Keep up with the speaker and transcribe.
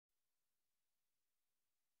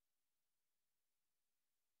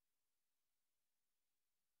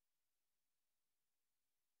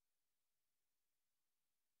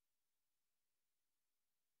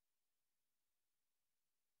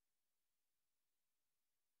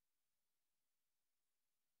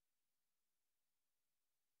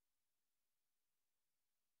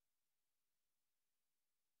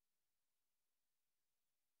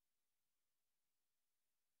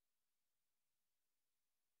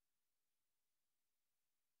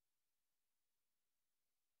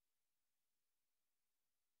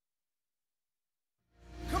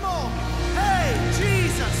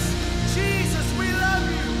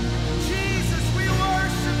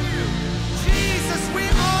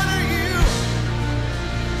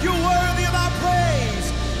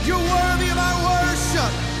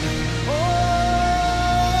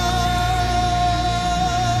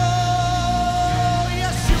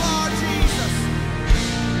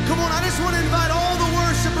want to invite all the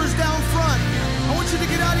worshipers down front. I want you to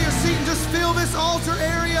get out of your seat and just fill this altar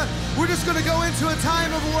area. We're just going to go into a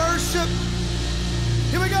time of worship.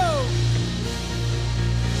 Here we go.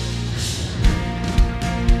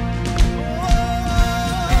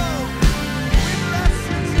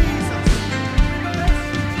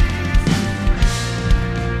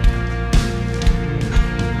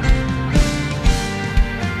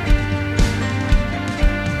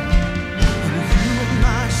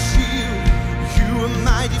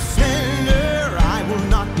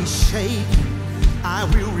 I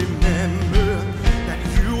will remember that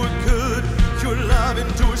you are good, your love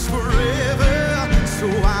endures forever. So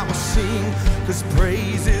I will sing, 'cause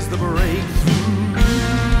praise is the breakthrough.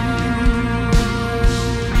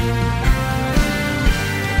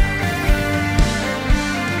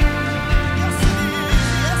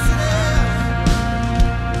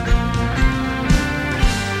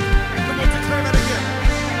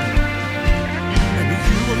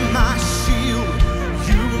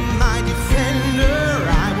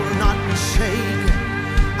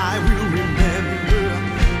 I will remember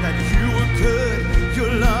that you are good,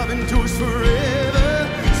 your love endures forever.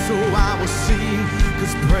 So I will sing,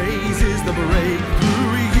 'cause praise is the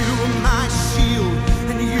breakthrough. You are my shield,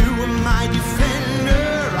 and you are my defender.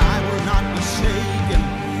 I will not be shaken.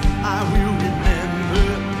 I will remember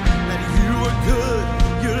that you are good,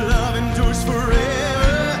 your love endures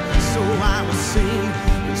forever. So I will sing,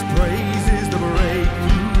 'cause praise is the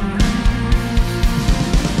breakthrough.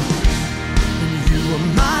 You are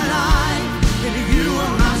my life, and you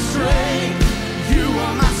are my strength. You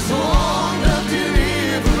are my song of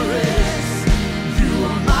deliverance. You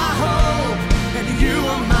are my hope, and you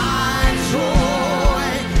are my joy.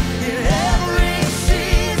 In every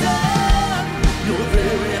season, you're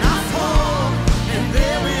there when I fall, and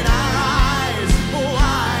there when I rise. Oh,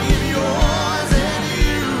 I am yours, and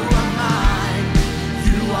you are mine.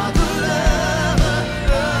 You are the lover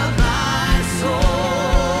of my soul.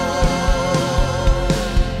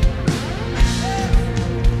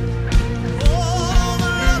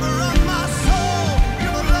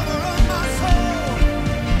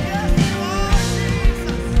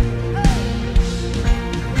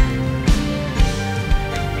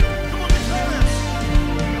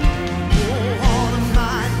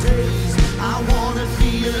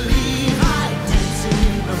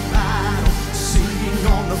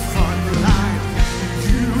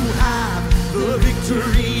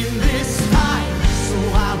 Victory in this fight, so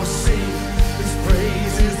I will sing, 'cause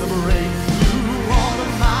praise is the breakthrough. All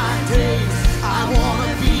of my days, I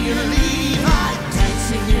wanna be a Levite,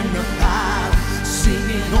 dancing in the battle,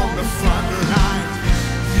 singing on the front line.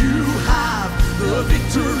 You have the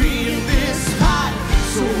victory in this fight,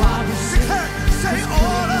 so I will sing. Say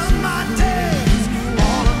all of my days,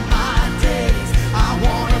 all of my days, I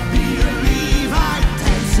wanna be a Levite,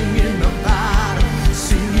 dancing in the battle,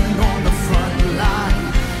 singing on the front line.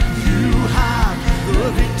 You have the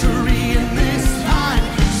victory in this fight,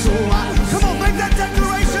 so I come on, make that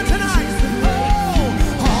declaration tonight.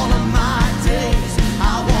 Oh, all of my days,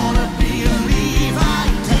 I wanna be a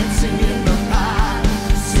Levite, dancing in the battle,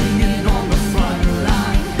 singing on the front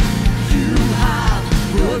line.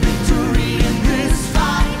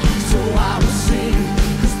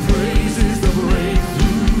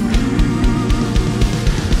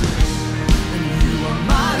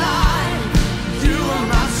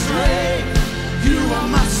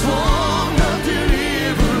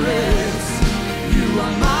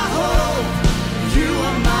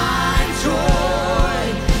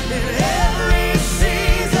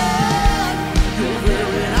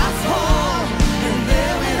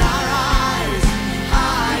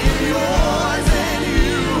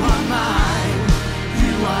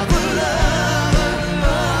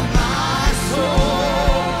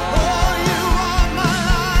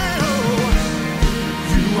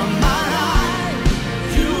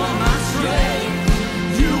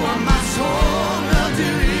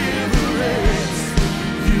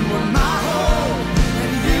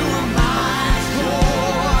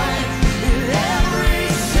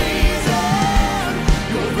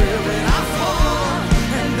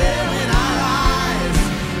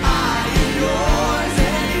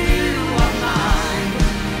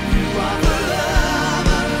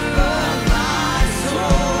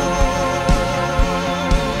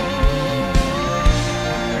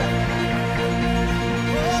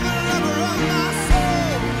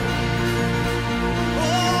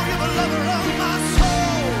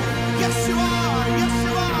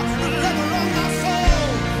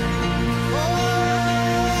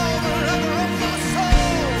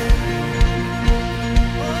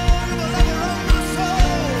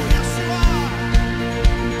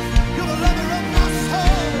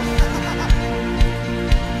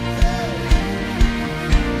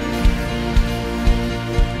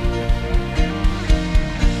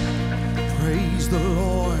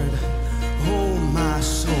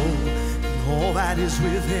 that is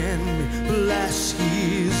within me, bless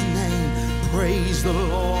his name. Praise the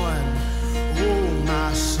Lord, oh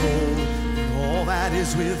my soul, and all that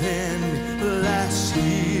is within me, bless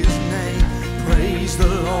his name. Praise the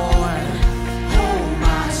Lord, oh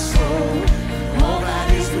my soul, and all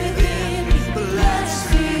that is within me, bless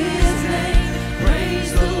his name.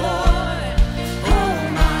 Praise the Lord, oh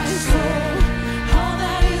my soul, all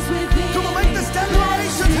that is within me. Come on, make this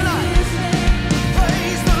declaration tonight.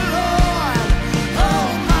 Praise the Lord, oh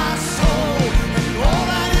my soul, and all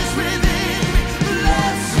that is within me,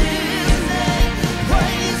 bless his name.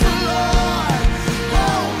 Praise the Lord,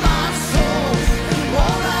 oh my soul, and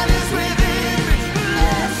all that is within me,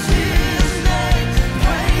 bless his name.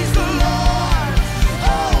 Praise the Lord,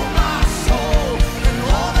 oh my soul, and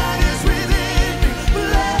all that is within me,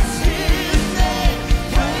 bless his name.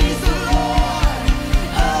 Praise the Lord,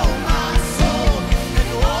 oh my soul, and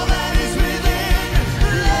all that is within me,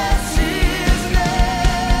 bless his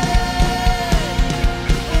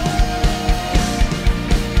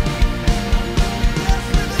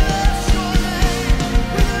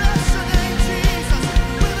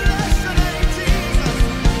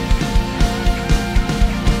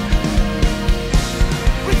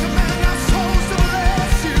We command our souls to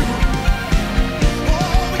bless you.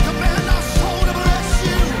 Oh, we command our soul to bless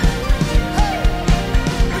you. Hey,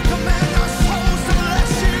 we command our souls to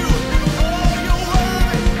bless you. Oh, you're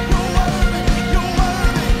worthy, you're worthy, you're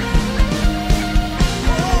worthy.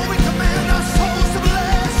 Oh, we command our souls to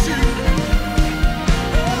bless you.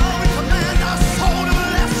 Oh, we command our soul to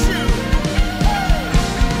bless you. Hey,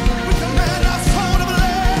 we command our soul to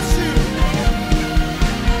bless you.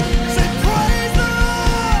 Say, praise the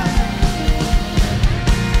Lord.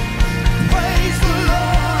 Praise the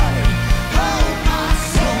Lord, oh my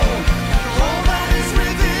soul, and all that is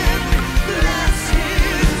within me, bless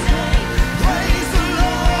his name. Praise the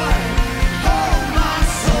Lord, oh my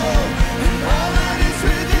soul, and all that is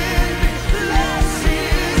within me, bless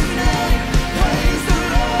his name. Praise the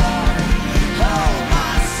Lord, oh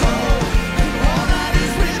my soul, and all that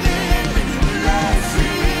is within me, bless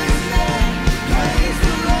his name. Praise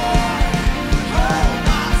the Lord, oh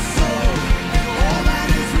my soul, and all that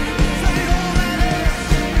is within me, say all that is,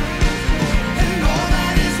 and all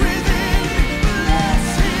that is within me, bless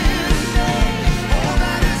his name. All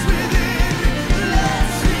that is within me,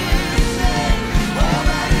 bless his name. All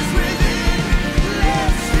that is within me,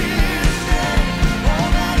 bless his name. All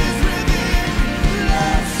that is within me,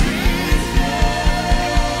 bless his name.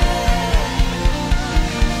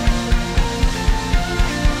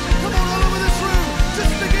 Come on, all over this room,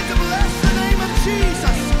 just begin to bless the name of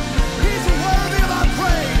Jesus. He's worthy of our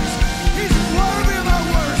praise. He's worthy of our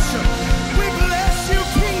worship. We bless you,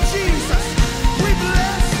 King Jesus. We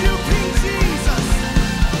bless you, King Jesus.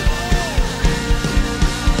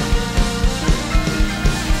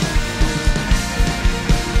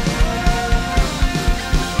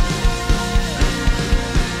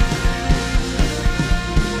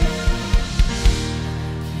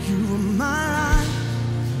 You are my life,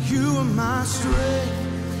 you are my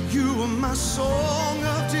strength, you are my song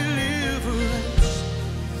of deliverance.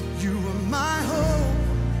 You are my hope,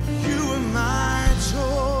 you are my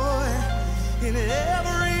joy in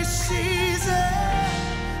every season.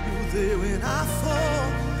 You're there when I fall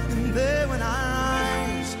and there when I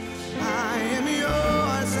rise. I am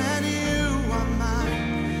yours and you are mine.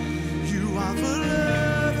 You are the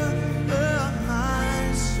lover of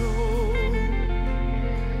my soul.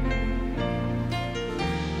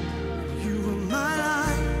 You are my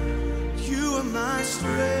life, you are my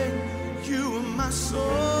strength, you are my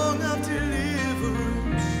song of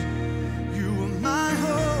deliverance. You are my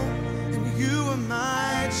hope and you are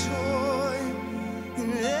my joy in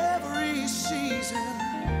every season.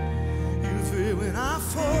 You're there when I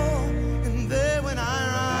fall and there when I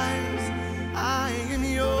rise. I am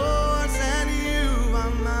yours and you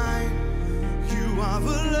are mine. You are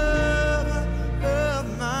the lover of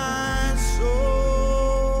my soul.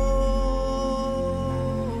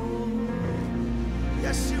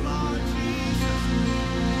 Yes, you are, Jesus.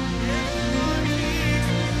 Yes, you are,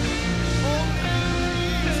 Jesus. Only you,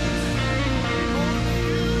 Jesus. Only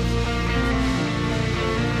you.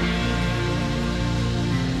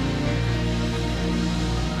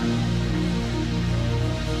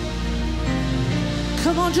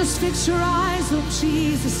 Come on, just fix your eyes on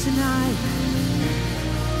Jesus tonight.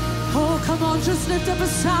 Oh, come on, just lift up a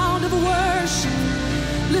sound of worship.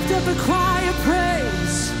 Lift up a cry of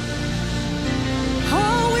praise.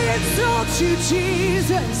 Oh, we exalt you,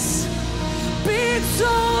 Jesus. Be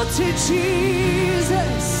exalted,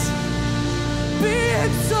 Jesus. Be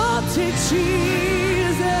exalted,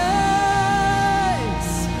 Jesus.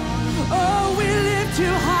 Oh, we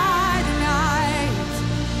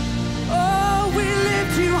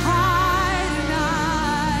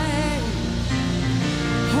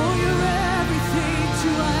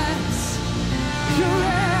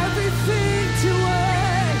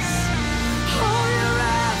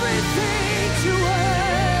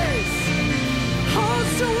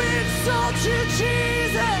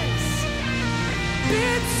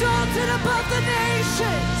exalted above the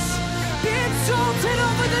nations. Be exalted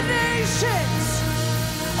over the nations.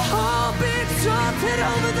 Oh, be exalted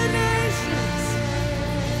over the nations.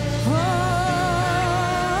 Oh,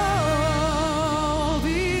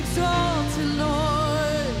 be exalted,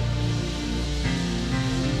 Lord.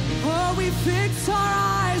 Oh, we fix our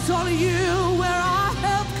eyes on you, where our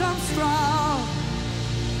help comes from.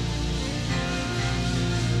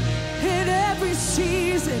 In every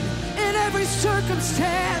season, in every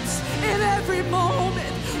circumstance, in every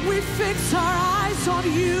moment, we fix our eyes on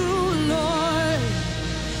you, Lord.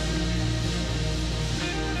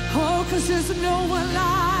 Oh, 'cause there's no one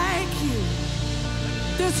like you.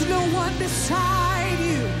 There's no one beside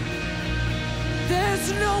you.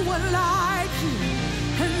 There's no one like you,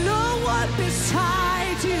 and no one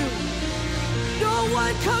beside you. No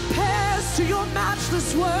one compares to your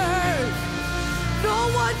matchless word. No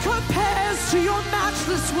one compares to your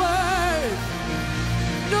matchless word.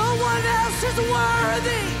 No one else is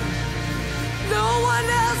worthy. No one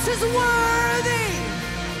else is worthy.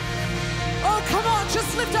 Oh, come on,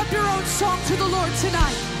 just lift up your own song to the Lord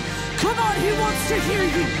tonight. Come on, He wants to hear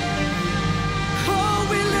you. Oh,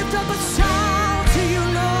 we lift up a sound to you,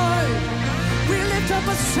 Lord. We lift up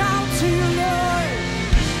a sound to you, Lord.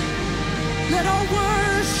 Let our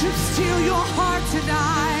worship steal your heart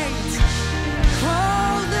tonight.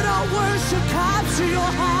 Oh, let our worship capture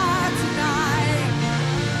your heart tonight.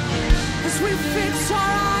 As we fix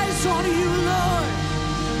our eyes on you, Lord.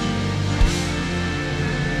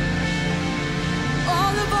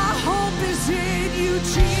 All of our hope is in you,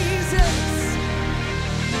 Jesus.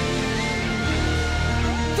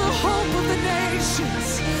 The hope of the nations.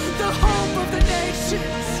 The hope of the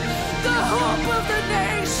nations. The hope of the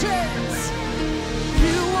nations.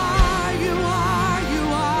 You are, you are, you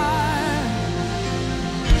are.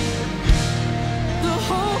 The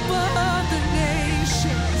hope of the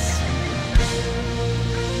nations.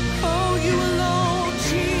 Oh, you alone,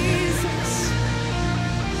 Jesus.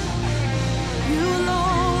 You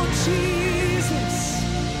alone, Jesus.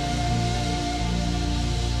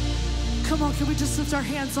 Come on, can we just lift our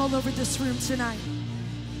hands all over this room tonight?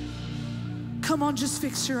 Come on, just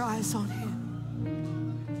fix your eyes on Him.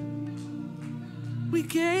 We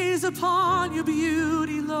gaze upon your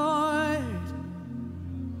beauty, Lord.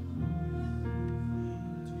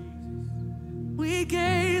 We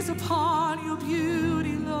gaze upon your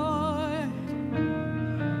beauty, Lord.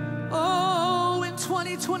 Oh, in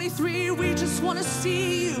 2023, we just want to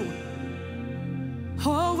see you.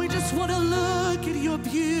 Oh, we just want to look at your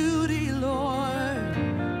beauty, Lord.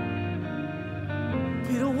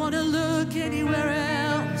 We don't want to look anywhere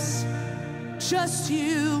else. Just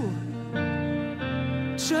you.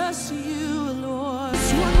 Just you, Lord.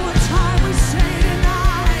 Just one more time we say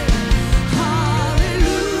tonight.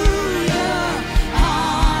 Hallelujah,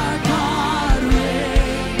 our God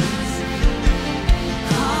reigns.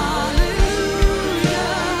 Hallelujah,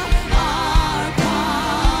 our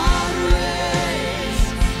God reigns.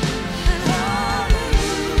 And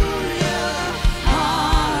hallelujah,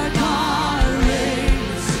 our God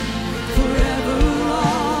reigns forever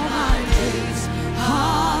all my days.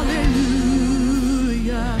 Hallelujah.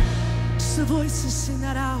 Just the voices sing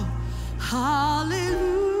that out.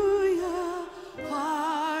 Hallelujah,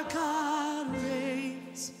 our God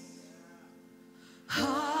reigns.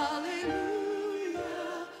 Hallelujah,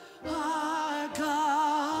 our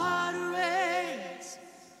God reigns.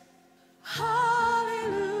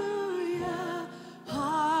 Hallelujah,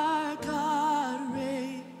 our God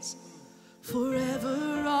reigns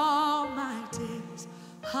forever all my days.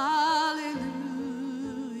 Hallelujah.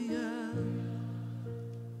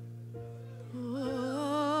 Oh.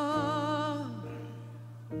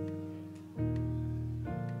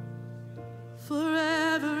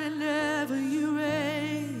 Forever and ever you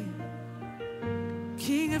reign,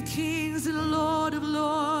 King of kings and Lord of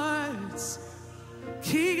lords,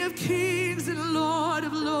 King of kings and Lord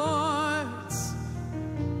of lords.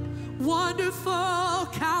 Wonderful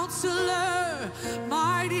Counselor,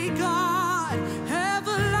 mighty God,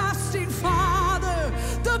 everlasting Father,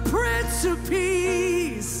 the Prince of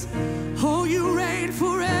Peace. Oh, you reign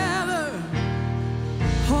forever.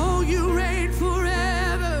 Oh, you reign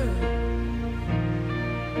forever.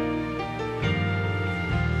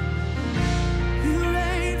 You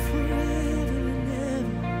reign forever and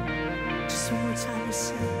ever. Just one more time we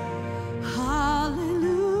sing.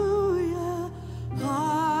 Hallelujah,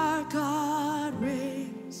 our God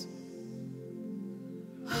reigns.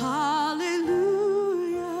 Hallelujah,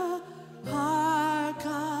 our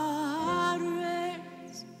God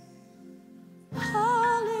reigns.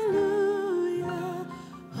 Hallelujah,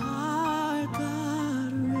 our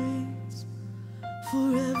God reigns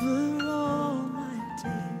forever.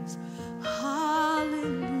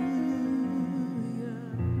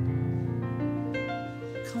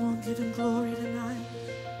 give him glory tonight.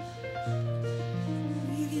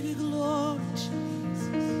 We give you glory,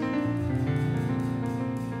 Jesus.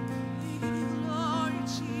 We give you glory,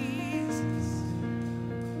 Jesus.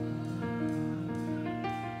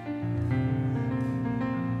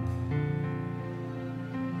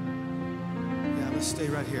 Yeah, let's stay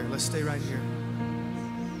right here. Let's stay right here.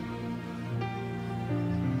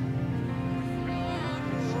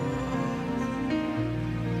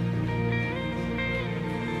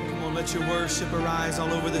 Let your worship arise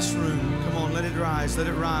all over this room. Come on, let it rise, let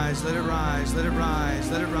it rise, let it rise, let it rise,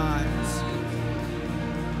 let it rise.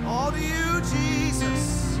 All to you,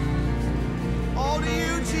 Jesus. All to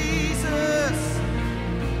you, Jesus.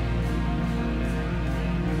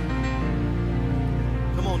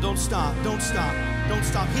 Come on, don't stop, don't stop, don't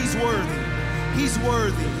stop. He's worthy. He's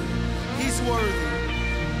worthy. He's worthy.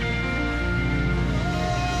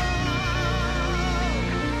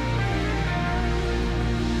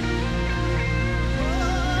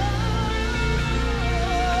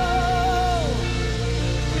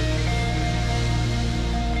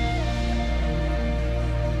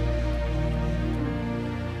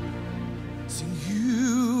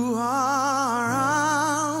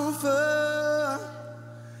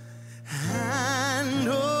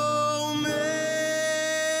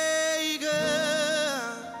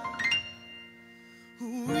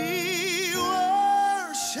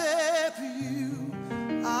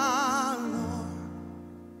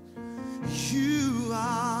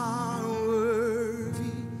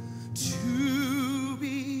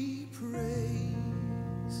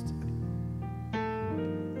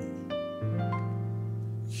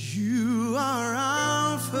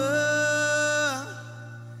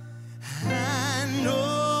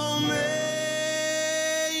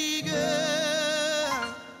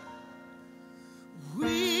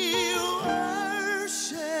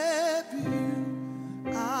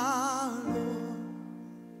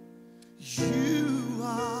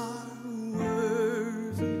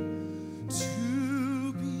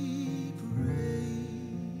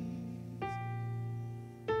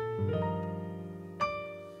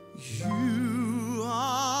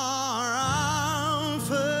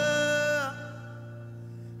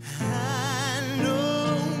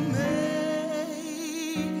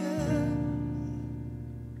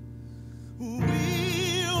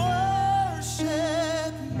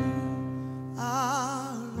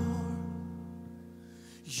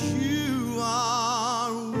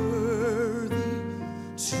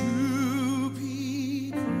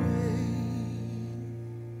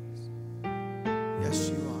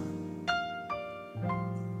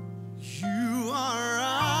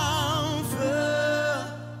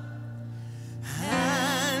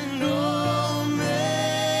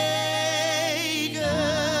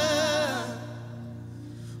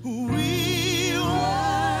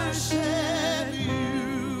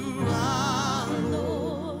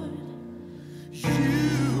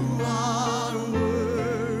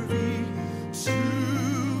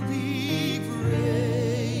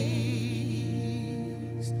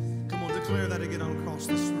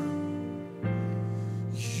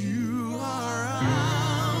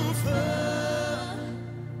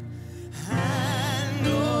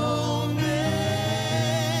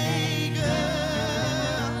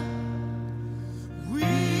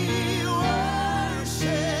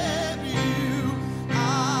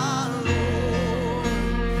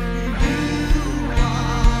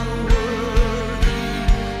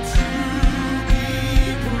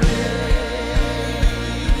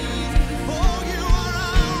 Oh, you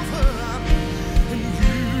are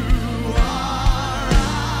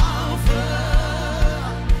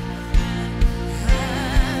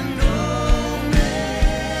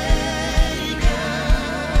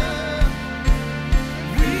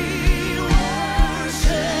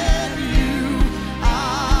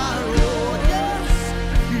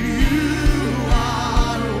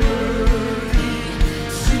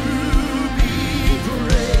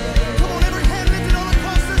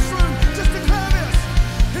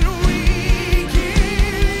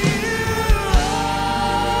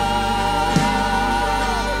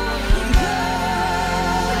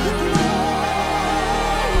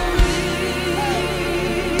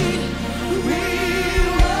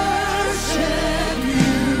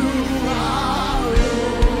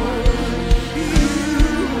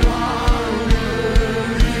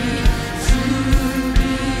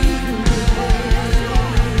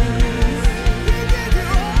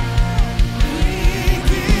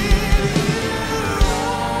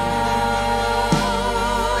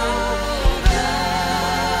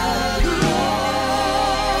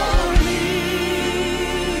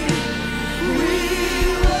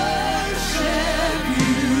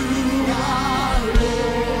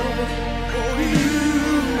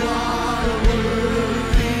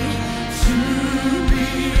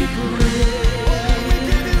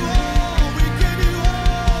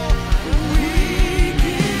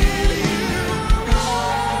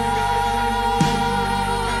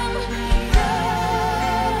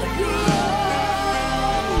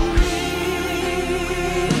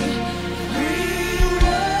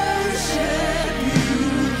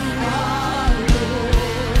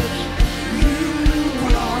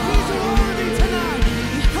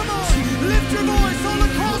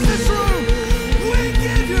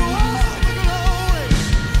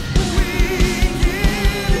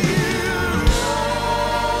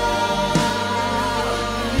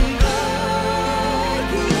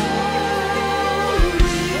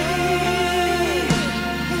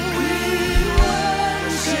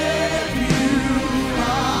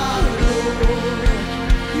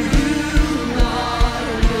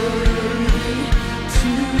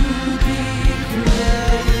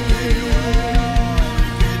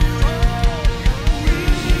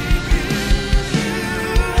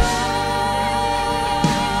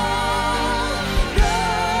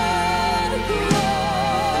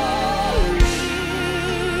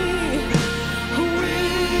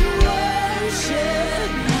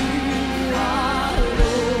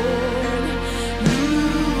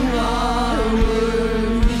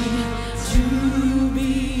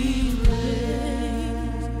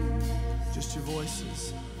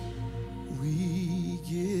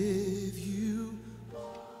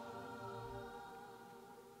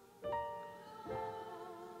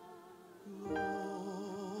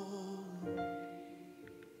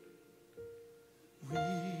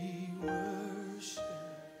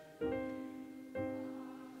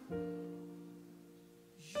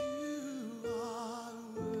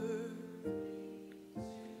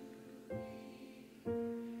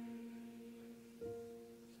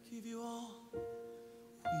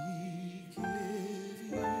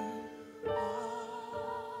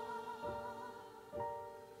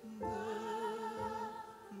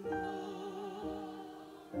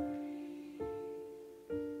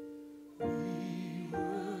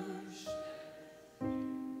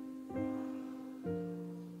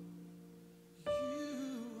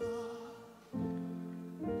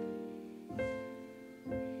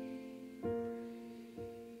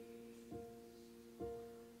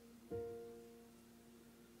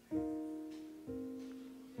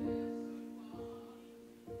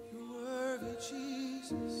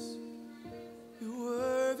Jesus. You're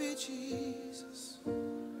worthy, Jesus.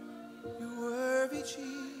 You're worthy,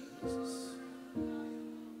 Jesus.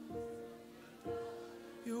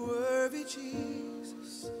 You're worthy,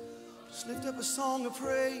 Jesus. Just lift up a song of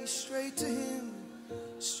praise straight to Him,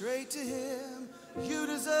 straight to Him. You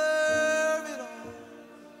deserve it all.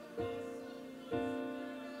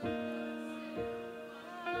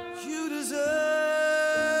 You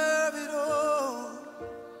deserve it all.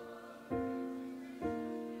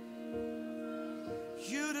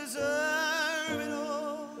 You deserve it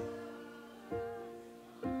all.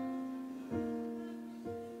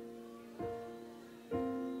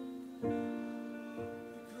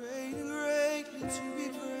 Great and greatly to be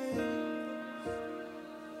praised.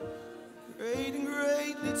 Great and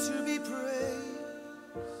greatly to be praised.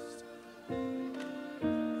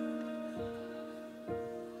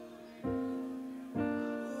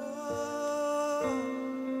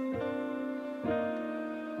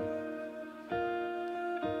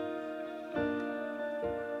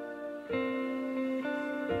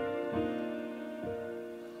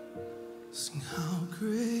 Sing how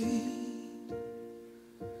great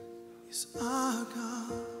is our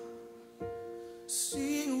God.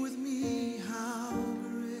 Sing with me how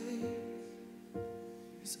great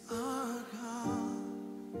is our God.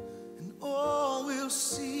 And all will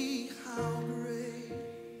see how great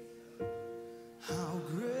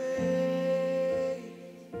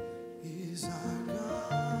is our God.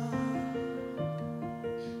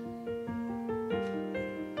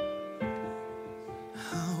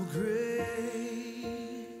 How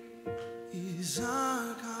great is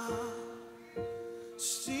our God.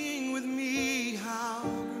 Sing with me how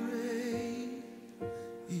great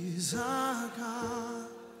is our God.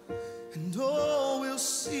 And all will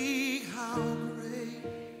see how great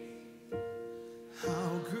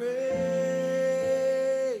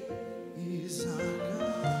is our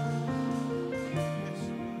God.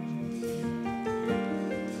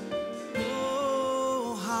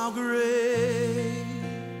 Oh, how great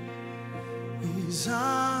is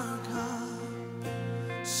our God.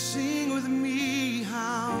 Sing with me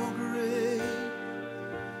how great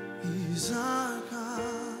is our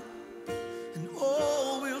God. And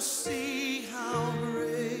all will see how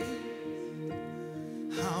great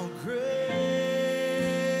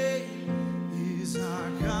is our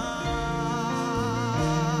God.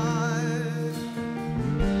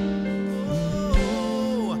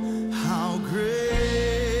 Oh, how great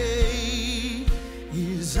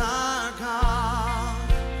is our God.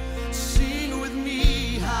 Sing with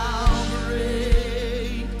me how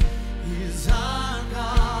great is our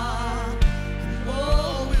God. And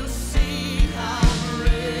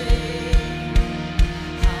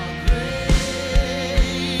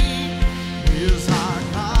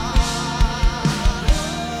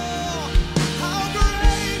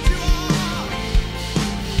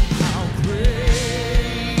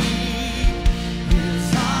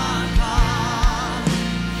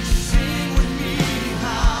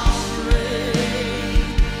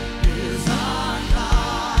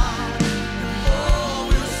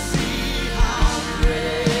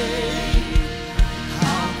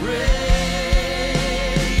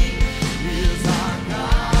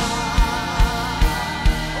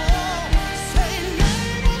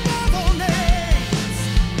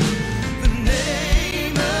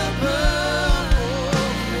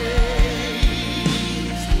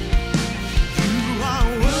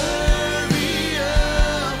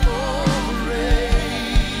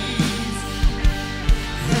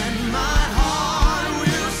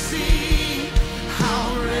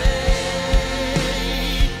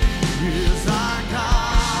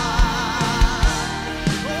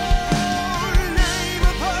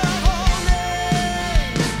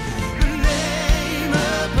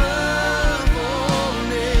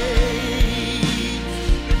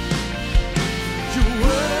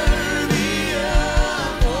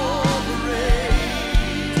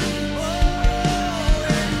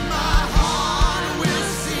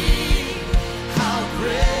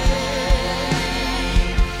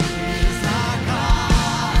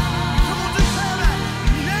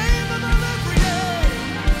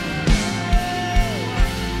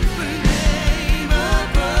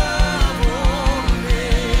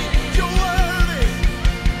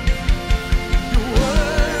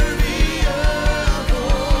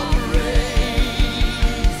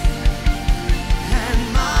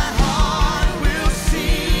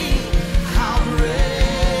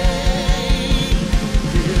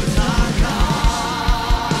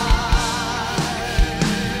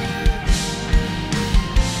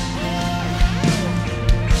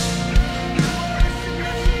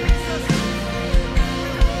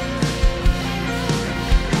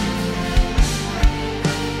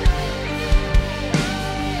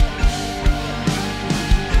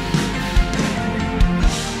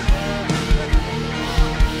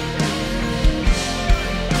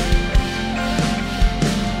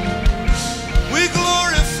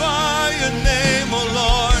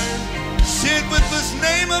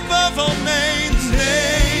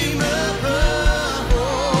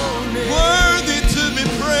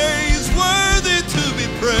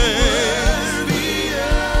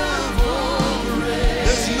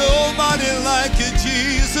nobody like you,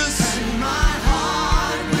 Jesus. And my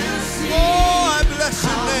heart will sing. Oh, I bless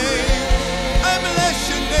your name. I bless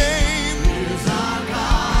your name. Is our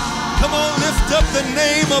God. Come on, lift up the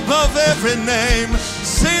name above every name.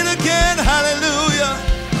 Say it again, hallelujah.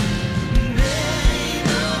 Name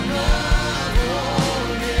above all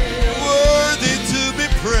names. Worthy to be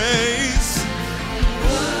praised.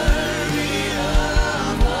 Worthy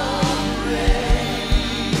of all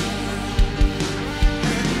praise.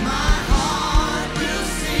 And my heart will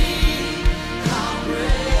sing how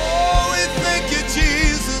great Oh, we thank you,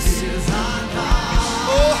 Jesus. is our God.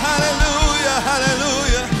 Oh, hallelujah,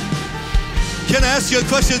 hallelujah. Can I ask you a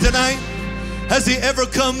question tonight? Has he ever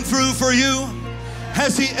come through for you?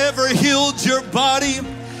 Has he ever healed your body?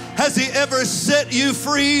 Has he ever set you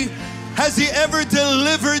free? Has he ever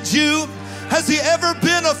delivered you? Has he ever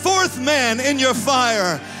been a fourth man in your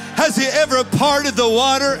fire? Has he ever parted the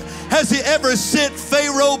water? Has he ever sent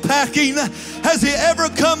Pharaoh packing? Has he ever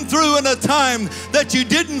come through in a time that you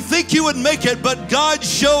didn't think you would make it, but God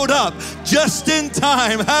showed up just in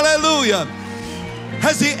time? Hallelujah.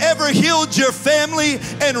 Has he ever healed your family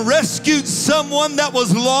and rescued someone that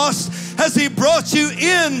was lost? Has he brought you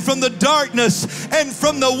in from the darkness and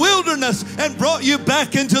from the wilderness and brought you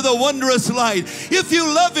back into the wondrous light? If you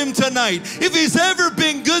love him tonight, if he's ever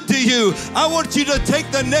been good to you, I want you to take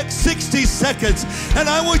the next 60 seconds and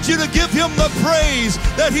I want you to give him the praise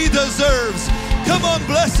that he deserves. Come on,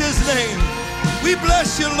 bless his name. We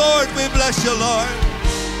bless you, Lord. We bless you, Lord.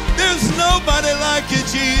 There's nobody like you,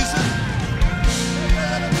 Jesus.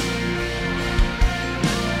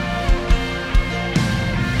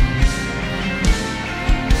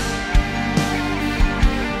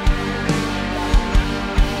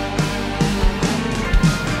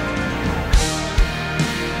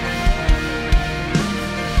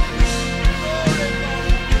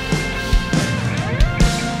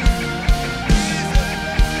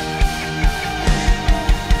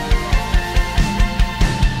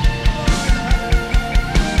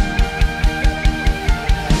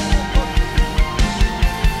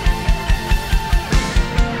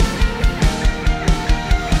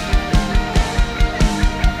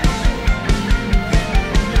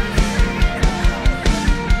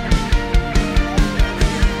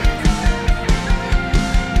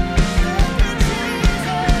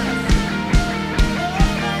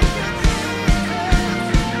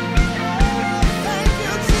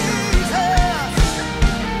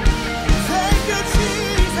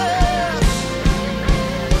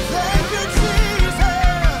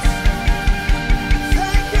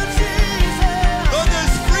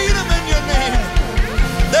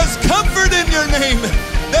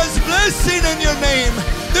 There's blessing in your name.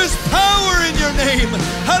 There's power in your name.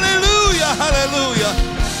 Hallelujah, hallelujah.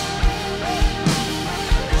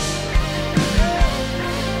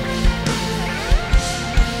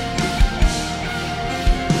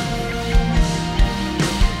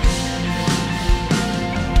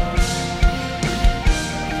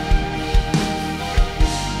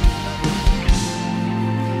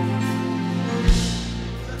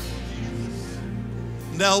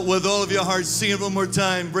 Now, with all of your hearts, sing it one more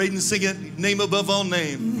time. Braden, sing it. Name above all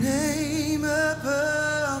name. Name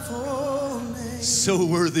above all names. So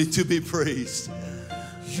worthy to be praised.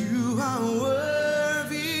 You are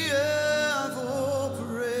worthy of all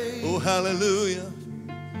praise. Oh, hallelujah.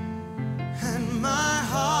 And my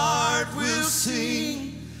heart will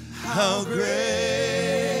sing how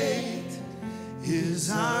great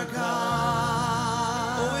is our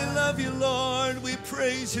God. Oh, we love you, Lord. We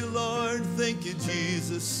praise you, Lord. Thank you,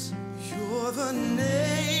 Jesus. You're the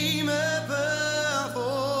name above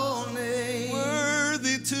all names.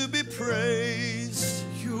 Worthy to be praised.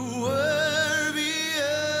 You're worthy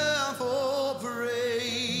of all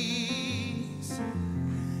praise.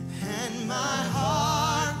 And my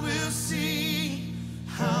heart will sing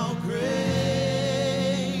how great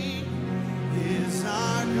is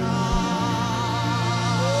our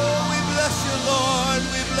God. Oh, we bless you, Lord.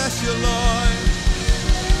 We bless you, Lord.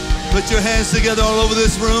 Put your hands together all over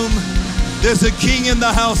this room. There's a king in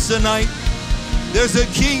the house tonight. There's a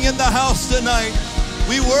king in the house tonight.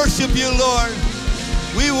 We worship you, Lord.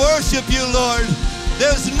 We worship you, Lord.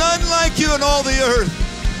 There's none like you in all the earth.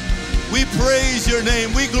 We praise your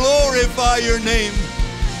name. We glorify your name.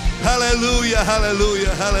 Hallelujah,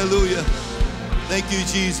 hallelujah, hallelujah. Thank you,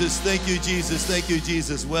 Jesus. Thank you, Jesus. Thank you,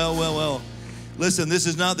 Jesus. Well, well, well. Listen, this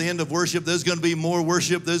is not the end of worship. There's going to be more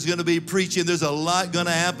worship. There's going to be preaching. There's a lot going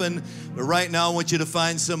to happen. But right now, I want you to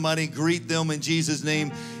find somebody, greet them in Jesus'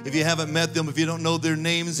 name. If you haven't met them, if you don't know their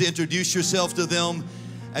names, introduce yourself to them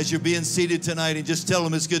as you're being seated tonight and just tell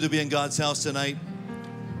them it's good to be in God's house tonight.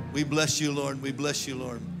 We bless you, Lord. We bless you,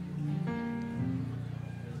 Lord.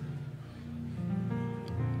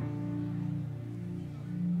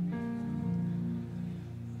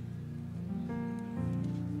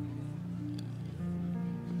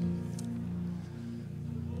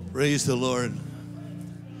 Praise the Lord.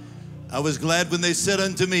 I was glad when they said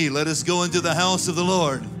unto me, let us go into the house of the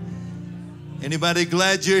Lord. Anybody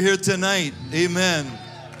glad you're here tonight? Amen.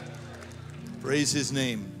 Praise his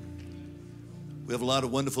name. We have a lot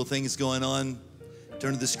of wonderful things going on.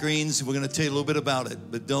 Turn to the screens. We're going to tell you a little bit about it,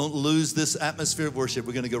 but don't lose this atmosphere of worship.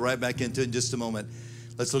 We're going to go right back into it in just a moment.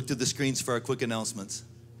 Let's look to the screens for our quick announcements.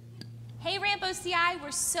 Hey Ramp OCI,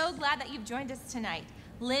 we're so glad that you've joined us tonight.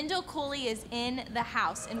 Lindell Cooley is in the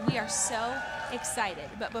house, and we are so excited.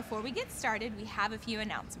 But before we get started, we have a few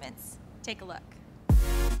announcements. Take a look.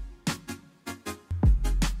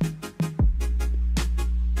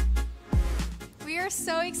 We are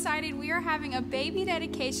so excited. We are having a baby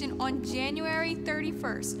dedication on January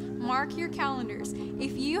 31st. Mark your calendars.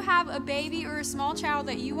 If you have a baby or a small child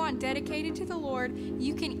that you want dedicated to the Lord,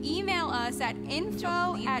 you can email us at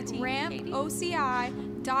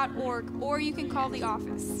info@rampoci.org, or you can call the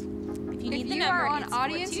office. If you need the you number, are on it's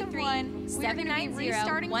audience of one, we are going to be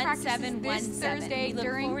restarting practices this Thursday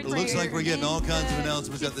during prayer. It looks like we're getting all kinds of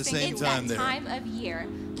announcements at the same time there. It's that time of year.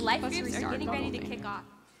 Life Let's groups are restart getting the ready whole to thing. kick off.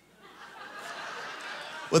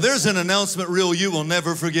 Well, there's an announcement reel you will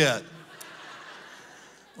never forget.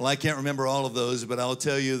 Well, I can't remember all of those, but I'll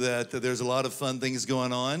tell you that there's a lot of fun things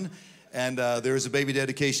going on. And there's a baby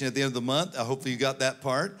dedication at the end of the month. I hope you got that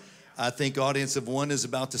part. I think Audience of One is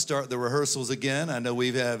about to start the rehearsals again. I know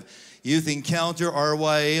we have Youth Encounter,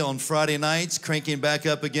 RYA, on Friday nights, cranking back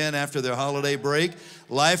up again after their holiday break.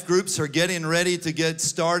 Life groups are getting ready to get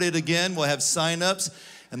started again. We'll have sign-ups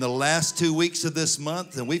in the last 2 weeks of this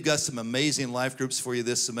month, and we've got some amazing life groups for you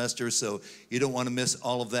this semester, so you don't want to miss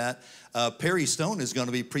all of that. Perry Stone is going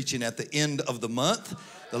to be preaching at the end of the month,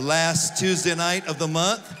 the last Tuesday night of the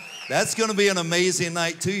month. That's going to be an amazing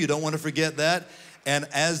night, too. You don't want to forget that. And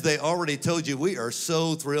as they already told you, we are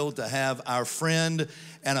so thrilled to have our friend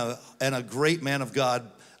and a great man of God,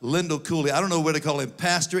 Lindell Cooley. I don't know what to call him,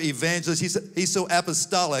 pastor, evangelist. He's so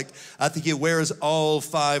apostolic, I think he wears all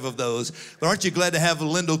 5 of those. But aren't you glad to have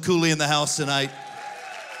Lindell Cooley in the house tonight?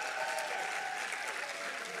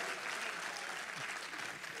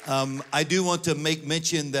 I do want to make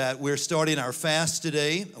mention that we're starting our fast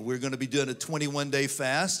today. We're going to be doing a 21-day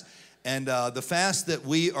fast. And the fast that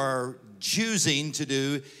we are choosing to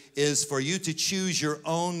do is for you to choose your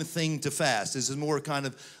own thing to fast. This is more kind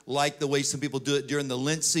of like the way some people do it during the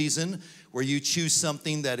Lent season, where you choose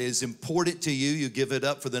something that is important to you. You give it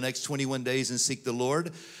up for the next 21 days and seek the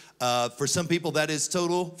Lord. For some people, that is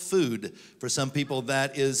total food. For some people,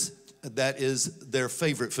 that is their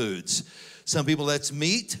favorite foods. Some people, that's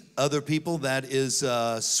meat. Other people, that is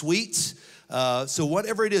sweets. So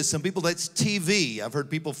whatever it is, some people that's TV. I've heard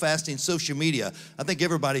people fasting social media. I think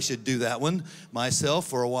everybody should do that one. Myself,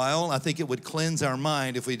 for a while, I think it would cleanse our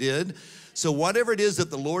mind if we did. So whatever it is that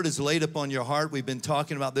the Lord has laid upon your heart, we've been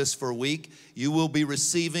talking about this for a week. You will be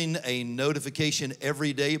receiving a notification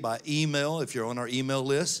every day by email if you're on our email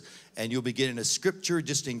list. And you'll be getting a scripture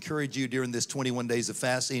just to encourage you during this 21 days of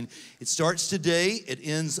fasting. It starts today. It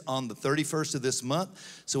ends on the 31st of this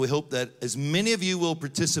month. So we hope that as many of you will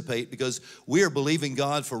participate, because we are believing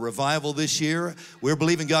God for revival this year. We're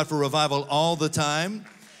believing God for revival all the time.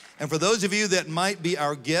 And for those of you that might be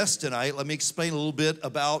our guests tonight, let me explain a little bit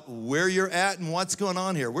about where you're at and what's going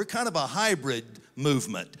on here. We're kind of a hybrid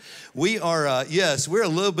movement. We are, we're a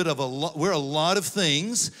little bit of we're a lot of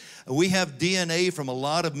things. We have DNA from a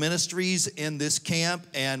lot of ministries in this camp,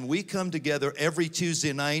 and we come together every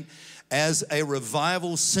Tuesday night as a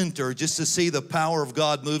revival center just to see the power of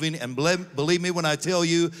God moving. And believe me when I tell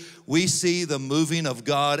you, we see the moving of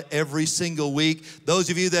God every single week.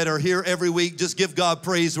 Those of you that are here every week, just give God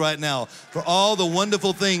praise right now for all the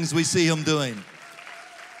wonderful things we see Him doing.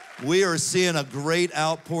 We are seeing a great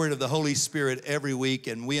outpouring of the Holy Spirit every week,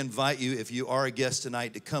 and we invite you, if you are a guest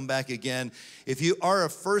tonight, to come back again. If you are a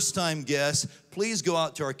first-time guest, please go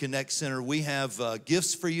out to our Connect Center. We have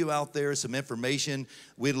gifts for you out there, some information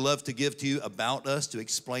we'd love to give to you about us, to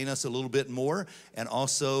explain us a little bit more. And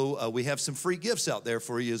also, we have some free gifts out there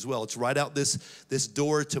for you as well. It's right out this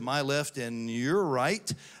door to my left and your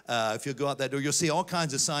right. If you go out that door, you'll see all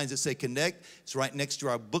kinds of signs that say Connect. It's right next to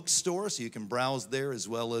our bookstore, so you can browse there as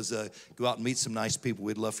well as go out and meet some nice people.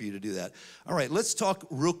 We'd love for you to do that. All right, let's talk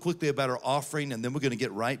real quickly about our offering, and then we're going to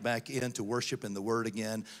get right back into worship and the Word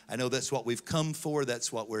again. I know that's what we've come for.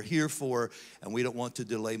 That's what we're here for, and we don't want to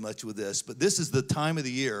delay much with this. But this is the time of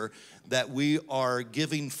the year that we are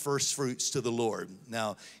giving first fruits to the Lord.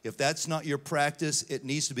 Now, if that's not your practice, it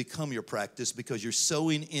needs to become your practice, because you're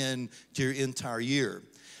sowing in to your entire year.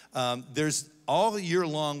 There's all year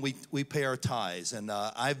long we pay our tithes, and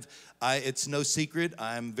It's no secret.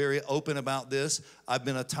 I'm very open about this. I've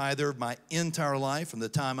been a tither my entire life from the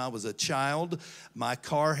time I was a child. My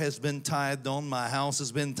car has been tithed on. My house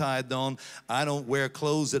has been tithed on. I don't wear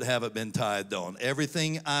clothes that haven't been tithed on.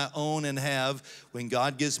 Everything I own and have, when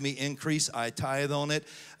God gives me increase, I tithe on it.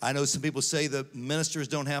 I know some people say that ministers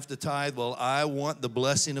don't have to tithe. Well, I want the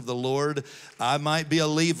blessing of the Lord. I might be a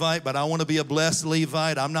Levite, but I want to be a blessed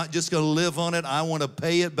Levite. I'm not just going to live on it. I want to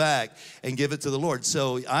pay it back and give it to the Lord.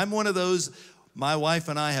 So I'm one of those. My wife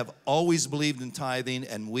and I have always believed in tithing,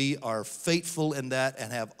 and we are faithful in that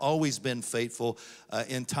and have always been faithful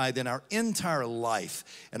in tithing our entire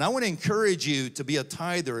life. And I want to encourage you to be a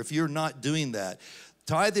tither if you're not doing that.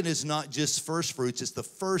 Tithing is not just first fruits, it's the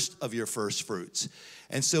first of your first fruits.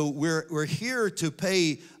 And so we're here to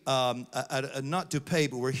pay, not to pay,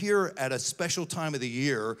 but we're here at a special time of the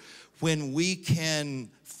year when we can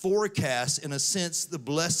forecast, in a sense, the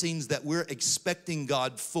blessings that we're expecting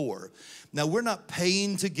God for. Now, we're not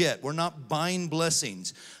paying to get. We're not buying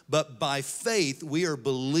blessings. But by faith, we are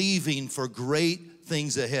believing for great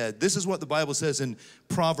things ahead. This is what the Bible says in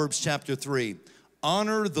Proverbs chapter 3.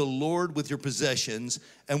 Honor the Lord with your possessions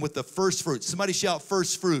and with the first fruits. Somebody shout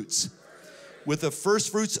first fruits. With the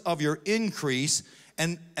first fruits of your increase.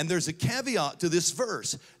 And there's a caveat to this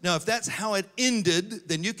verse. Now, if that's how it ended,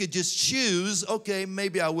 then you could just choose, okay,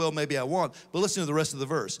 maybe I will, maybe I won't. But listen to the rest of the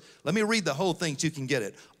verse. Let me read the whole thing so you can get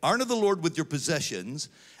it. Honor the Lord with your possessions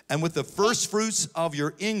and with the first fruits of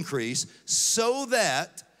your increase, so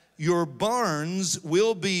that your barns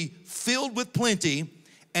will be filled with plenty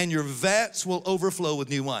and your vats will overflow with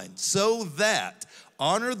new wine. So that,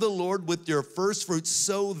 honor the Lord with your first fruits,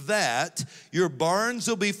 so that your barns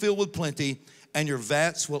will be filled with plenty and your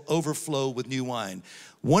vats will overflow with new wine.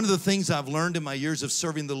 One of the things I've learned in my years of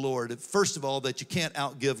serving the Lord, first of all, that you can't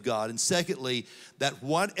outgive God. And secondly, that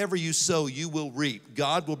whatever you sow, you will reap.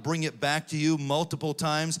 God will bring it back to you multiple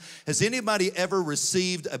times. Has anybody ever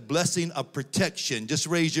received a blessing of protection? Just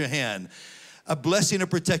raise your hand. A blessing of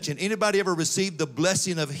protection. Anybody ever received the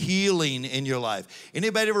blessing of healing in your life?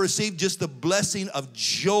 Anybody ever received just the blessing of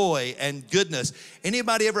joy and goodness?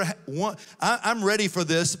 Anybody ever want? I'm ready for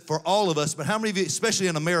this for all of us, but how many of you, especially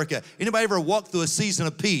in America, anybody ever walked through a season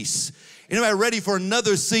of peace? Anybody ready for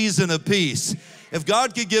another season of peace? If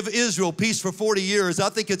God could give Israel peace for 40 years, I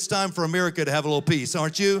think it's time for America to have a little peace,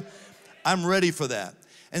 aren't you? I'm ready for that.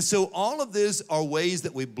 And so all of these are ways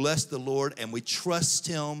that we bless the Lord and we trust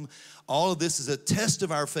Him. All of this is a test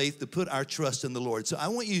of our faith to put our trust in the Lord. So I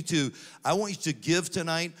want you to give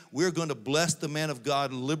tonight. We're going to bless the man of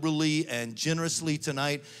God liberally and generously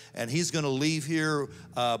tonight, and he's going to leave here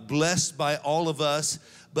blessed by all of us.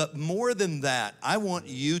 But more than that, I want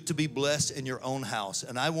you to be blessed in your own house.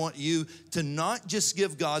 And I want you to not just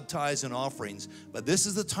give God tithes and offerings, but this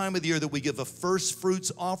is the time of the year that we give a first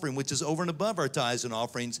fruits offering, which is over and above our tithes and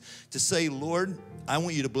offerings, to say, Lord, I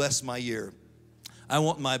want you to bless my year. I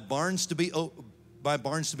want my barns to be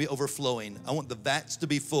overflowing. I want the vats to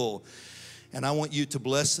be full. And I want you to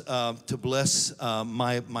bless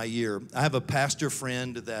my year. I have a pastor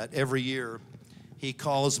friend that every year he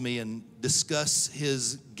calls me and discuss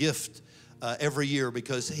his gift every year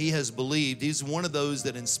because he has believed. He's one of those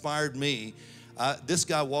that inspired me. This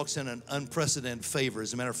guy walks in an unprecedented favor.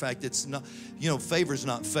 As a matter of fact, it's not, favor's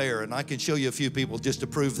not fair. And I can show you a few people just to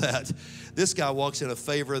prove that. This guy walks in a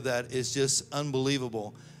favor that is just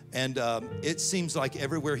unbelievable. And it seems like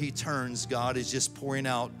everywhere he turns, God is just pouring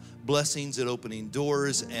out blessings and opening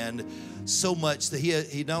doors, and so much that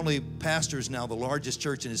he not only pastors now the largest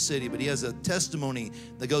church in his city, but he has a testimony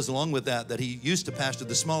that goes along with that he used to pastor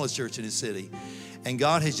the smallest church in his city. And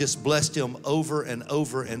God has just blessed him over and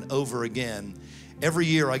over and over again. Every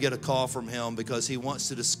year I get a call from him because he wants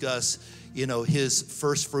to discuss, his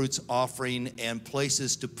first fruits offering and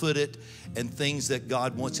places to put it and things that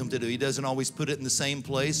God wants him to do. He doesn't always put it in the same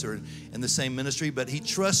place or in the same ministry, but he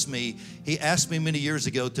trusts me. He asked me many years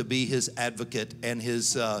ago to be his advocate and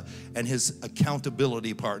his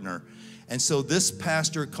accountability partner. And so this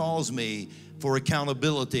pastor calls me for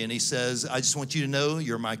accountability, and he says, I just want you to know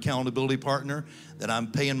you're my accountability partner, that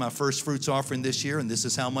I'm paying my first fruits offering this year, and this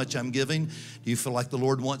is how much I'm giving. Do you feel like the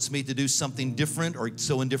Lord wants me to do something different or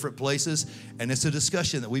so in different places? And it's a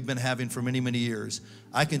discussion that we've been having for many, many years.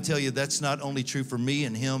 I can tell you that's not only true for me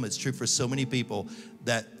and him, it's true for so many people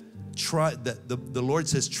that the Lord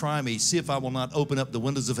says, try me, see if I will not open up the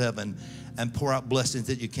windows of heaven and pour out blessings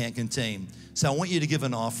that you can't contain. So I want you to give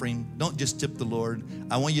an offering. Don't just tip the Lord.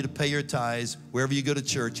 I want you to pay your tithes. Wherever you go to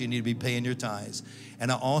church, you need to be paying your tithes.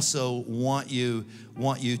 And I also want you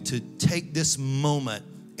to take this moment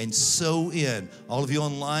and sow in. All of you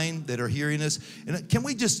online that are hearing us, and can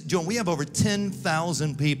we just, Joan, we have over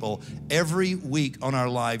 10,000 people every week on our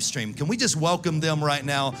live stream. Can we just welcome them right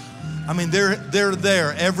now? I mean, they're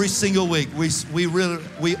there every single week.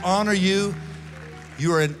 We honor you.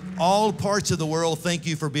 You are in all parts of the world. Thank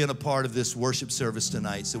you for being a part of this worship service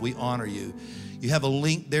tonight. So we honor you. You have a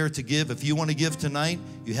link there to give. If you want to give tonight,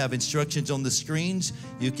 you have instructions on the screens.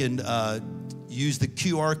 You can use the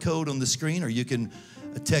QR code on the screen, or you can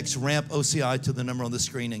text RAMP OCI to the number on the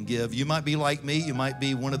screen and give. You might be like me. You might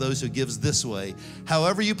be one of those who gives this way.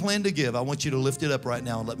 However you plan to give, I want you to lift it up right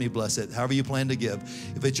now and let me bless it. However you plan to give.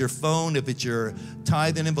 If it's your phone, if it's your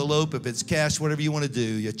tithing envelope, if it's cash, whatever you want to do,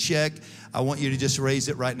 your check, I want you to just raise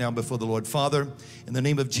it right now before the Lord. Father, in the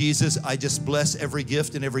name of Jesus, I just bless every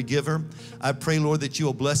gift and every giver. I pray, Lord, that you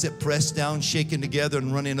will bless it, pressed down, shaken together,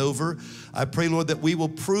 and running over. I pray, Lord, that we will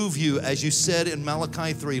prove you, as you said in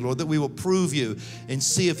Malachi 3, Lord, that we will prove you and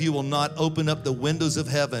see if you will not open up the windows of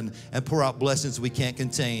heaven and pour out blessings we can't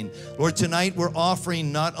contain. Lord, tonight we're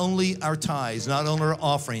offering not only our tithes, not only our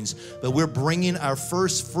offerings, but we're bringing our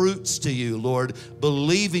first fruits to you, Lord,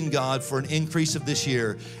 believing, God, for an increase of this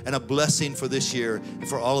year and a blessing for this year. And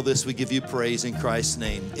for all of this, we give you praise in Christ's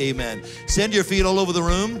name. Amen. Stand to your feet all over the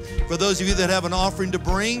room. For those of you that have an offering to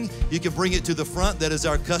bring, you can bring it to the front. That is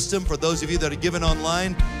our custom. For those of you that are giving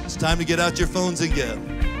online, it's time to get out your phones and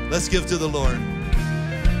give. Let's give to the Lord.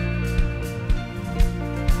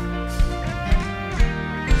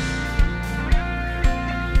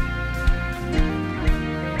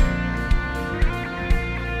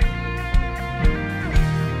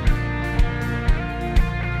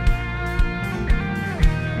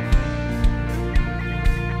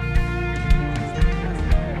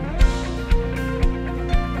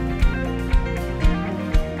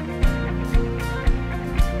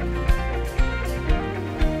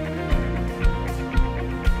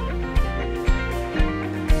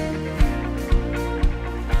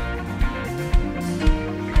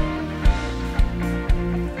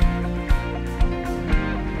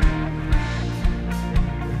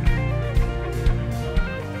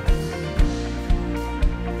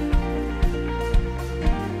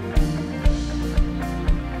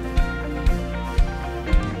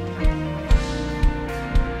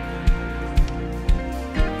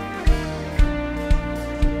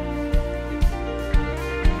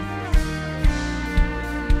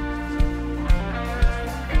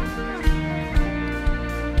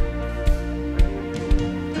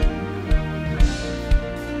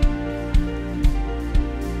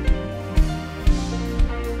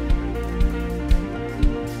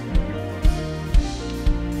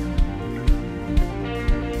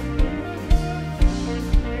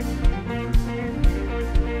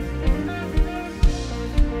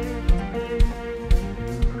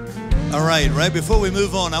 Right before we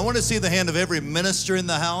move on, I want to see the hand of every minister in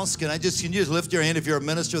the house. Can you just lift your hand if you're a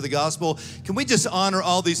minister of the gospel? Can we just honor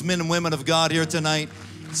all these men and women of God here tonight?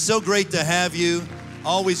 It's so great to have you.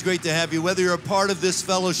 Always great to have you. Whether you're a part of this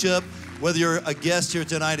fellowship, whether you're a guest here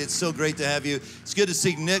tonight, it's so great to have you. It's good to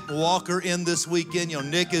see Nick Walker in this weekend. You know,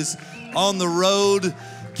 Nick is on the road,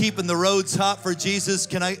 keeping the roads hot for Jesus.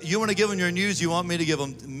 You want to give him your news? You want me to give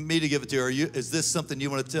it to you? Is this something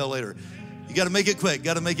you want to tell later? You got to make it quick.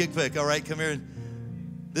 All right, come here.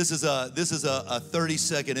 This is a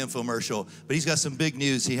 30-second infomercial, but he's got some big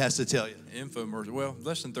news he has to tell you. Infomercial. Well,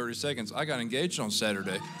 less than 30 seconds. I got engaged on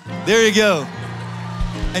Saturday. There you go.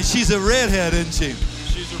 And she's a redhead, isn't she?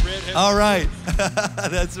 She's a redhead. All right.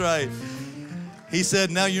 That's right. He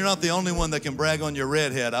said, now you're not the only one that can brag on your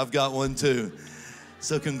redhead. I've got one too.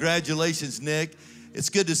 So congratulations, Nick. It's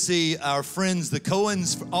good to see our friends, the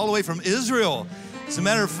Cohens, all the way from Israel. As a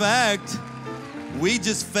matter of fact,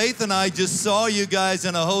 Faith and I just saw you guys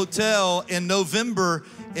in a hotel in November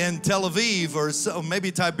in Tel Aviv, or so,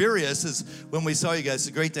 maybe Tiberias is when we saw you guys.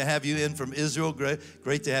 It's great to have you in from Israel.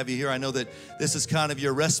 Great to have you here. I know that this is kind of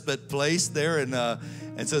your respite place there, and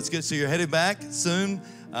so it's good. So you're headed back soon.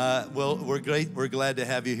 Well, we're glad to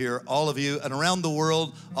have you here, all of you, and around the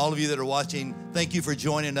world, all of you that are watching. Thank you for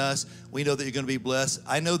joining us. We know that you're going to be blessed.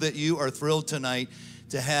 I know that you are thrilled tonight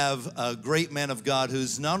to have a great man of God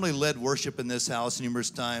who's not only led worship in this house numerous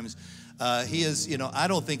times. He is, I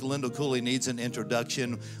don't think Lindell Cooley needs an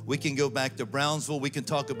introduction. We can go back to Brownsville. We can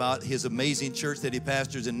talk about his amazing church that he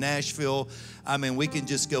pastors in Nashville. I mean, we can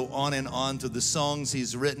just go on and on to the songs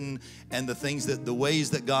he's written and the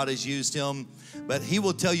ways that God has used him. But he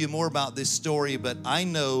will tell you more about this story. But I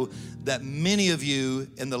know that many of you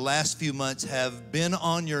in the last few months have been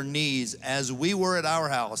on your knees as we were at our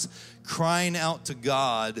house, crying out to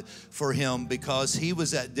God for him because he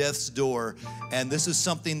was at death's door. And this is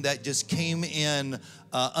something that just came in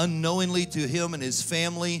unknowingly to him and his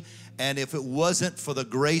family. And if it wasn't for the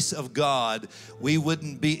grace of God, we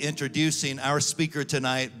wouldn't be introducing our speaker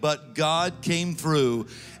tonight. But God came through,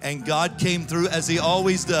 and God came through as he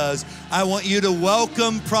always does. I want you to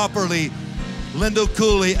welcome properly Lindell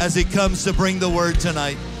Cooley as he comes to bring the word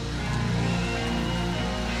tonight.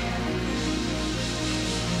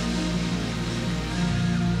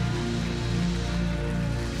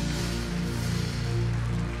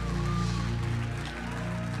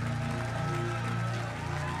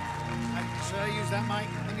 Should I use that mic?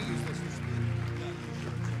 Let me use this.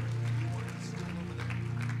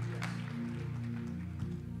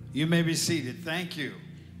 You may be seated. Thank you.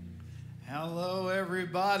 Hello,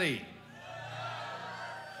 everybody.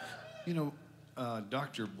 You know,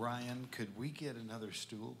 Dr. Brian, could we get another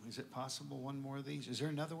stool? Is it possible, one more of these? Is there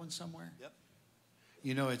another one somewhere? Yep.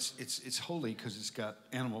 You know, it's holy because it's got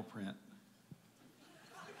animal print.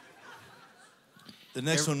 The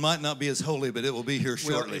next one might not be as holy, but it will be here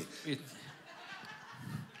shortly. Well,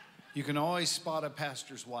 you can always spot a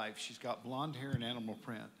pastor's wife. She's got blonde hair and animal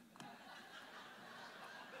print.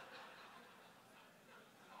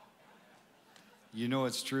 You know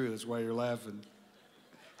it's true. That's why you're laughing.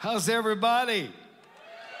 How's everybody?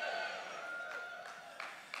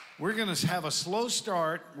 We're going to have a slow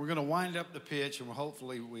start. We're going to wind up the pitch, and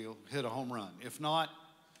hopefully we'll hit a home run. If not,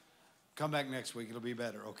 come back next week. It'll be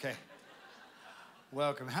better, okay?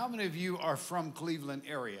 Welcome. How many of you are from Cleveland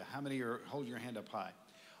area? How many are, hold your hand up high.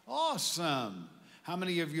 Awesome. How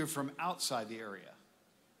many of you are from outside the area?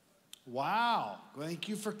 Wow. Thank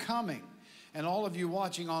you for coming. And all of you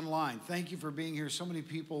watching online, thank you for being here. So many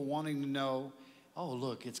people wanting to know. Oh,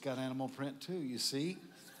 look, it's got animal print too, you see?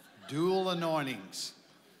 Dual anointings.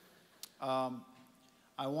 I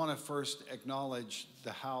want to first acknowledge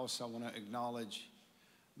the house. I want to acknowledge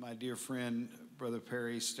my dear friend, Brother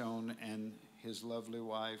Perry Stone, and his lovely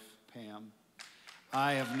wife, Pam.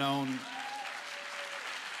 I have known...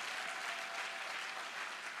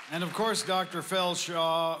 And of course, Dr.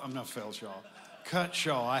 Cutshaw.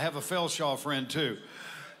 I have a Felshaw friend too.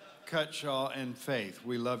 Cutshaw and Faith.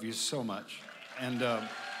 We love you so much. And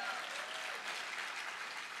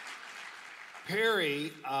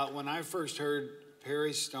Perry, when I first heard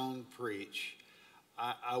Perry Stone preach,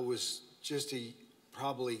 I was just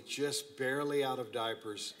probably just barely out of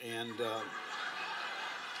diapers. And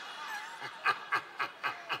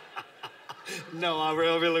no, I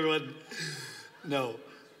really wasn't. No.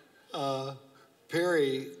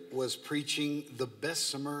 Perry was preaching the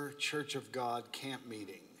Bessemer Church of God camp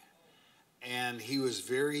meeting, and he was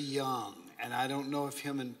very young, and I don't know if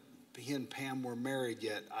he and Pam were married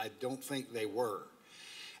yet. I don't think they were,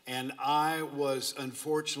 and I was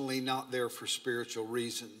unfortunately not there for spiritual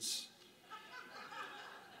reasons.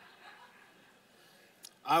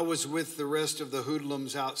 I was with the rest of the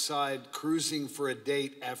hoodlums outside cruising for a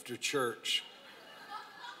date after church.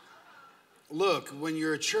 Look, when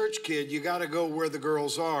you're a church kid, you got to go where the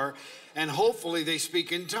girls are, and hopefully they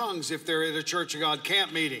speak in tongues if they're at a Church of God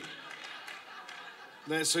camp meeting.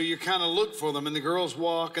 So you kind of look for them, and the girls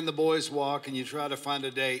walk and the boys walk, and you try to find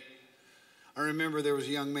a date. I remember there was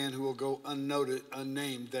a young man who will go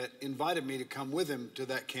unnamed that invited me to come with him to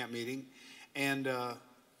that camp meeting, and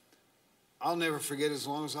I'll never forget as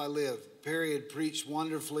long as I live. Perry had preached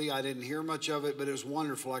wonderfully. I didn't hear much of it, but it was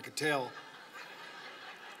wonderful, I could tell.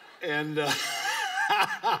 And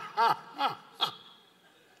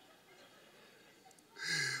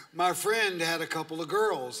my friend had a couple of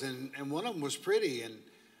girls, and one of them was pretty, and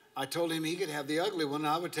I told him he could have the ugly one, and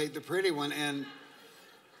I would take the pretty one, and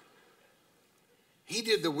he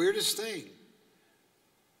did the weirdest thing.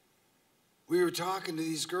 We were talking to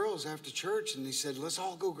these girls after church, and he said, let's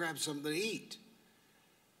all go grab something to eat.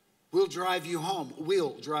 We'll drive you home.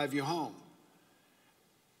 We'll drive you home.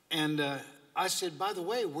 And I said, by the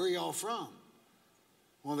way, where y'all from?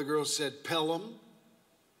 One of the girls said, Pelham.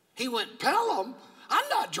 He went, Pelham? I'm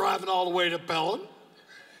not driving all the way to Pelham.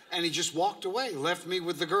 And he just walked away, left me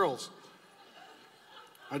with the girls.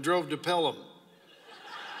 I drove to Pelham.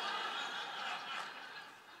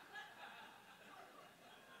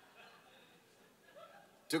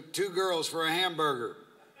 Took 2 girls for a hamburger.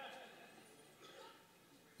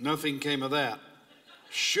 Nothing came of that.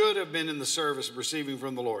 Should have been in the service receiving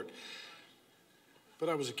from the Lord. But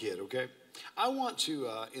I was a kid, okay? I want to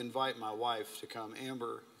invite my wife to come.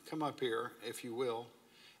 Amber, come up here, if you will,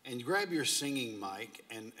 and grab your singing mic,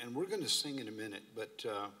 and we're going to sing in a minute, but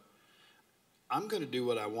I'm going to do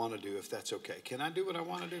what I want to do, if that's okay. Can I do what I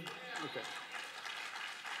want to do? Okay.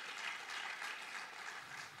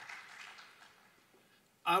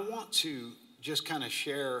 I want to just kind of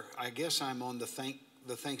share, I guess I'm on the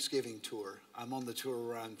Thanksgiving tour. I'm on the tour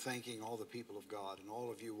where I'm thanking all the people of God and all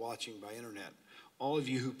of you watching by internet, all of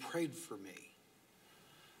you who prayed for me.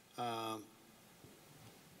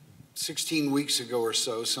 16 weeks ago or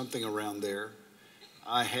so, something around there,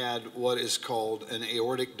 I had what is called an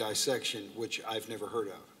aortic dissection, which I've never heard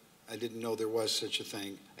of. I didn't know there was such a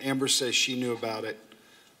thing. Amber says she knew about it.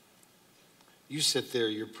 You sit there,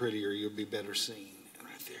 you're prettier, you'll be better seen.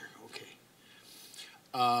 Right there, okay.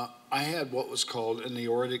 I had what was called an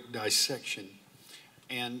aortic dissection.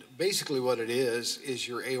 And basically what it is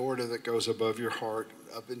your aorta that goes above your heart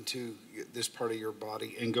up into this part of your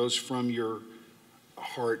body and goes from your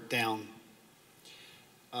heart down.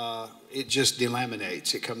 It just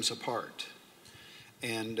delaminates, it comes apart.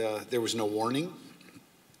 And there was no warning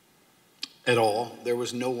at all. There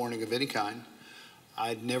was no warning of any kind.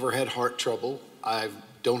 I'd never had heart trouble. I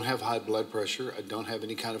don't have high blood pressure. I don't have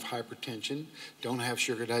any kind of hypertension. Don't have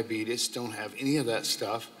sugar diabetes. Don't have any of that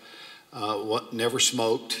stuff. Never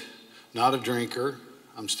smoked. Not a drinker.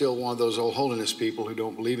 I'm still one of those old holiness people who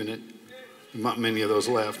don't believe in it. Not many of those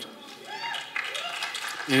left.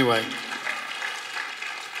 Anyway.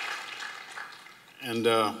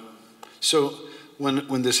 And so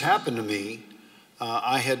when this happened to me,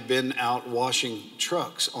 I had been out washing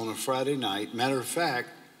trucks on a Friday night. Matter of fact,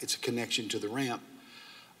 it's a connection to the ramp.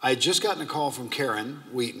 I had just gotten a call from Karen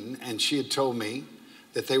Wheaton, and she had told me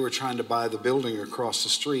that they were trying to buy the building across the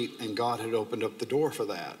street, and God had opened up the door for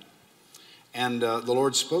that. And the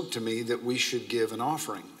Lord spoke to me that we should give an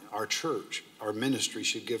offering. Our church, our ministry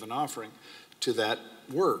should give an offering to that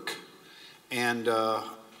work. And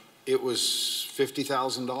it was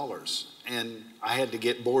 $50,000. And I had to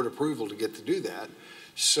get board approval to get to do that.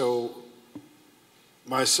 So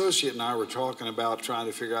my associate and I were talking about trying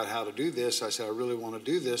to figure out how to do this. I said, I really want to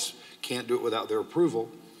do this. Can't do it without their approval.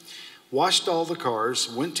 Washed all the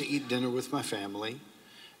cars, went to eat dinner with my family.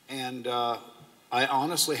 And I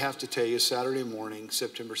honestly have to tell you, Saturday morning,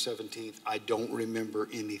 September 17th, I don't remember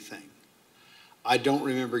anything. I don't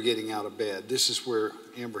remember getting out of bed. This is where,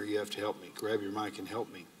 Amber, you have to help me. Grab your mic and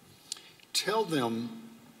help me. Tell them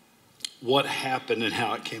what happened and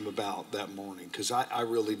how it came about that morning, because I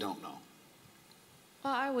really don't know.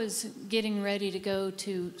 Well, I was getting ready to go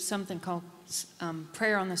to something called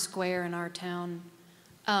Prayer on the Square in our town.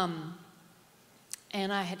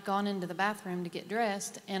 And I had gone into the bathroom to get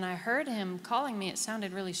dressed, and I heard him calling me. It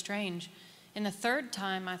sounded really strange. And the third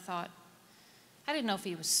time, I thought, I didn't know if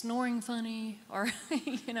he was snoring funny or,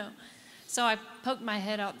 you know. So I poked my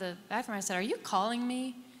head out the bathroom. I said, are you calling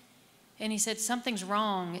me? And he said, something's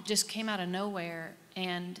wrong. It just came out of nowhere.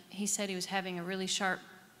 And he said he was having a really sharp,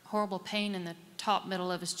 horrible pain in the top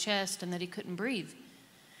middle of his chest and that he couldn't breathe.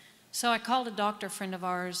 So I called a doctor friend of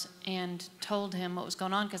ours and told him what was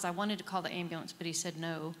going on because I wanted to call the ambulance, but he said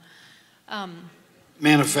no.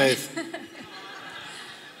 Man of faith.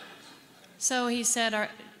 So he said,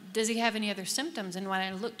 does he have any other symptoms? And when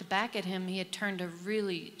I looked back at him, he had turned a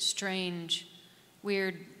really strange,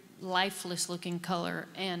 weird, lifeless-looking color,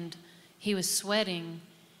 and he was sweating.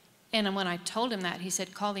 And when I told him that, he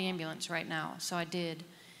said, call the ambulance right now. So I did.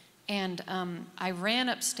 And I ran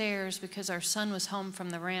upstairs because our son was home from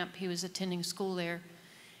the ramp. He was attending school there.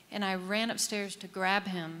 And I ran upstairs to grab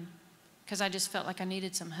him because I just felt like I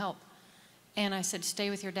needed some help. And I said, stay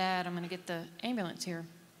with your dad. I'm going to get the ambulance here.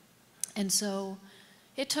 And so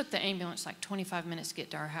it took the ambulance like 25 minutes to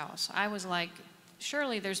get to our house. I was like,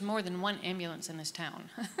 surely there's more than one ambulance in this town.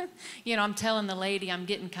 You know, I'm telling the lady, I'm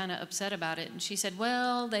getting kind of upset about it. And she said,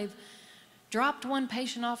 well, they've dropped one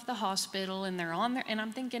patient off the hospital and they're on there. And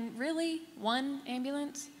I'm thinking, really? One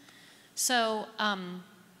ambulance? So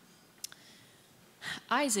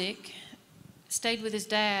Isaac stayed with his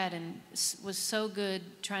dad and was so good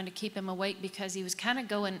trying to keep him awake because he was kind of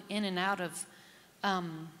going in and out of,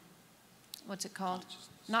 what's it called?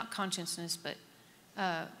 Not consciousness,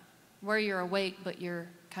 but where you're awake, but you're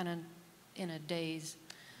kind of in a daze.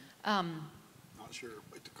 Not sure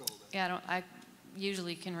what to call that. Yeah, I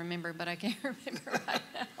usually can remember, but I can't remember right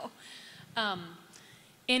now.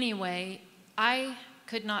 Anyway, I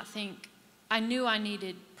could not think. I knew I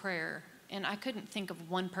needed prayer, and I couldn't think of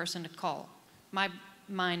one person to call. My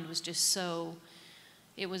mind was just so,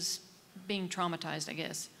 it was being traumatized, I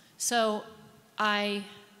guess. So I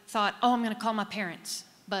thought, oh, I'm going to call my parents,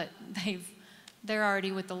 but they're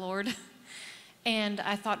already with the Lord. And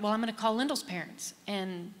I thought, well, I'm going to call Lindell's parents.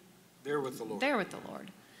 And They're with the Lord. they're with the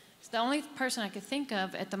Lord. So the only person I could think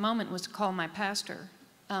of at the moment was to call my pastor,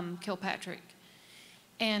 Kilpatrick.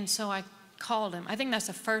 And so I called him. I think that's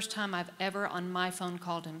the first time I've ever on my phone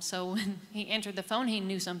called him. So when he answered the phone, he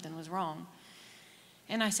knew something was wrong.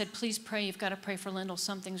 And I said, please pray. You've got to pray for Lindell.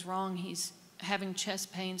 Something's wrong. He's having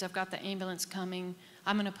chest pains. I've got the ambulance coming.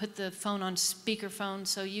 I'm going to put the phone on speakerphone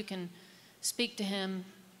so you can speak to him,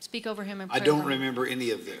 speak over him and pray I don't over him. remember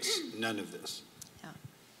any of this, none of this. Yeah.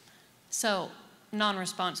 So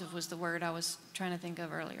non-responsive was the word I was trying to think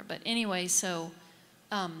of earlier. But anyway, so,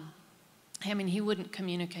 I mean, he wouldn't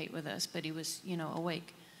communicate with us, but he was, you know,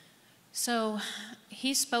 awake. So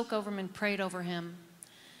he spoke over him and prayed over him.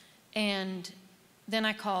 And then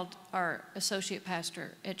I called our associate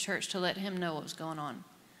pastor at church to let him know what was going on.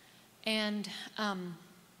 And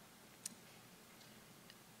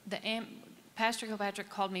Pastor Kilpatrick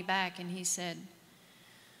called me back and he said,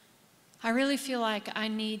 I really feel like I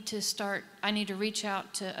need to reach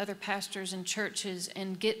out to other pastors and churches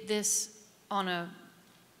and get this on a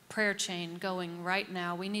prayer chain going right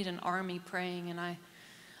now. We need an army praying. And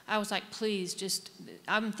I was like, please,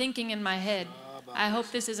 I'm thinking in my head, I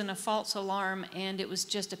hope this isn't a false alarm and it was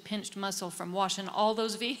just a pinched muscle from washing all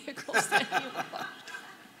those vehicles that you washed.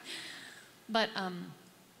 But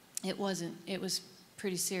it wasn't. It was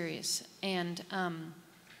pretty serious. And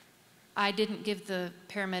I didn't give the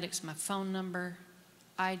paramedics my phone number.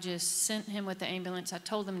 I just sent him with the ambulance. I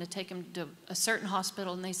told them to take him to a certain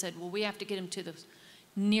hospital, and they said, well, we have to get him to the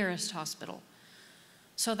nearest hospital.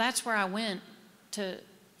 So that's where I went to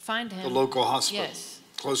find him. The local hospital? Yes.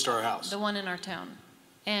 Close to our house? The one in our town.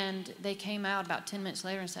 And they came out about 10 minutes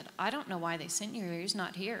later and said, I don't know why they sent you here. He's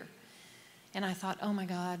not here. And I thought, oh my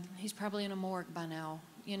God, he's probably in a morgue by now.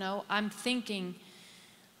 You know, I'm thinking,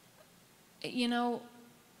 you know,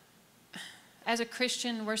 as a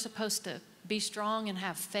Christian, we're supposed to be strong and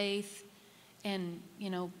have faith and,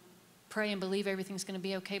 you know, pray and believe everything's going to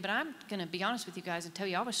be okay. But I'm going to be honest with you guys and tell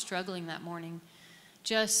you, I was struggling that morning.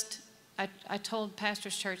 I told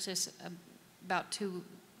Pastor's Church this about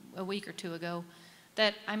a week or two ago,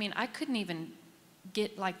 that, I mean, I couldn't even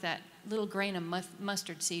get like that little grain of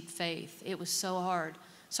mustard seed faith. It was so hard.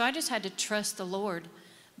 So I just had to trust the Lord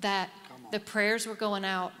that the prayers were going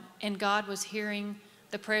out and God was hearing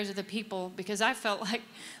the prayers of the people, because I felt like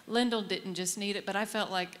Lindell didn't just need it, but I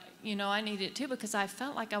felt like, you know, I needed it too, because I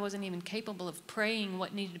felt like I wasn't even capable of praying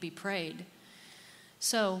what needed to be prayed.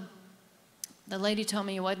 So the lady told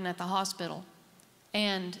me he wasn't at the hospital,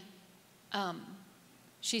 and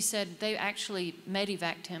she said they actually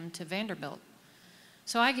medevaced him to Vanderbilt.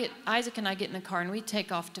 So Isaac and I get in the car and we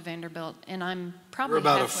take off to Vanderbilt, and I'm probably We're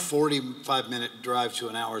about halfway. a 45-minute drive to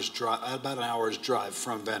about an hour's drive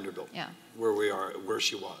from Vanderbilt. Yeah. Where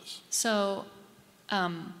she was. So,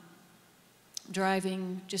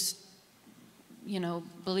 driving, just, you know,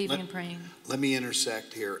 believing and praying. Let me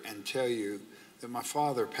intersect here and tell you that my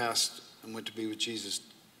father passed and went to be with Jesus.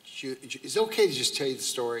 Is it okay to just tell you the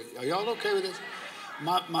story? Are y'all okay with this?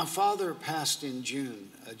 My father passed in June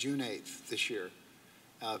 8th this year,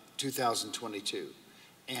 2022.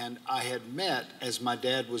 And I had met, as my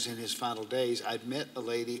dad was in his final days, I'd met a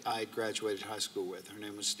lady I graduated high school with. Her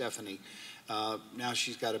name was Stephanie. Now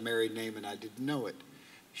she's got a married name and I didn't know it.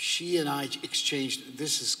 She and I exchanged,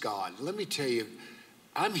 this is God. Let me tell you,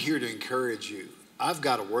 I'm here to encourage you. I've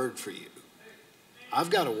got a word for you. I've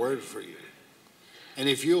got a word for you. And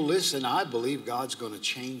if you'll listen, I believe God's going to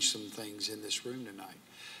change some things in this room tonight.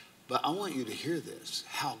 But I want you to hear this,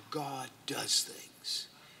 how God does things.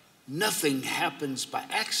 Nothing happens by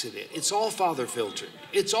accident. It's all Father filtered.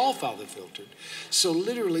 It's all Father filtered. So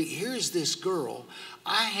literally, here's this girl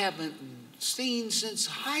I haven't seen since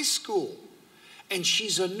high school. And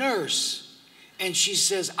she's a nurse. And she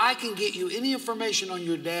says, I can get you any information on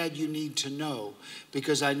your dad you need to know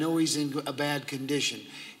because I know he's in a bad condition.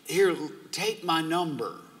 Here, take my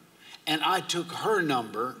number. And I took her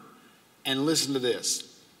number, and listen to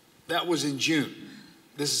this. That was in June.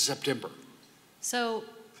 This is September. So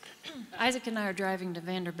Isaac and I are driving to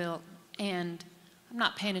Vanderbilt, and I'm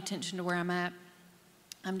not paying attention to where I'm at.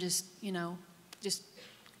 I'm just, you know, just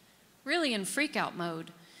really in freak-out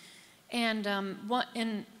mode. And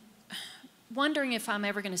wondering if I'm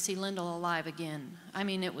ever going to see Lindell alive again. I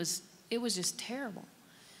mean, it was just terrible.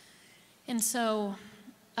 And so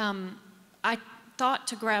I thought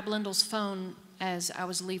to grab Lindell's phone as I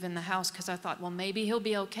was leaving the house, because I thought, well, maybe he'll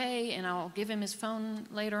be okay, and I'll give him his phone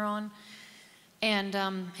later on. And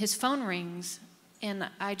his phone rings, and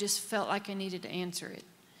I just felt like I needed to answer it.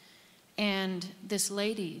 And this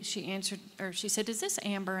lady, she answered, or she said, is this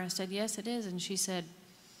Amber? I said, yes, it is. And she said,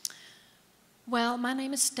 Well, my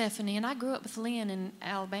name is Stephanie, and I grew up with Lynn in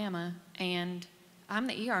Alabama, and I'm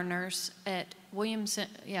the ER nurse at Williamson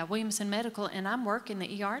Medical, and I'm working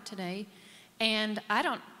the ER today. And I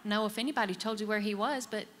don't know if anybody told you where he was,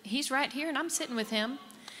 but he's right here, and I'm sitting with him.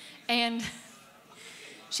 And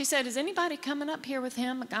she said, is anybody coming up here with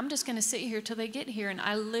him? I'm just going to sit here till they get here. And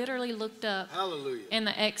I literally looked up, Hallelujah. and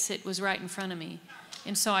the exit was right in front of me.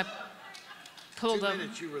 And so I pulled up. 2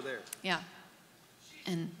 minutes you were there. Yeah.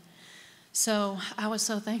 And so I was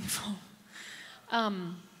so thankful.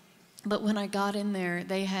 But when I got in there,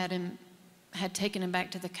 they had taken him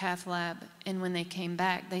back to the cath lab. And when they came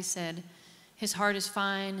back, they said, his heart is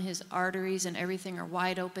fine, his arteries and everything are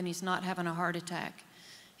wide open, he's not having a heart attack.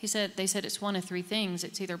 They said it's one of three things.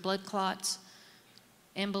 It's either blood clots,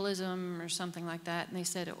 embolism, or something like that. And they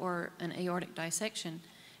said, or an aortic dissection.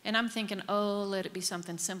 And I'm thinking, oh, let it be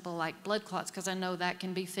something simple like blood clots, because I know that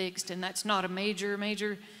can be fixed, and that's not a major,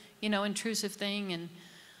 intrusive thing.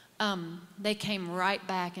 And they came right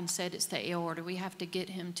back and said it's the aorta. We have to get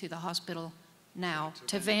him to the hospital now,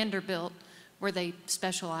 to Vanderbilt, where they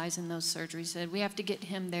specialize in those surgeries. Said, we have to get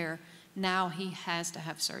him there now. He has to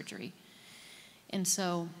have surgery. And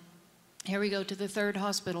so here we go to the third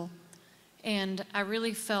hospital. And I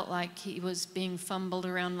really felt like he was being fumbled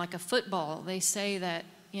around like a football. They say that,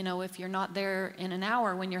 if you're not there in an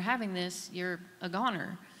hour when you're having this, you're a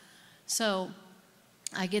goner. So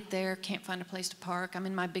I get there, can't find a place to park. I'm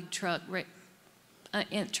in my big truck.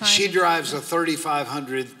 She drives a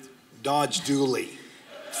 3500 Dodge Dually,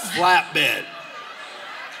 flatbed.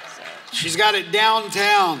 She's got it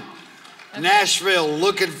downtown, Nashville,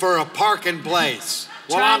 looking for a parking place.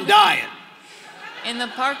 Well, I'm dying. In the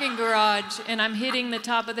parking garage, and I'm hitting the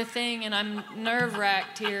top of the thing, and I'm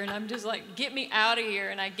nerve-wracked here, and I'm just like, get me out of here.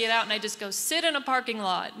 And I get out, and I just go sit in a parking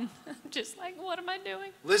lot. And I'm just like, what am I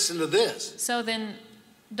doing? Listen to this. So then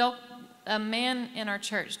a man in our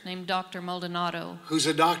church named Dr. Maldonado, who's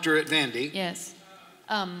a doctor at Vandy. Yes,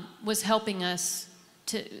 was helping us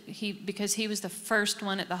because he was the first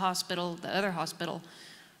one at the hospital, the other hospital,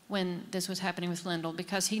 when this was happening with Lindell,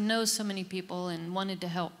 because he knows so many people and wanted to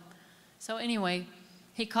help. So anyway,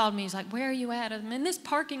 he called me. He's like, where are you at? I'm in this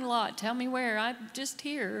parking lot. Tell me where. I'm just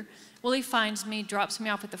here. Well, he finds me, drops me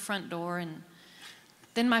off at the front door, and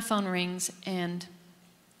then my phone rings, and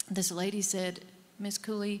this lady said, Miss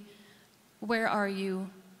Cooley, where are you?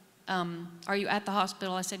 Are you at the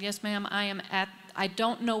hospital? I said, yes, ma'am, I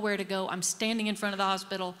don't know where to go. I'm standing in front of the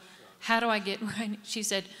hospital. How do I get right? She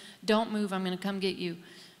said, don't move. I'm going to come get you.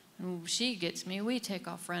 And she gets me. We take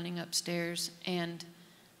off running upstairs, and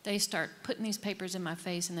they start putting these papers in my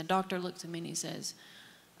face, and the doctor looks at me and he says,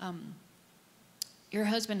 your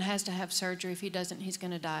husband has to have surgery. If he doesn't, he's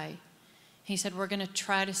going to die. He said, we're going to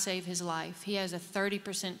try to save his life. He has a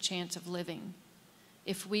 30% chance of living.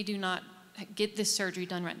 If we do not get this surgery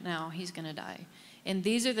done right now, he's going to die. And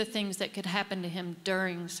these are the things that could happen to him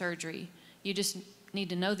during surgery. You just need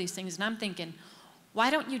to know these things. And I'm thinking, why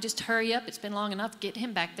don't you just hurry up? It's been long enough. Get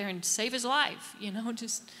him back there and save his life.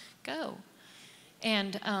 Just go.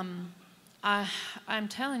 And I'm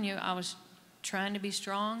telling you, I was trying to be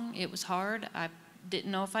strong. It was hard. I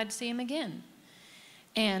didn't know if I'd see him again.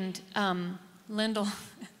 And Lindell,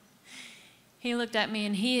 he looked at me,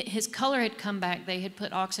 and his color had come back. They had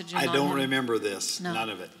put oxygen on him. I don't remember this, No.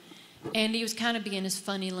 None of it. And he was kind of being his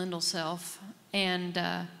funny Lindell self. And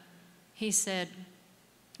he said,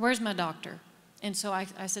 where's my doctor? And so I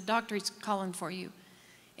said, doctor, he's calling for you.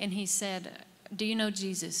 And he said, do you know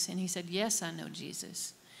Jesus? And he said, yes, I know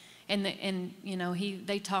Jesus. And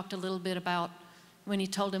they talked a little bit about when he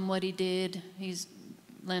told him what he did. He's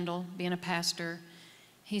Lindell, being a pastor.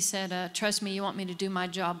 He said, trust me, you want me to do my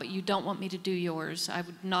job, but you don't want me to do yours. I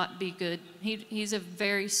would not be good. He's a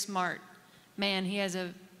very smart man. He has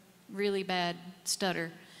a really bad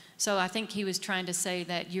stutter. So I think he was trying to say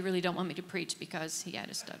that you really don't want me to preach because he had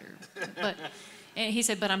a stutter. And he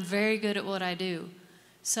said, but I'm very good at what I do.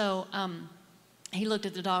 So he looked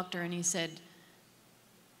at the doctor and he said,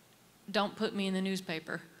 don't put me in the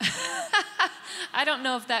newspaper. I don't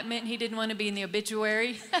know if that meant he didn't want to be in the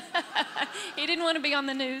obituary. He didn't want to be on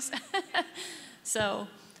the news. So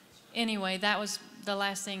anyway, that was the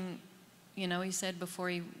last thing, he said before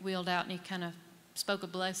he wheeled out, and he kind of spoke a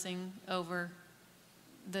blessing over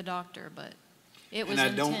the doctor, but it was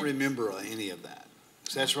intense. And I don't remember any of that.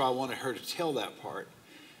 So that's why I wanted her to tell that part,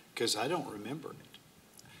 because I don't remember it.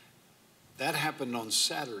 That happened on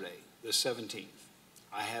Saturday, the 17th.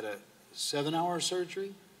 I had a 7-hour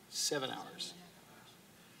surgery, 7 hours.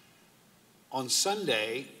 On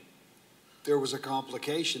Sunday, there was a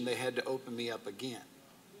complication. They had to open me up again.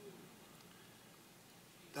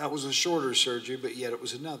 That was a shorter surgery, but yet it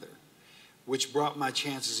was another. which brought my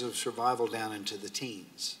chances of survival down into the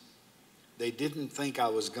teens. They didn't think I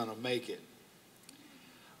was going to make it.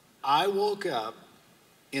 I woke up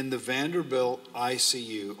in the Vanderbilt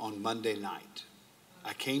ICU on Monday night.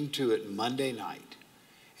 I came to it Monday night,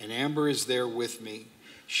 and Amber is there with me.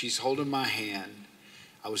 She's holding my hand.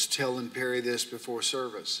 I was telling Perry this before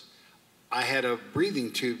service. I had a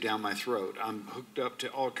breathing tube down my throat. I'm hooked up to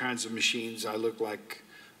all kinds of machines. I look like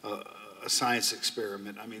a science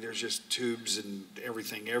experiment. I mean, there's just tubes and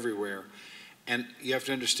everything everywhere. And you have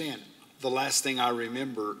to understand, the last thing I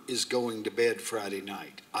remember is going to bed Friday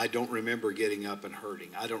night. I don't remember getting up and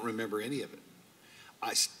hurting. I don't remember any of it.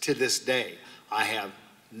 To this day, I have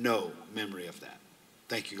no memory of that.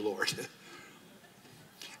 Thank you, Lord.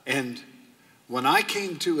 And when I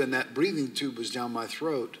came to and that breathing tube was down my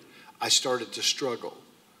throat, I started to struggle.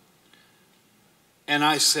 And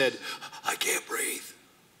I said, I can't breathe.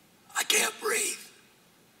 I can't breathe.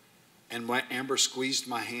 And Amber squeezed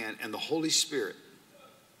my hand, and the Holy Spirit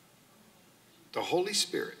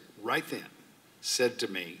right then said to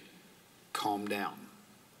me, calm down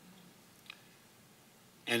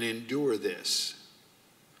and endure this.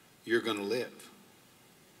 You're going to live.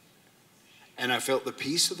 And I felt the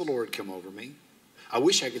peace of the Lord come over me. I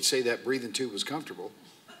wish I could say that breathing tube was comfortable,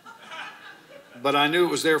 but I knew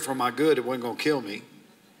it was there for my good. It wasn't going to kill me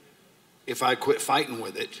if I quit fighting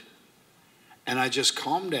with it. And I just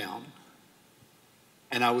calmed down,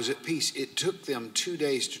 and I was at peace. It took them 2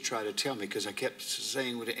 days to try to tell me, because I kept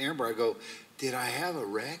saying with Amber, I go, did I have a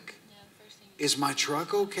wreck? Is my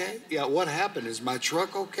truck okay? Yeah, what happened? Is my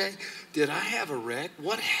truck okay? Did I have a wreck?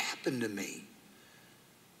 What happened to me?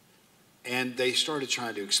 And they started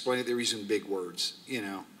trying to explain it. They were using big words, you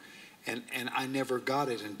know. And I never got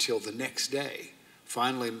it until the next day.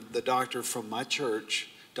 Finally, the doctor from my church,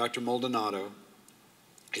 Dr. Maldonado,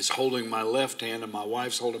 is holding my left hand and my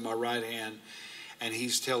wife's holding my right hand, and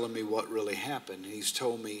he's telling me what really happened. He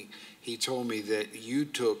told me that you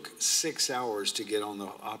took 6 hours to get on the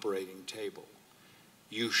operating table.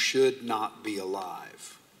 You should not be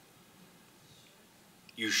alive.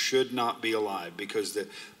 You should not be alive, because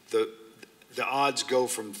the odds go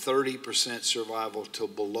from 30% survival to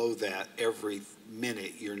below that every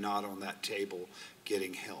minute you're not on that table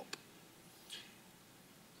getting help.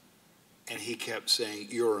 And he kept saying,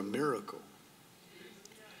 you're a miracle.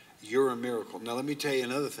 You're a miracle. Now, let me tell you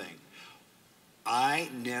another thing. I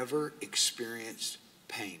never experienced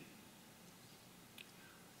pain.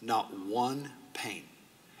 Not one pain,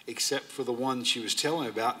 except for the one she was telling me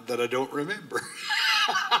about that I don't remember.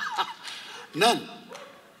 None.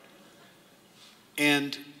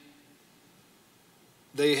 And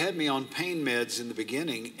they had me on pain meds in the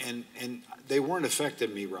beginning, and they weren't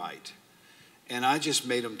affecting me right. And I just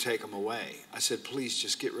made them take them away. I said, please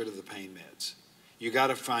just get rid of the pain meds. You got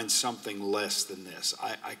to find something less than this.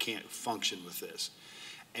 I can't function with this.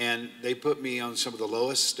 And they put me on some of the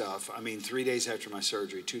lowest stuff. I mean, 3 days after my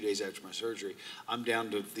surgery, 2 days after my surgery, I'm down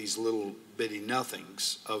to these little bitty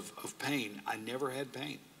nothings of pain. I never had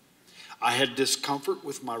pain. I had discomfort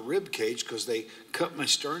with my rib cage because they cut my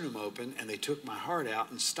sternum open and they took my heart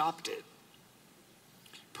out and stopped it.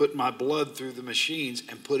 Put my blood through the machines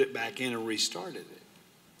and put it back in and restarted it.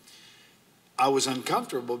 I was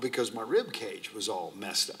uncomfortable because my rib cage was all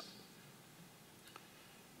messed up.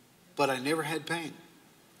 But I never had pain.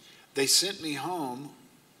 They sent me home.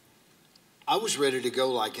 I was ready to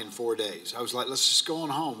go like in 4 days. I was like, let's just go on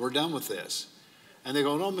home. We're done with this. And they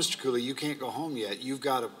go, no, Mr. Cooley, you can't go home yet. You've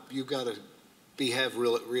got to have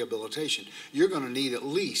rehabilitation. You're going to need at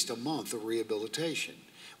least a month of rehabilitation.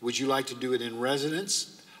 Would you like to do it in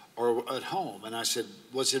residence or at home? And I said,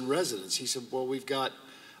 what's in residence? He said, well, we've got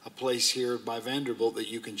a place here by Vanderbilt that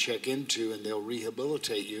you can check into and they'll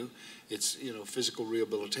rehabilitate you. It's, you know, physical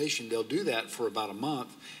rehabilitation. They'll do that for about a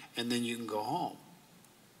month and then you can go home.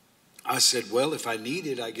 I said, well, if I need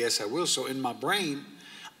it, I guess I will. So in my brain,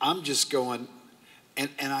 I'm just going, and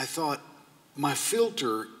I thought, my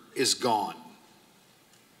filter is gone.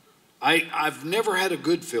 I've never had a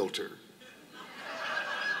good filter.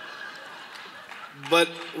 But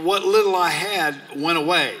what little I had went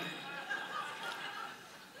away.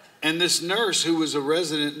 And this nurse, who was a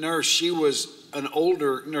resident nurse, she was an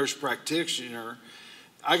older nurse practitioner.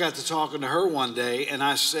 I got to talking to her one day, and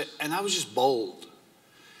I said, and I was just bold.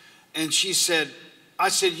 And she said, I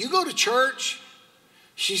said, you go to church?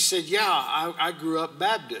 She said, yeah, I grew up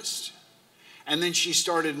Baptist. And then she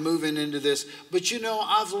started moving into this. But you know,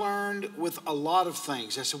 I've learned with a lot of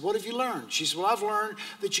things. I said, what have you learned? She said, well, I've learned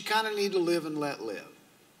that you kind of need to live and let live.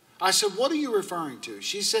 I said, what are you referring to?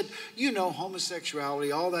 She said, you know,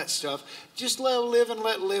 homosexuality, all that stuff. Just let live and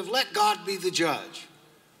let live. Let God be the judge.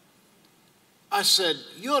 I said,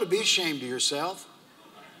 you ought to be ashamed of yourself.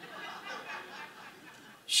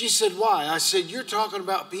 She said, why? I said, you're talking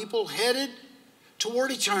about people headed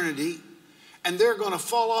toward eternity, and they're going to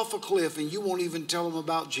fall off a cliff, and you won't even tell them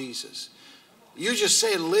about Jesus. You're just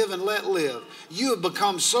saying live and let live. You have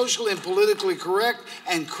become socially and politically correct,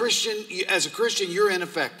 and as a Christian, you're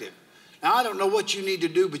ineffective. Now, I don't know what you need to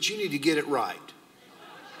do, but you need to get it right.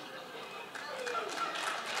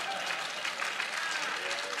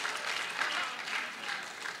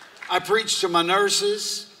 I preached to my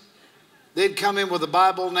nurses. They'd come in with a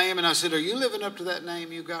Bible name, and I said, are you living up to that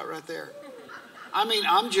name you got right there? I mean,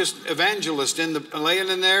 I'm just evangelist laying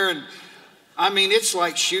in there, and I mean, it's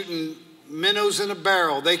like shooting minnows in a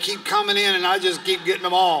barrel. They keep coming in, and I just keep getting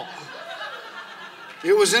them all.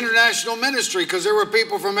 It was international ministry because there were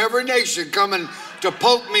people from every nation coming to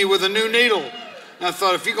poke me with a new needle. And I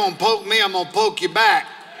thought, if you're going to poke me, I'm going to poke you back.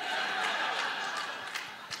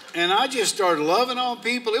 And I just started loving on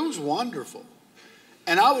people. It was wonderful.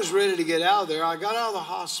 And I was ready to get out of there. I got out of the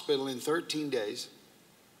hospital in 13 days.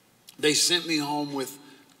 They sent me home with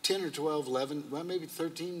 10 or 12, 11, well, maybe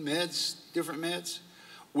 13 meds, different meds.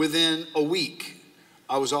 Within a week,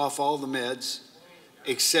 I was off all the meds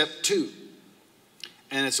except 2.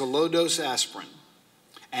 And it's a low-dose aspirin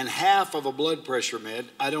and half of a blood pressure med.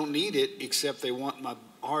 I don't need it except they want my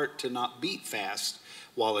heart to not beat fast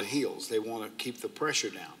while it heals. They want to keep the pressure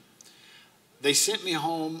down. They sent me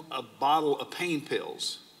home a bottle of pain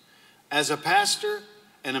pills. As a pastor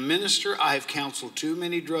and a minister, I have counseled too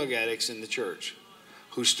many drug addicts in the church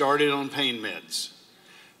who started on pain meds.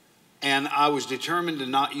 And I was determined to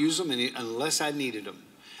not use them unless I needed them.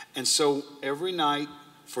 And so every night,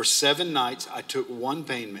 for 7 nights, I took 1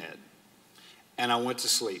 pain med, and I went to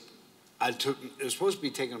sleep. It was supposed to be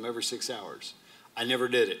taking them every 6 hours. I never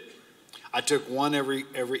did it. I took 1 every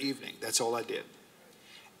evening. That's all I did.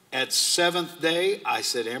 At 7th day, I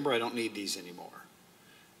said, Amber, I don't need these anymore.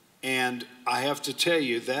 And I have to tell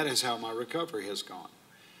you, that is how my recovery has gone.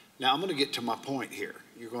 Now, I'm going to get to my point here.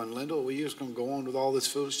 You're going, Lindell, well, you're just going to go on with all this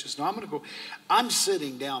foolishness? No, I'm going to go. I'm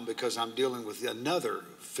sitting down because I'm dealing with another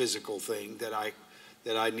physical thing that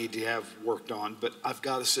I need to have worked on, but I've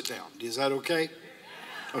got to sit down. Is that okay?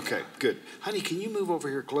 Okay, good. Honey, can you move over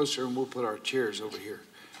here closer, and we'll put our chairs over here?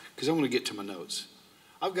 Because I want to get to my notes.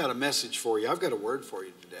 I've got a message for you. I've got a word for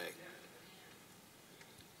you today.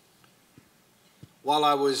 While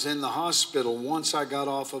I was in the hospital, once I got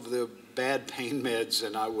off of the bad pain meds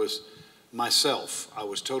and I was myself, I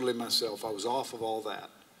was totally myself, I was off of all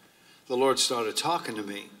that, the Lord started talking to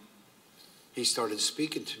me. He started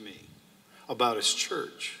speaking to me about His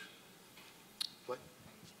church. What?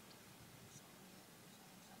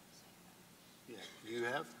 Yeah, do you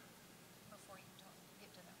have?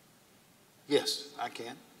 Yes, I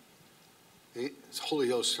can. It's Holy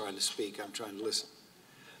Ghost trying to speak. I'm trying to listen.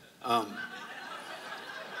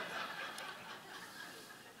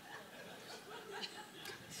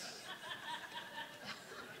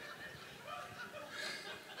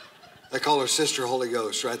 They call her Sister Holy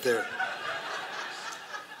Ghost right there.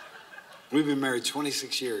 We've been married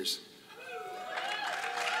 26 years.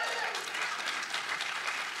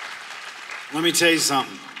 Let me tell you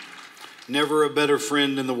something. Never a better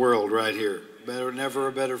friend in the world right here. Never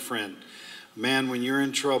a better friend. Man, when you're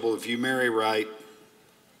in trouble, if you marry right,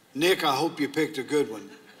 Nick, I hope you picked a good one.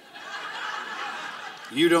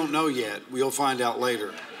 You don't know yet. We'll find out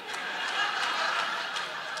later.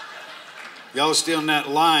 Y'all still in that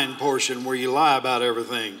lying portion where you lie about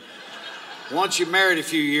everything. Once you're married a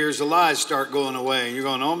few years, the lies start going away, and you're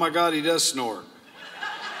going, oh my God, he does snore.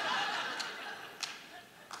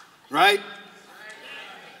 Right?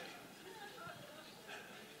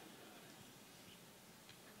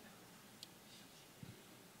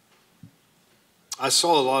 I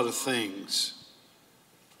saw a lot of things.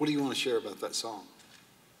 What do you want to share about that song?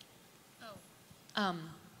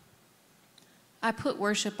 I put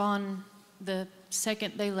worship on the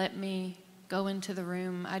second they let me go into the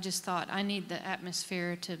room. I just thought, I need the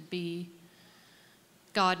atmosphere to be,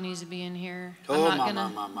 God needs to be in here. Oh, I'm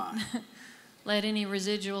not going my. to let any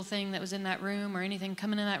residual thing that was in that room or anything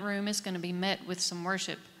coming in that room. It's going to be met with some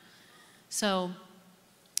worship. So,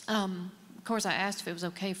 of course, I asked if it was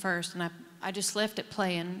okay first, and I just left it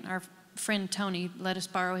playing. Our friend Tony let us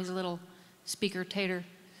borrow his little speaker Tater.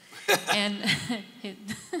 And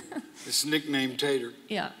It's nicknamed Tater.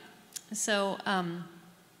 Yeah. So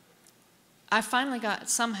I finally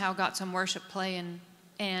somehow got some worship playing,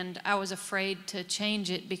 and I was afraid to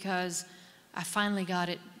change it because I finally got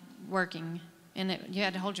it working, and you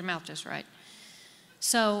had to hold your mouth just right.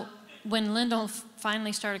 So when Lindell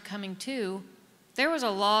finally started coming to, there was a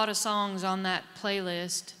lot of songs on that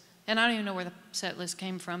playlist. And I don't even know where the set list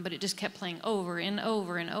came from, but it just kept playing over and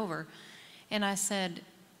over and over. And I said,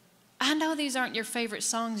 I know these aren't your favorite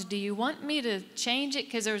songs. Do you want me to change it?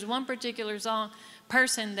 Because there was one particular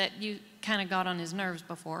person that you kind of got on his nerves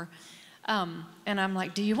before. And I'm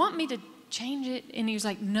like, do you want me to change it? And he was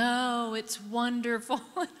like, no, it's wonderful.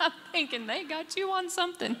 And I'm thinking, they got you on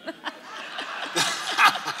something.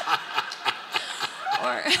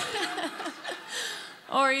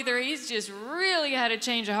 Or either he's just really had a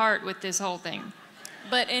change of heart with this whole thing.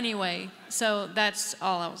 But anyway, so that's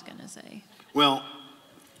all I was going to say. Well,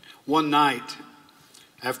 one night,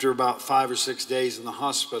 after about 5 or 6 days in the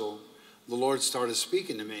hospital, the Lord started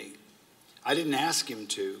speaking to me. I didn't ask him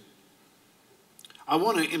to. I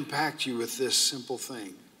want to impact you with this simple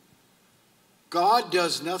thing. God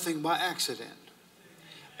does nothing by accident.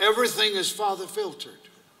 Everything is Father filtered.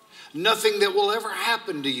 Nothing that will ever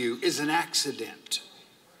happen to you is an accident.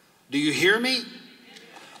 Do you hear me?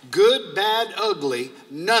 Good, bad, ugly,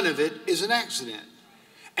 none of it is an accident.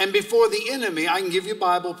 And before the enemy, I can give you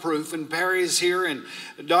Bible proof, and Perry is here, and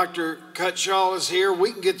Dr. Cutshaw is here.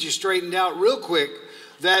 We can get you straightened out real quick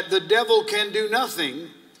that the devil can do nothing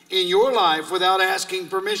in your life without asking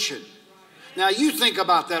permission. Now, you think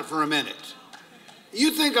about that for a minute.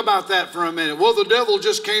 You think about that for a minute. Well, the devil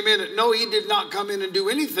just came in. No, he did not come in and do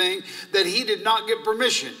anything that he did not get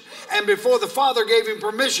permission. And before the Father gave him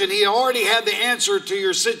permission, he already had the answer to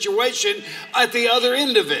your situation at the other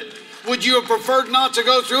end of it. Would you have preferred not to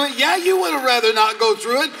go through it? Yeah, you would have rather not go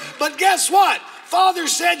through it. But guess what? Father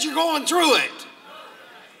said you're going through it.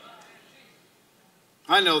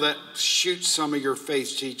 I know that shoots some of your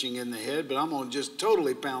faith teaching in the head, but I'm going to just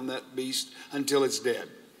totally pound that beast until it's dead.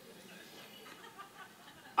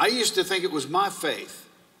 I used to think it was my faith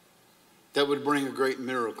that would bring a great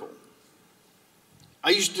miracle. I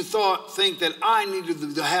used to think that I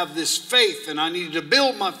needed to have this faith and I needed to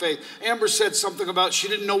build my faith. Amber said something about she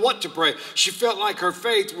didn't know what to pray. She felt like her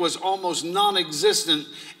faith was almost non-existent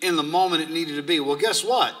in the moment it needed to be. Well, guess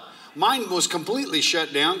what? Mine was completely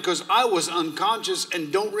shut down because I was unconscious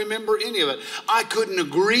and don't remember any of it. I couldn't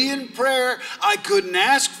agree in prayer. I couldn't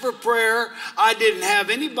ask for prayer. I didn't have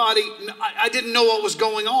anybody. I didn't know what was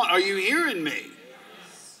going on. Are you hearing me?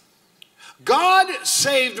 God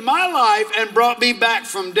saved my life and brought me back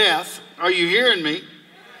from death. Are you hearing me?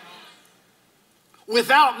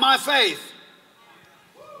 Without my faith.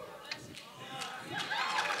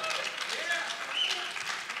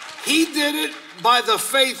 He did it by the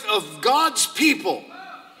faith of God's people.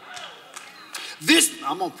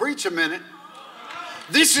 I'm going to preach a minute.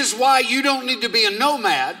 This is why you don't need to be a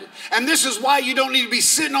nomad. And this is why you don't need to be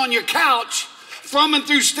sitting on your couch thumbing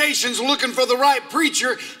through stations looking for the right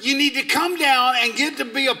preacher. You need to come down and get to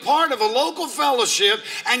be a part of a local fellowship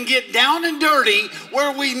and get down and dirty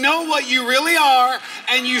where we know what you really are,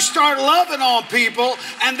 and you start loving on people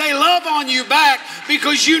and they love on you back,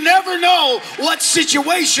 because you never know what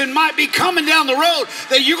situation might be coming down the road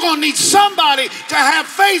that you're going to need somebody to have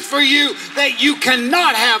faith for you that you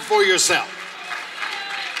cannot have for yourself.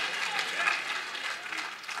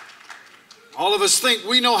 All of us think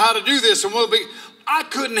we know how to do this, and I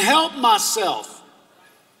couldn't help myself.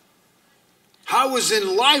 I was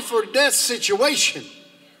in life or death situation.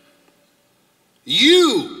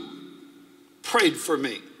 You prayed for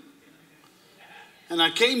me. And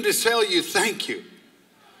I came to tell you thank you.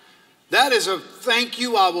 That is a thank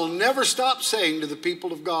you I will never stop saying to the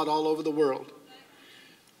people of God all over the world.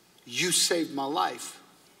 You saved my life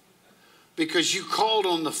because you called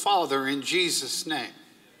on the Father in Jesus' name.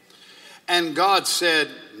 And God said,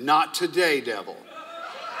 not today, devil.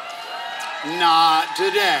 Not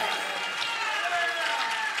today.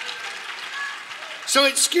 So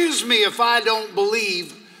excuse me if I don't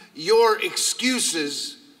believe your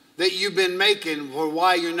excuses that you've been making for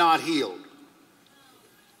why you're not healed.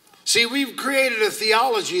 See, we've created a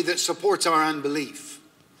theology that supports our unbelief.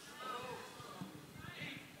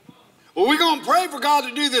 Well, we're going to pray for God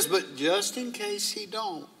to do this, but just in case he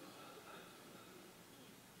don't.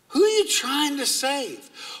 Who are you trying to save?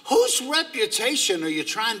 Whose reputation are you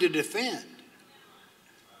trying to defend?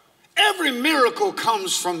 Every miracle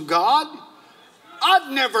comes from God.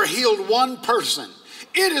 I've never healed one person.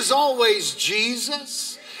 It is always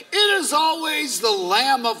Jesus. It is always the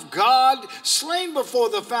Lamb of God slain before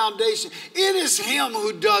the foundation. It is him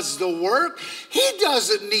who does the work. He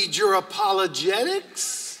doesn't need your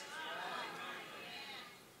apologetics.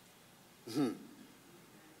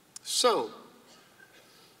 So,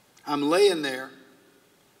 I'm laying there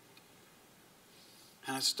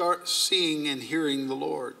and I start seeing and hearing the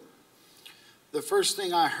Lord. The first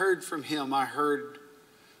thing I heard from him, I heard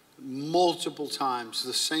multiple times,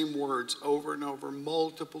 the same words over and over,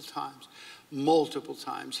 multiple times.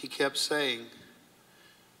 He kept saying,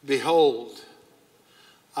 behold,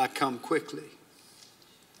 I come quickly,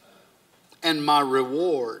 and my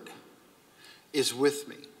reward is with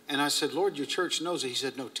me. And I said, Lord, your church knows it. He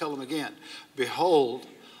said, no, tell them again. Behold,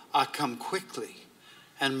 I come quickly,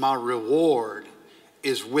 and my reward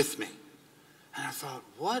is with me. And I thought,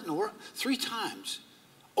 what in the world? 3 times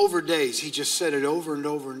over days, he just said it over and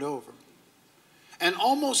over and over. And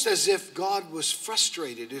almost as if God was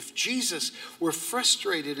frustrated, if Jesus were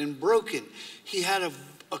frustrated and broken, he had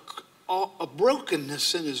a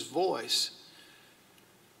brokenness in his voice.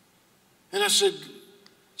 And I said,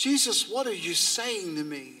 Jesus, what are you saying to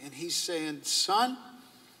me? And he's saying, son,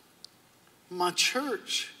 my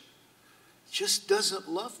church just doesn't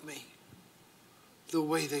love me the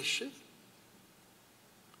way they should.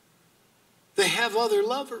 They have other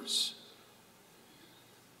lovers.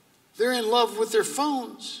 They're in love with their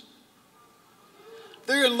phones.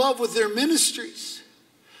 They're in love with their ministries.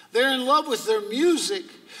 They're in love with their music.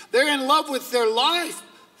 They're in love with their life.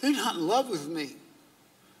 They're not in love with me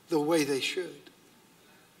the way they should.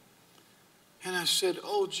 And I said,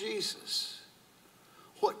 oh, Jesus,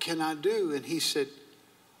 what can I do? And he said,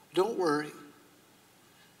 don't worry.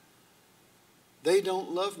 They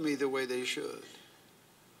don't love me the way they should,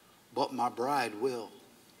 but my bride will.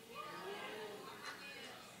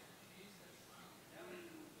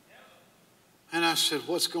 And I said,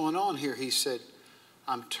 what's going on here? He said,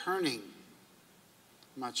 I'm turning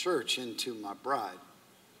my church into my bride,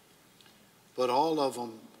 but all of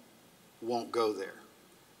them won't go there.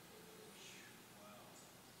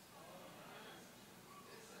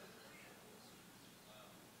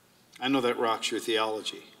 I know that rocks your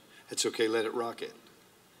theology. It's okay, let it rock it.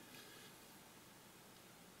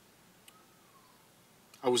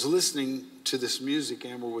 I was listening to this music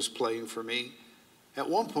Amber was playing for me. At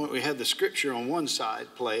one point, we had the scripture on one side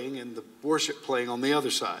playing and the worship playing on the other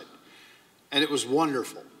side. And it was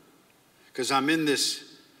wonderful. Because I'm in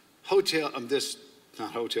this hotel,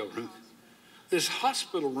 this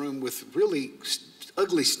hospital room with really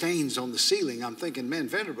ugly stains on the ceiling. I'm thinking, man,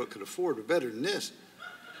 Vanderbilt could afford it better than this.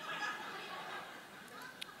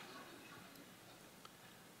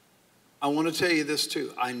 I want to tell you this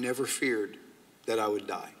too. I never feared that I would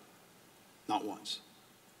die. Not once.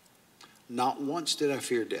 Not once did I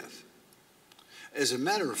fear death. As a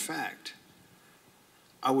matter of fact,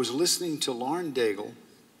 I was listening to Lauren Daigle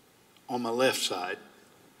on my left side,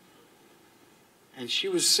 and she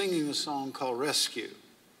was singing a song called Rescue,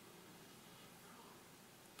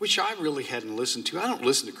 which I really hadn't listened to. I don't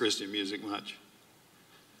listen to Christian music much.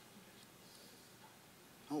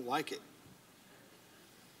 I don't like it.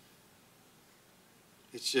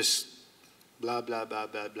 It's just blah, blah, blah,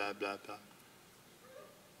 blah, blah, blah, blah.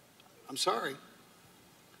 I'm sorry.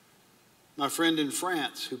 My friend in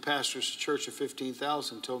France who pastors a church of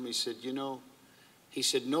 15,000 told me, he said, you know, he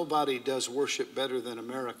said, nobody does worship better than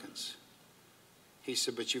Americans. He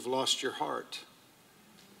said, but you've lost your heart.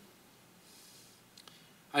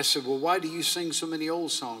 I said, well, why do you sing so many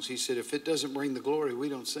old songs? He said, if it doesn't bring the glory, we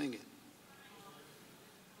don't sing it.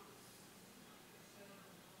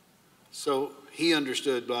 So he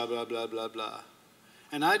understood blah, blah, blah, blah, blah.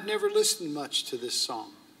 And I'd never listened much to this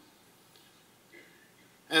song.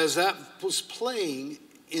 As that was playing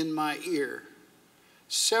in my ear,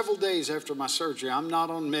 several days after my surgery, I'm not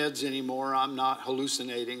on meds anymore. I'm not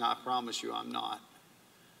hallucinating. I promise you I'm not.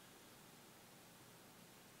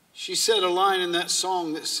 She said a line in that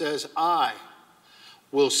song that says, I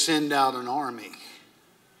will send out an army.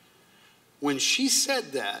 When she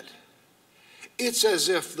said that, it's as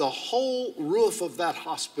if the whole roof of that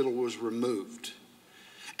hospital was removed.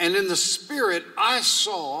 And in the spirit, I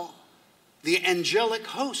saw the angelic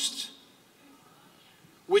host,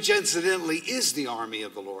 which incidentally is the army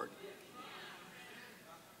of the Lord.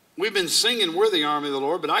 We've been singing we're the army of the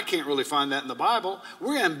Lord, but I can't really find that in the Bible.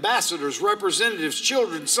 We're ambassadors, representatives,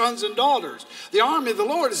 children, sons, and daughters. The army of the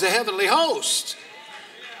Lord is a heavenly host.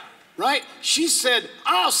 Right? She said,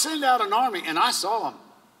 I'll send out an army, and I saw them.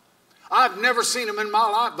 I've never seen them in my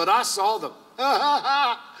life, but I saw them.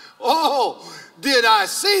 Oh, did I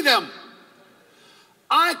see them?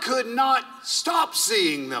 I could not stop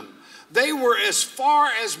seeing them. They were as far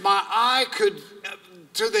as my eye could,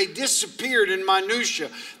 till they disappeared in minutia.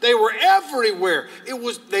 They were everywhere.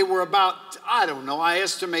 They were about, I don't know, I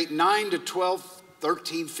estimate 9 to 12,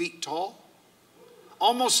 13 feet tall.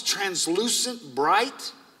 Almost translucent,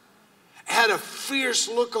 bright. Had a fierce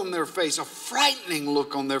look on their face, a frightening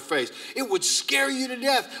look on their face. It would scare you to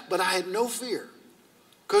death, but I had no fear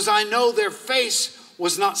because I know their face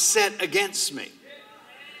was not set against me.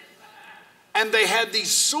 and they had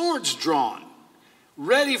these swords drawn,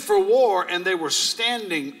 ready for war, and they were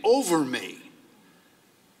standing over me.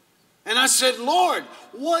 And I said, Lord,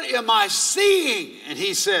 what am I seeing? And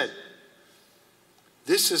he said,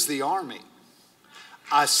 this is the army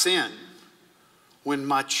I send when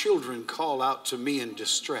my children call out to me in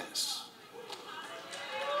distress.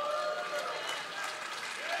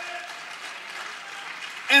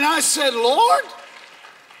 And I said, Lord,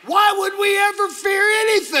 why would we ever fear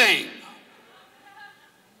anything?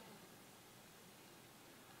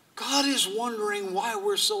 God is wondering why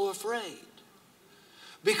we're so afraid.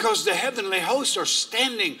 Because the heavenly hosts are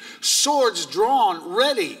standing, swords drawn,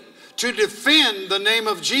 ready to defend the name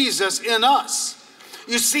of Jesus in us.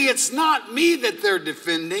 You see, it's not me that they're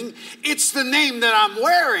defending. It's the name that I'm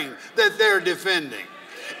wearing that they're defending.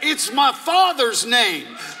 It's my Father's name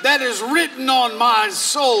that is written on my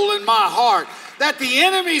soul and my heart that the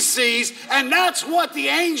enemy sees, and that's what the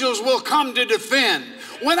angels will come to defend.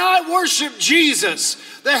 When I worship Jesus,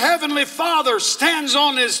 the Heavenly Father stands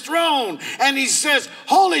on his throne and he says,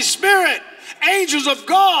 Holy Spirit, angels of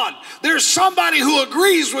God, there's somebody who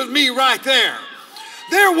agrees with me right there.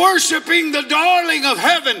 They're worshiping the darling of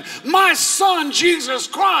heaven, my Son, Jesus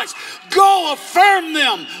Christ. Go affirm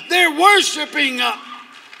them. They're worshiping.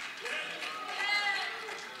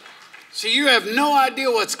 See, you have no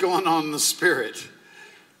idea what's going on in the Spirit.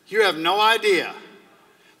 You have no idea.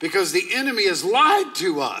 Because the enemy has lied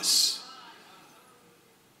to us.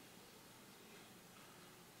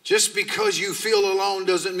 Just because you feel alone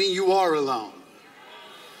doesn't mean you are alone.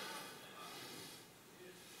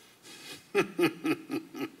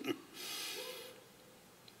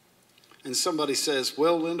 And somebody says,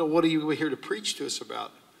 well, Lindell, what are you here to preach to us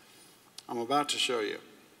about? I'm about to show you.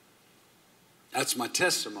 That's my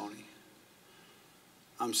testimony.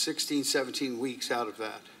 I'm 16, 17 weeks out of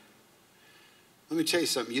that. Let me tell you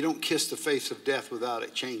something. You don't kiss the face of death without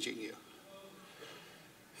it changing you.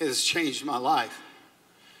 It has changed my life.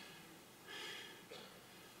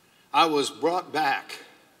 I was brought back.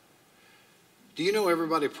 Do you know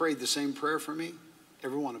everybody prayed the same prayer for me?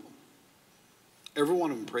 Every one of them. Every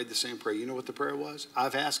one of them prayed the same prayer. You know what the prayer was?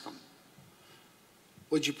 I've asked them,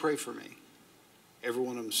 would you pray for me? Every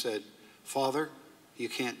one of them said, Father, you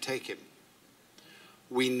can't take him.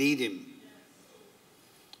 We need him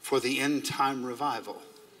for the end time revival,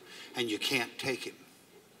 and you can't take him.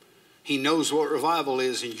 He knows what revival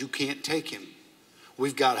is, and you can't take him.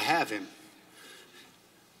 We've got to have him.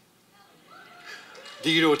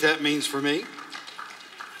 Do you know what that means for me?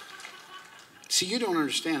 See, you don't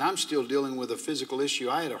understand. I'm still dealing with a physical issue.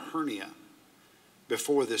 I had a hernia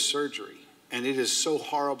before this surgery, and it is so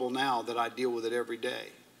horrible now that I deal with it every day.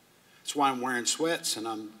 That's why I'm wearing sweats, and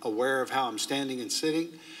I'm aware of how I'm standing and sitting.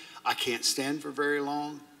 I can't stand for very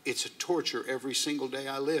long. It's a torture every single day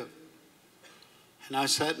I live. And I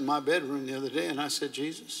sat in my bedroom the other day, and I said,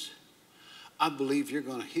 Jesus, I believe you're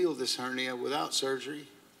going to heal this hernia without surgery.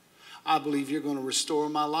 I believe you're going to restore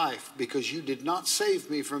my life because you did not save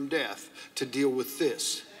me from death to deal with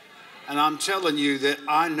this. And I'm telling you that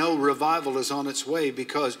I know revival is on its way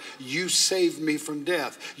because you saved me from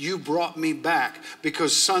death. You brought me back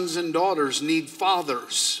because sons and daughters need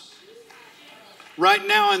fathers. Right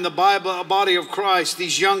now in the Bible, body of Christ,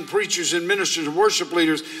 these young preachers and ministers and worship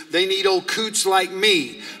leaders, they need old coots like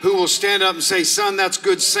me who will stand up and say, son, that's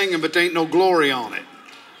good singing, but there ain't no glory on it.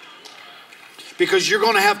 Because you're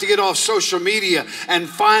going to have to get off social media and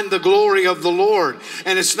find the glory of the Lord.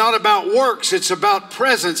 And it's not about works, it's about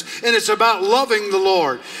presence, and it's about loving the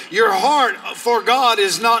Lord. Your heart for God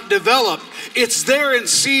is not developed. It's there in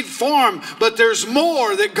seed form, but there's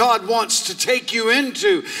more that God wants to take you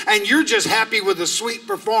into, and you're just happy with a sweet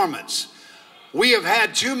performance. We have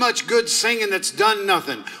had too much good singing that's done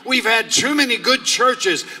nothing. We've had too many good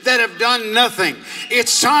churches that have done nothing.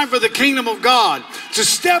 It's time for the kingdom of God to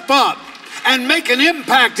step up and make an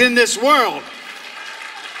impact in this world.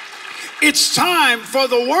 It's time for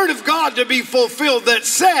the word of God to be fulfilled that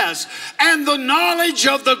says, and the knowledge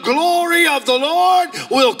of the glory of the Lord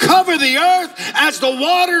will cover the earth as the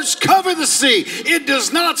waters cover the sea. It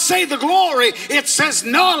does not say the glory, it says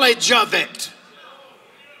knowledge of it.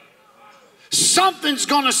 Something's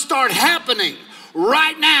going to start happening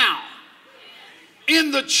right now in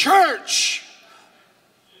the church.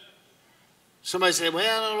 Somebody said,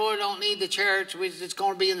 well, the Lord don't need the church. It's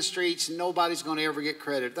going to be in the streets and nobody's going to ever get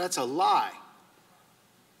credit. That's a lie.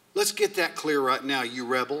 Let's get that clear right now, you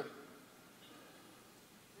rebel.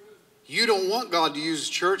 You don't want God to use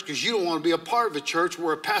the church because you don't want to be a part of a church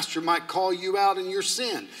where a pastor might call you out in your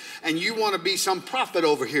sin. And you want to be some prophet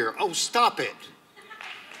over here. Oh, stop it.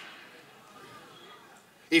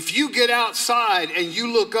 If you get outside and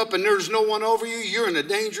you look up and there's no one over you, you're in a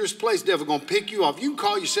dangerous place. The devil going to pick you off. You can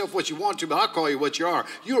call yourself what you want to, but I'll call you what you are.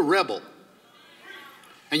 You're a rebel.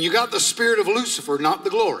 And you got the spirit of Lucifer, not the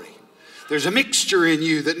glory. There's a mixture in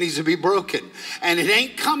you that needs to be broken. And it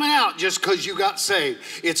ain't coming out just because you got saved.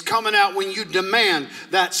 It's coming out when you demand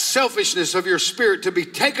that selfishness of your spirit to be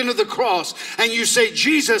taken to the cross. And you say,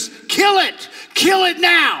 Jesus, kill it. Kill it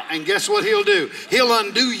now. And guess what he'll do? He'll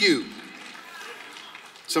undo you.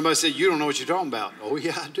 Somebody said, you don't know what you're talking about. Oh,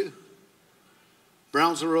 yeah, I do.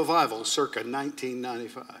 Brownsville Revival, circa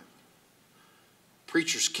 1995.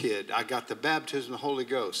 Preacher's kid. I got the baptism of the Holy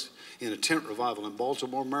Ghost in a tent revival in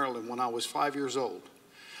Baltimore, Maryland when I was 5 years old.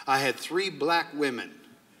 I had 3 black women,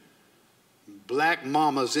 black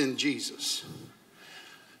mamas in Jesus.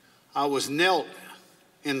 I was knelt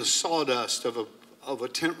in the sawdust of a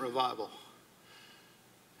tent revival.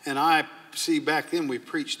 And I see back then we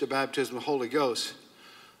preached the baptism of the Holy Ghost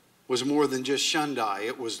was more than just shundai.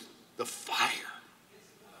 It was the fire.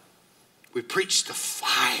 We preached the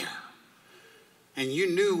fire. And you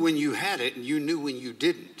knew when you had it and you knew when you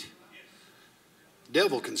didn't. The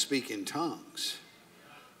devil can speak in tongues.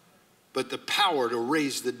 But the power to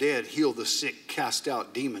raise the dead, heal the sick, cast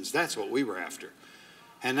out demons, that's what we were after.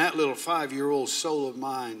 And that little 5-year-old soul of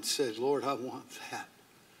mine said, Lord, I want that.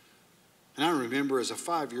 And I remember as a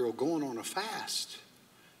 5-year-old going on a fast.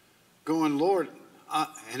 Going, Lord,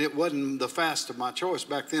 and it wasn't the fast of my choice.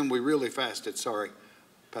 Back then we really fasted. Sorry,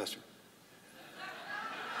 Pastor.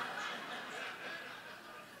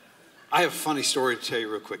 I have a funny story to tell you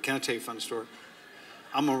real quick. Can I tell you a funny story?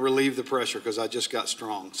 I'm going to relieve the pressure because I just got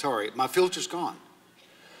strong. Sorry, my filter's gone.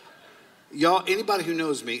 Y'all, anybody who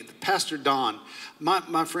knows me, Pastor Don,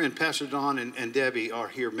 my friend Pastor Don and Debbie are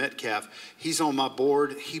here, Metcalf. He's on my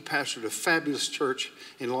board. He pastored a fabulous church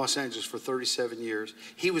in Los Angeles for 37 years.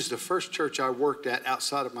 He was the first church I worked at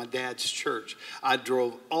outside of my dad's church. I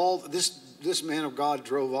drove this man of God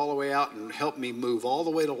drove all the way out and helped me move all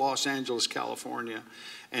the way to Los Angeles, California,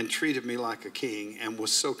 and treated me like a king and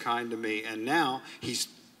was so kind to me. And now he's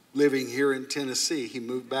living here in Tennessee. He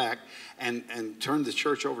moved back and turned the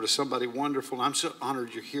church over to somebody wonderful. And I'm so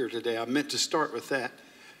honored you're here today. I meant to start with that.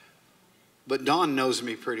 But Don knows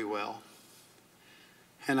me pretty well.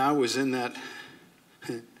 And I was in that,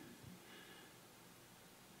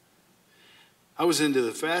 I was into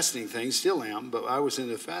the fasting thing, still am, but I was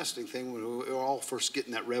into the fasting thing when we were all first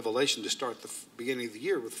getting that revelation to start the beginning of the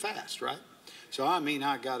year with fast, right? So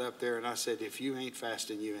I got up there and I said, if you ain't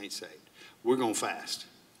fasting, you ain't saved. We're going to fast.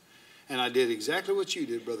 And I did exactly what you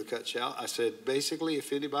did, Brother Cutshall. I said, basically,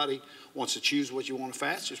 if anybody wants to choose what you want to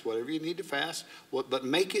fast, just whatever you need to fast, but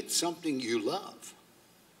make it something you love.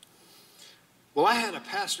 Well, I had a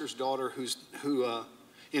pastor's daughter who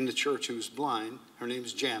in the church who was blind. Her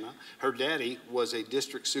name's Jana. Her daddy was a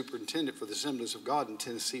district superintendent for the Assemblies of God in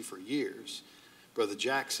Tennessee for years, Brother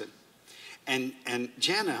Jackson. And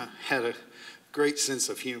Jana had a great sense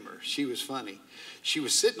of humor. She was funny. She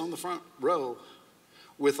was sitting on the front row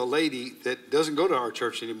with a lady that doesn't go to our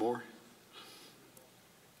church anymore.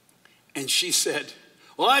 And she said,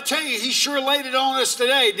 well, I tell you, he sure laid it on us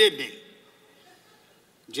today, didn't he?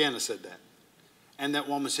 Jana said that. And that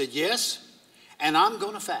woman said, yes, and I'm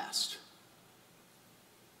going to fast.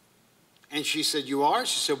 And she said, you are?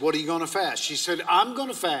 She said, what are you going to fast? She said, I'm going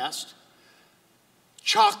to fast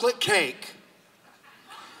chocolate cake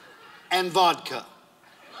and vodka.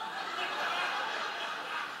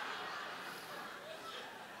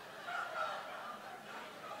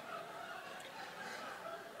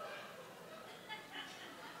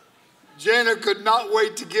 Jana could not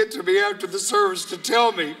wait to get to me after the service to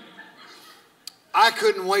tell me. I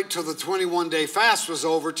couldn't wait till the 21-day fast was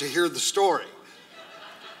over to hear the story.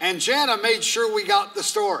 And Jana made sure we got the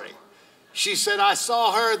story. She said, I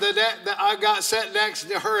saw her, that I got sat next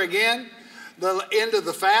to her again, the end of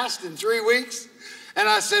the fast in 3 weeks. And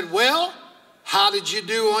I said, well, how did you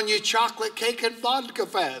do on your chocolate cake and vodka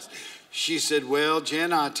fast? She said, well,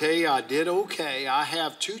 Jana, I tell you, I did okay. I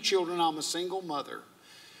have 2 children. I'm a single mother.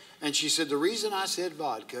 And she said, the reason I said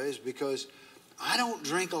vodka is because I don't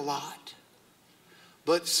drink a lot.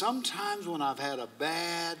 But sometimes when I've had a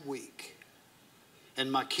bad week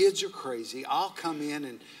and my kids are crazy, I'll come in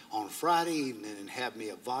and on Friday evening and have me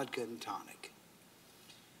a vodka and tonic.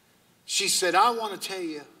 She said, I want to tell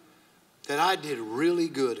you that I did really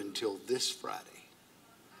good until this Friday.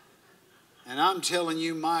 And I'm telling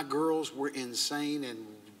you, my girls were insane and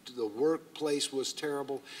the workplace was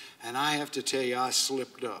terrible. And I have to tell you, I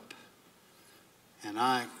slipped up. And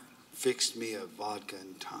I fixed me a vodka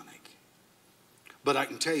and tonic. But I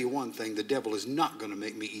can tell you one thing, the devil is not going to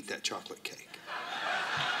make me eat that chocolate cake.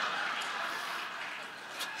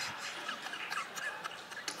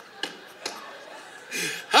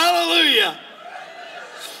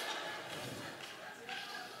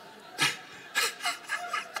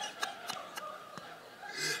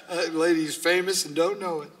 That lady's famous and don't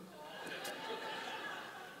know it.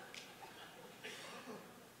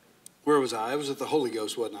 Where was I? I was at the Holy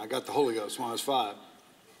Ghost, wasn't I? I got the Holy Ghost when I was 5.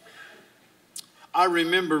 I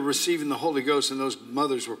remember receiving the Holy Ghost, and those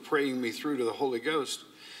mothers were praying me through to the Holy Ghost.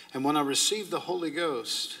 And when I received the Holy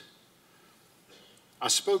Ghost, I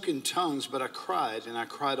spoke in tongues, but I cried, and I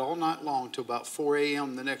cried all night long till about 4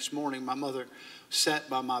 a.m. the next morning. My mother sat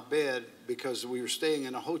by my bed because we were staying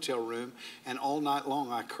in a hotel room, and all night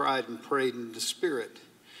long I cried and prayed in the Spirit.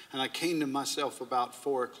 And I came to myself about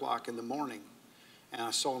 4 o'clock in the morning, and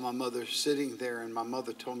I saw my mother sitting there, and my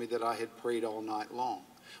mother told me that I had prayed all night long.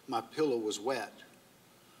 My pillow was wet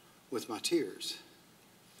with my tears.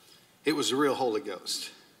 It was the real Holy Ghost.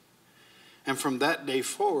 And from that day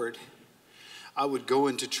forward, I would go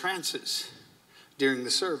into trances during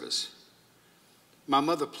the service. My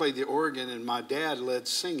mother played the organ and my dad led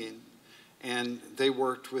singing. And they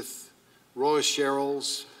worked with Roy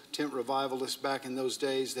Sherrills, tent revivalists back in those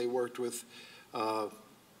days. They worked with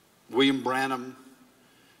William Branham,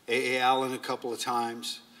 A.A. Allen a couple of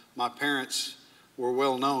times. My parents were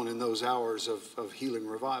well known in those hours of healing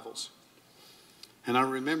revivals. And I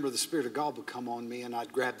remember the Spirit of God would come on me, and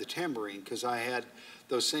I'd grab the tambourine, because I had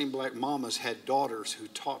those same black mamas had daughters who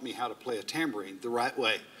taught me how to play a tambourine the right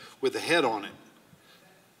way with the head on it.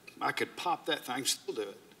 I could pop that thing, still do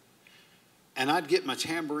it. And I'd get my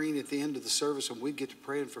tambourine at the end of the service, and we'd get to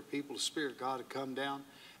praying for people. The Spirit of God would come down,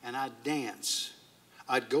 and I'd dance.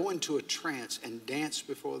 I'd go into a trance and dance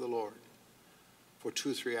before the Lord for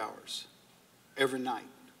 2 or 3 hours every night.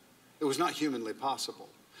 It was not humanly possible.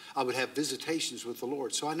 I would have visitations with the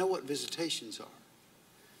Lord. So I know what visitations are.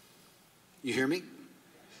 You hear me?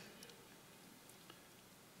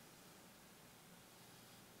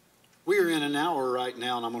 We are in an hour right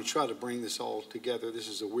now, and I'm going to try to bring this all together. This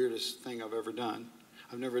is the weirdest thing I've ever done.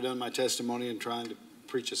 I've never done my testimony and trying to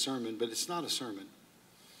preach a sermon, but it's not a sermon.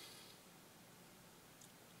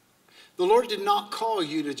 The Lord did not call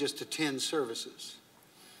you to just attend services.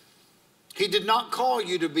 He did not call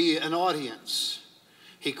you to be an audience.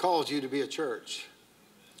 He called you to be a church.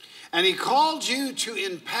 And He called you to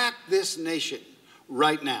impact this nation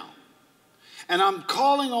right now. And I'm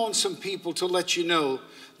calling on some people to let you know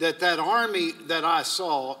that that army that I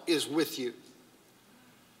saw is with you.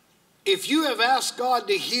 If you have asked God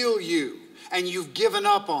to heal you and you've given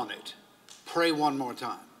up on it, pray one more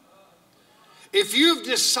time. If you've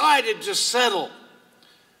decided to settle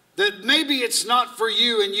that maybe it's not for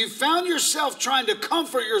you, and you found yourself trying to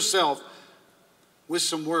comfort yourself with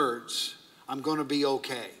some words, I'm going to be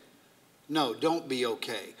okay. No, don't be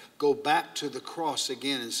okay. Go back to the cross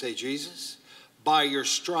again and say, Jesus, by your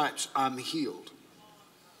stripes I'm healed.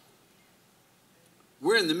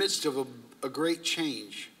 We're in the midst of a great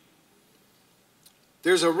change.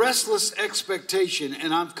 There's a restless expectation,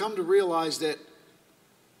 and I've come to realize that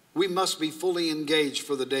we must be fully engaged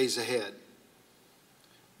for the days ahead.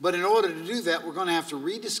 But in order to do that, we're going to have to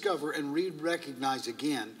rediscover and re-recognize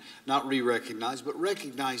again, not re-recognize, but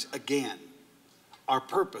recognize again our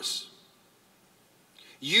purpose.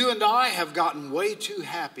 You and I have gotten way too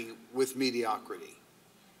happy with mediocrity.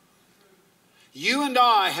 You and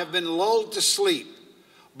I have been lulled to sleep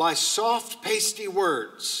by soft, pasty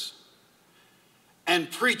words and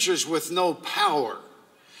preachers with no power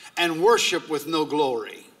and worship with no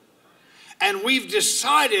glory. And we've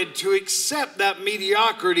decided to accept that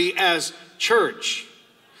mediocrity as church.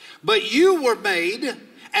 But you were made,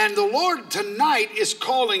 and the Lord tonight is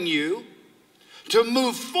calling you to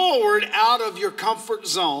move forward out of your comfort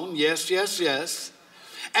zone. Yes, yes, yes.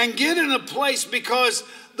 And get in a place, because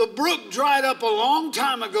the brook dried up a long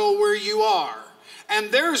time ago where you are. And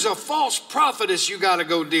there's a false prophetess you got to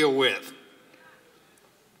go deal with.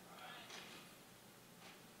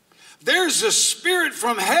 There's a spirit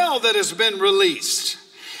from hell that has been released.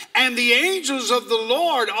 And the angels of the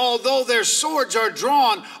Lord, although their swords are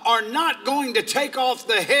drawn, are not going to take off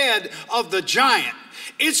the head of the giant.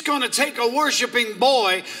 It's going to take a worshiping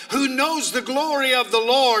boy who knows the glory of the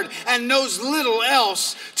Lord and knows little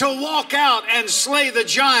else to walk out and slay the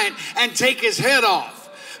giant and take his head off.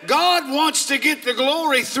 God wants to get the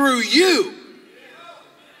glory through you.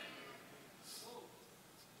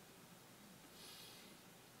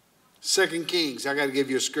 Second Kings, I got to give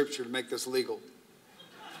you a scripture to make this legal.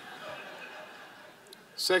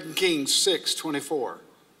 2 Kings 6:24.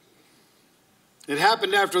 It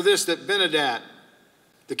happened after this that Ben-Hadad,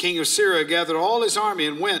 the king of Syria, gathered all his army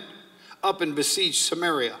and went up and besieged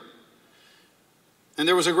Samaria. And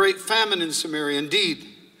there was a great famine in Samaria. Indeed,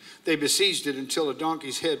 they besieged it until a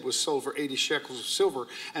donkey's head was sold for 80 shekels of silver,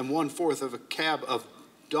 and 1/4 of a cab of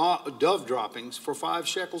dove droppings for 5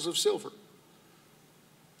 shekels of silver.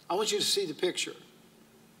 I want you to see the picture.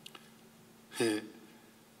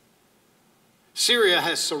 Syria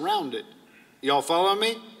has surrounded. Y'all follow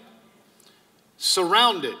me?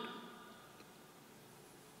 Surrounded.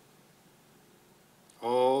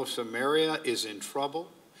 Oh, Samaria is in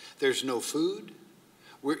trouble. There's no food.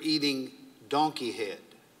 We're eating donkey head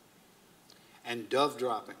and dove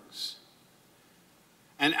droppings.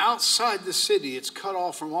 And outside the city, it's cut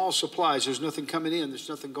off from all supplies. There's nothing coming in. There's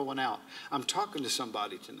nothing going out. I'm talking to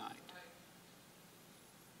somebody tonight.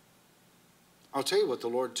 I'll tell you what the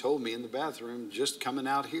Lord told me in the bathroom just coming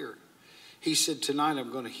out here. He said, tonight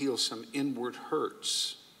I'm going to heal some inward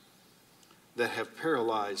hurts that have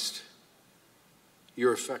paralyzed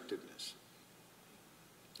your effectiveness.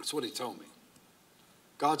 That's what he told me.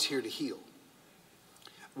 God's here to heal.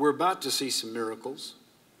 We're about to see some miracles.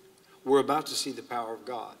 We're about to see the power of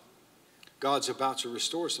God. God's about to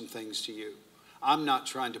restore some things to you. I'm not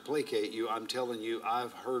trying to placate you. I'm telling you,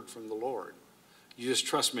 I've heard from the Lord. You just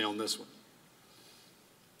trust me on this one.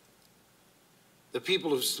 The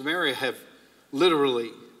people of Samaria have literally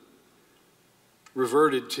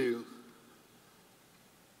reverted to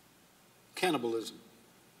cannibalism.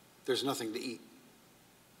 There's nothing to eat.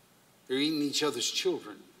 They're eating each other's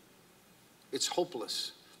children. It's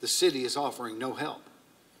hopeless. The city is offering no help.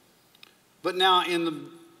 But now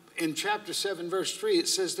in chapter 7, verse 3, it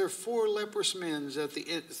says, there are 4 leprous men at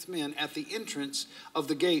the entrance of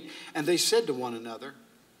the gate, and they said to one another,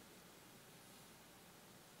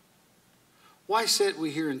 why sit we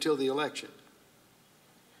here until the election?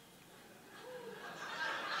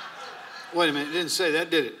 Wait a minute, it didn't say that,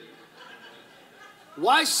 did it?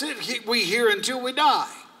 Why sit we here until we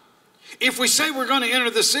die? If we say we're going to enter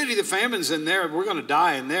the city, the famine's in there, we're going to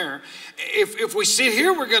die in there. If we sit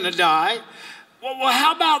here, we're going to die. Well,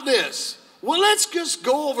 how about this? Well, let's just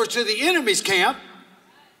go over to the enemy's camp.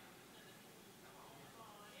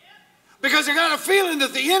 Because I got a feeling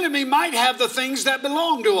that the enemy might have the things that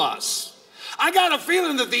belong to us. I got a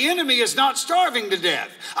feeling that the enemy is not starving to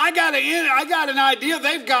death. I got an idea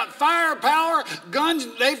they've got firepower, guns,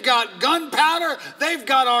 they've got gunpowder, they've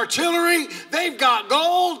got artillery, they've got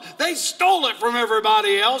gold, they stole it from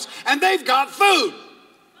everybody else, and they've got food.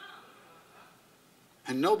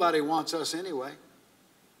 And nobody wants us anyway.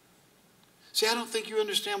 See, I don't think you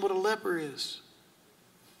understand what a leper is.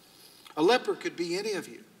 A leper could be any of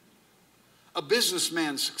you. A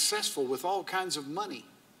businessman successful with all kinds of money.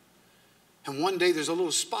 And one day there's a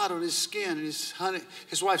little spot on his skin, and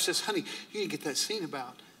his wife says, honey, you need to get that seen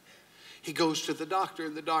about. He goes to the doctor,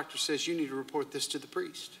 and the doctor says, you need to report this to the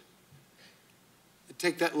priest. They'd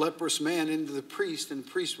take that leprous man into the priest, and the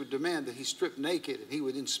priest would demand that he strip naked, and he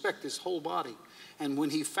would inspect his whole body. And when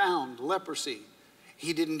he found leprosy,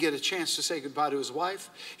 he didn't get a chance to say goodbye to his wife.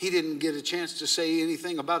 He didn't get a chance to say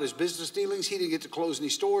anything about his business dealings. He didn't get to close any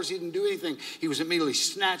stores. He didn't do anything. He was immediately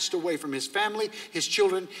snatched away from his family, his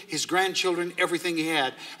children, his grandchildren, everything he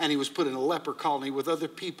had. And he was put in a leper colony with other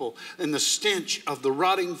people. And the stench of the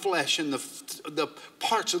rotting flesh and the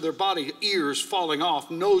parts of their body, ears falling off,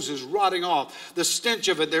 noses rotting off, the stench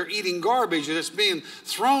of it. They're eating garbage that's being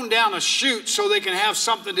thrown down a chute so they can have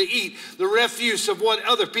something to eat. The refuse of what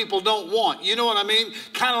other people don't want. You know what I mean?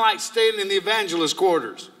 Kind of like staying in the evangelist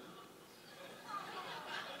quarters.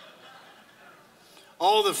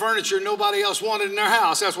 All the furniture nobody else wanted in their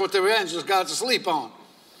house, that's what the evangelist got to sleep on.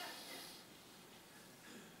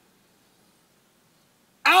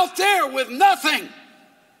 Out there with nothing.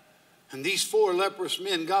 And these 4 leprous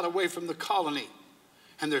men got away from the colony,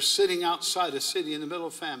 and they're sitting outside a city in the middle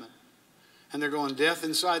of famine. And they're going, death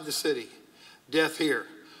inside the city, death here.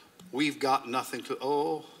 We've got nothing to,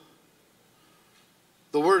 oh.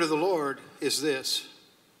 The word of the Lord is this.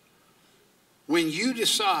 When you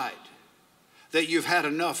decide that you've had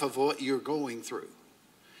enough of what you're going through,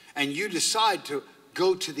 and you decide to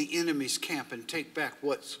go to the enemy's camp and take back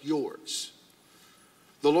what's yours,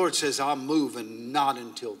 the Lord says, I'll move, and not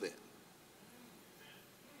until then.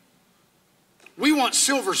 We want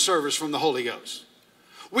silver service from the Holy Ghost.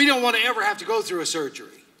 We don't want to ever have to go through a surgery.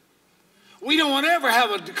 We don't want to ever have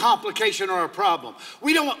a complication or a problem.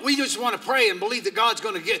 We just want to pray and believe that God's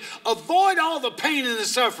going to avoid all the pain and the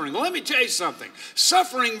suffering. Let me tell you something.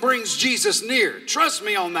 Suffering brings Jesus near. Trust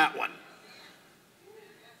me on that one.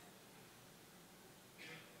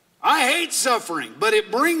 I hate suffering, but it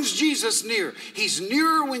brings Jesus near. He's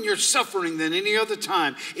nearer when you're suffering than any other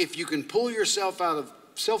time if you can pull yourself out of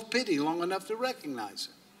self-pity long enough to recognize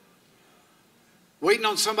it. Waiting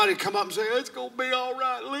on somebody to come up and say, it's going to be all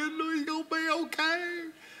right, Linda, it's going to be okay.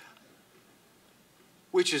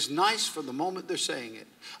 Which is nice for the moment they're saying it.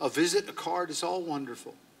 A visit, a card is all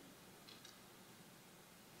wonderful.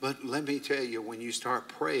 But let me tell you, when you start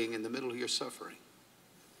praying in the middle of your suffering,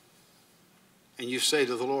 and you say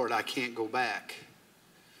to the Lord, I can't go back.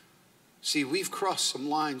 See, we've crossed some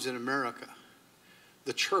lines in America.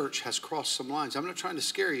 The church has crossed some lines. I'm not trying to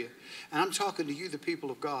scare you. And I'm talking to you, the people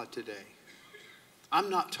of God, today. I'm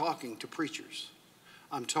not talking to preachers.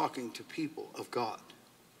 I'm talking to people of God.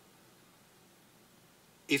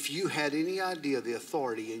 If you had any idea of the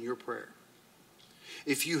authority in your prayer,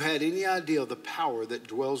 if you had any idea of the power that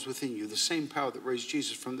dwells within you, the same power that raised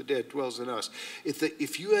Jesus from the dead dwells in us.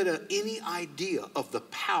 If you had any idea of the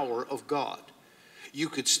power of God, you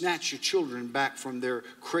could snatch your children back from their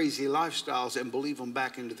crazy lifestyles and believe them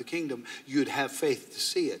back into the kingdom. You'd have faith to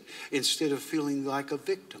see it instead of feeling like a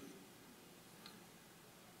victim.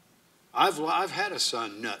 I've had a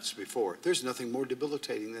son nuts before. There's nothing more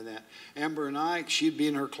debilitating than that. Amber and I, she'd be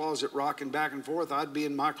in her closet rocking back and forth. I'd be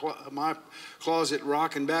in my closet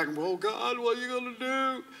rocking back and forth. Oh, God, what are you going to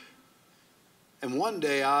do? And one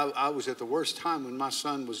day I was at the worst time when my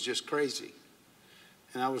son was just crazy.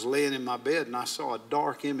 And I was laying in my bed and I saw a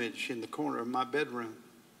dark image in the corner of my bedroom.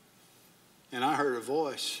 And I heard a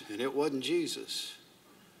voice, and it wasn't Jesus.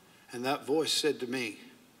 And that voice said to me,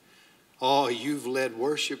 oh, you've led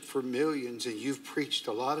worship for millions, and you've preached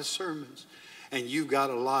a lot of sermons, and you've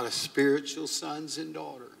got a lot of spiritual sons and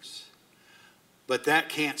daughters. But that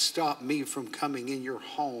can't stop me from coming in your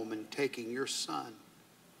home and taking your son.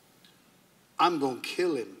 I'm going to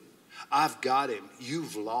kill him. I've got him.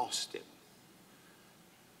 You've lost him.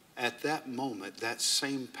 At that moment, that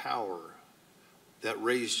same power that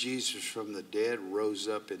raised Jesus from the dead rose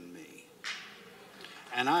up in me.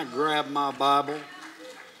 And I grabbed my Bible.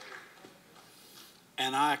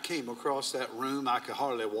 And I came across that room. I could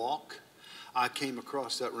hardly walk. I came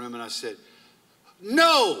across that room and I said,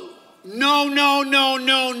 no, no, no, no,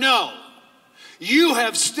 no, no. You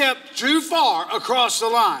have stepped too far across the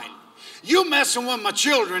line. You're messing with my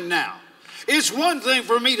children now. It's one thing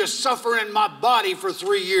for me to suffer in my body for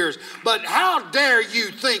 3 years, but how dare you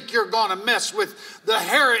think you're going to mess with the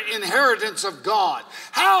inheritance of God?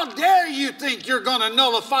 How dare you think you're going to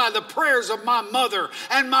nullify the prayers of my mother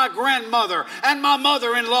and my grandmother and my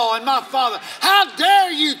mother-in-law and my father? How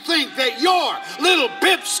dare you think that your little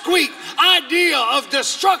pipsqueak idea of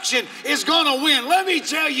destruction is going to win? Let me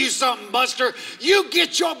tell you something, Buster. You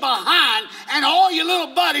get your behind and all your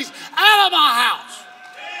little buddies out of my house.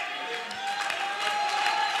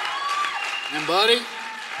 And buddy,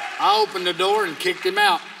 I opened the door and kicked him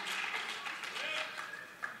out.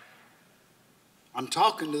 I'm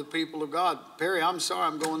talking to the people of God. Perry, I'm sorry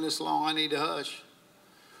I'm going this long. I need to hush.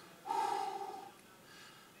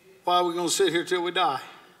 Why are we going to sit here till we die?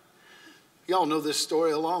 Y'all know this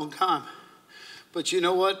story a long time. But you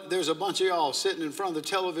know what? There's a bunch of y'all sitting in front of the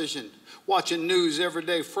television watching news every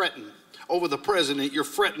day fretting over the president. You're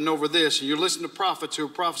fretting over this, and you're listening to prophets who are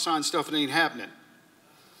prophesying stuff that ain't happening.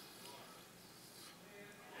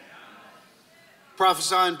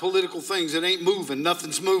 Prophesying political things that ain't moving,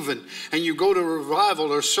 nothing's moving. And you go to a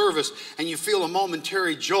revival or service and you feel a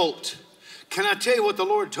momentary jolt. Can I tell you what the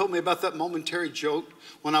Lord told me about that momentary jolt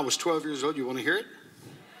when I was 12 years old? You want to hear it?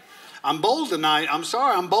 I'm bold tonight. I'm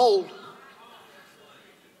sorry, I'm bold.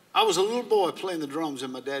 I was a little boy playing the drums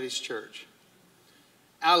in my daddy's church.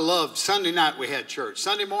 I loved Sunday night we had church.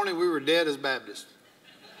 Sunday morning we were dead as Baptists.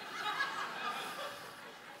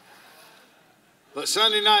 But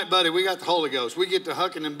Sunday night, buddy, we got the Holy Ghost. We get to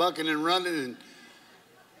hucking and bucking and running.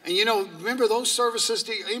 And you know, remember those services?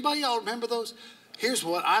 Anybody y'all remember those? Here's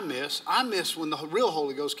what I miss. I miss when the real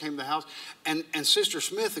Holy Ghost came to the house and Sister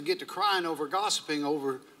Smith would get to crying over, gossiping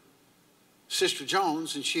over Sister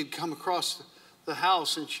Jones. And she'd come across the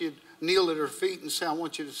house and she'd kneel at her feet and say, I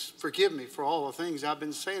want you to forgive me for all the things I've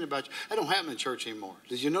been saying about you. That don't happen in church anymore.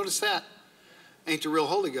 Did you notice that? Ain't the real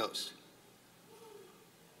Holy Ghost.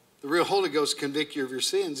 The real Holy Ghost convict you of your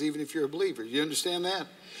sins even if you're a believer. You understand that?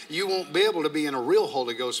 You won't be able to be in a real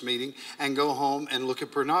Holy Ghost meeting and go home and look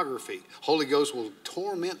at pornography. Holy Ghost will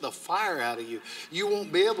torment the fire out of you. You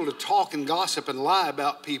won't be able to talk and gossip and lie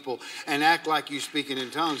about people and act like you speaking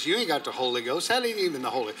in tongues. You ain't got the Holy Ghost. That ain't even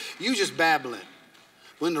the Holy. You just babbling.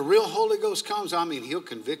 When the real Holy Ghost comes, I mean, he'll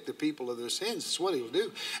convict the people of their sins. That's what he'll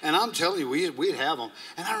do. And I'm telling you, we'd have them.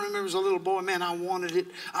 And I remember as a little boy, man, I wanted it.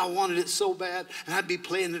 I wanted it so bad. And I'd be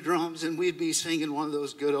playing the drums, and we'd be singing one of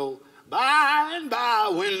those good old, by and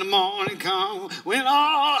by, when the morning comes, when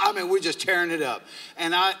all, I mean, we're just tearing it up.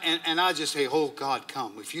 And I just say, oh, God,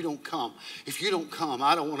 come. If you don't come,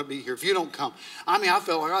 I don't want to be here. If you don't come. I mean, I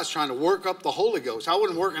felt like I was trying to work up the Holy Ghost. I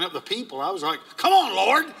wasn't working up the people. I was like, come on,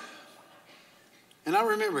 Lord. And I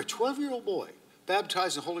remember a 12-year-old boy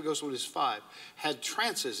baptized in the Holy Ghost when he was 5, had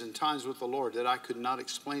trances and times with the Lord that I could not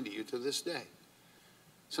explain to you to this day.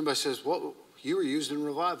 Somebody says, what, you were used in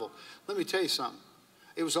revival. Let me tell you something.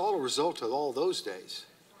 It was all a result of all those days.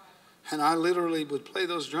 And I literally would play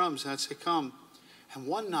those drums and I'd say, come. And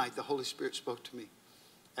one night the Holy Spirit spoke to me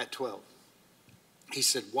at 12. He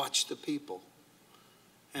said, watch the people.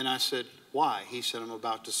 And I said, why? He said, I'm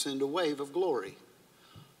about to send a wave of glory.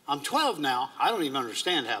 I'm 12 now. I don't even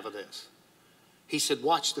understand half of this. He said,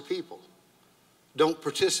 watch the people. Don't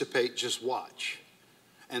participate, just watch.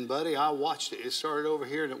 And buddy, I watched it. It started over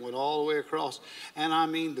here and it went all the way across. And I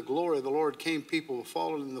mean, the glory of the Lord came. People were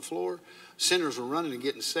falling on the floor. Sinners were running and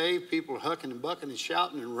getting saved. People were hucking and bucking and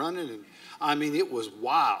shouting and running. And I mean, it was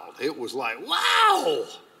wild. It was like, wow.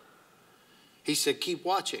 He said, keep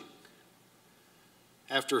watching.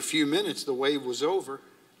 After a few minutes, the wave was over.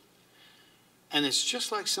 And it's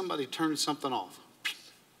just like somebody turned something off.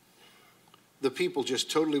 The people just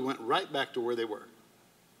totally went right back to where they were.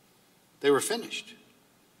 They were finished.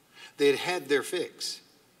 They had had their fix.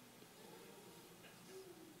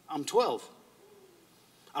 I'm 12.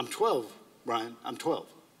 I'm 12, Brian. I'm 12.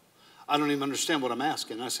 I don't even understand what I'm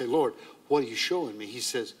asking. I say, Lord, what are you showing me? He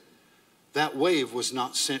says, that wave was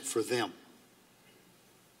not sent for them.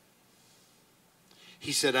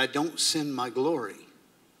 He said, I don't send my glory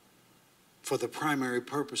for the primary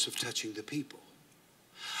purpose of touching the people.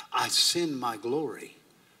 I send my glory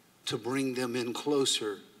to bring them in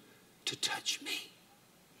closer to touch me.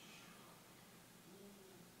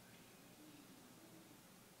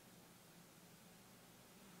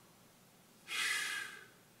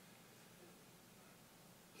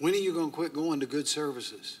 When are you going to quit going to good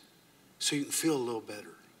services so you can feel a little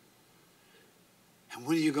better? And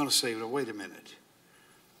when are you going to say, well, wait a minute.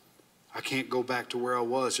 I can't go back to where I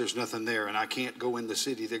was. There's nothing there. And I can't go in the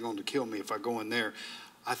city. They're going to kill me if I go in there.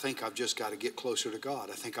 I think I've just got to get closer to God.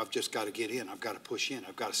 I think I've just got to get in. I've got to push in.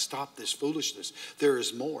 I've got to stop this foolishness. There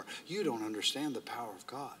is more. You don't understand the power of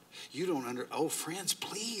God. You don't oh, friends,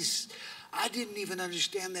 please. I didn't even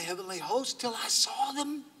understand the heavenly host till I saw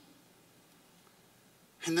them.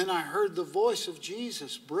 And then I heard the voice of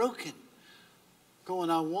Jesus broken,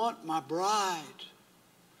 going, I want my bride.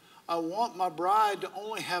 I want my bride to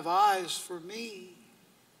only have eyes for me.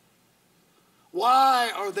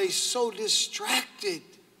 Why are they so distracted?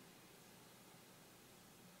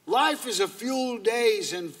 Life is a few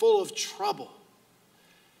days and full of trouble.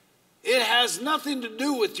 It has nothing to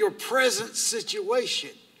do with your present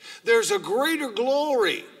situation. There's a greater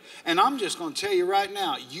glory. And I'm just going to tell you right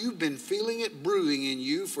now, you've been feeling it brewing in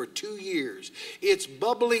you for 2 years. It's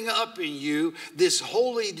bubbling up in you, this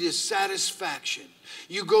holy dissatisfaction.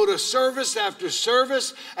 You go to service after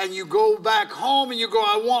service and you go back home and you go,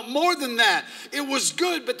 I want more than that. It was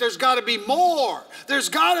good, but there's got to be more. There's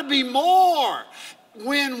got to be more.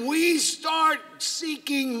 When we start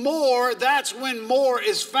seeking more, that's when more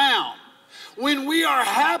is found. When we are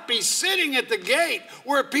happy sitting at the gate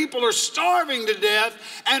where people are starving to death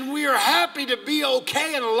and we are happy to be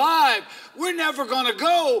okay and alive, we're never going to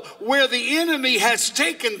go where the enemy has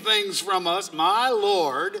taken things from us. My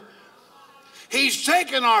Lord, he's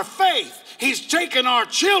taken our faith. He's taken our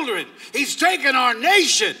children. He's taken our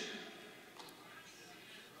nation.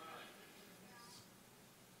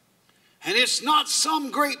 And it's not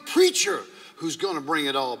some great preacher who's going to bring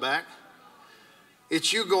it all back.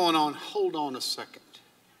 It's you going on, hold on a second.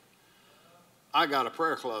 I got a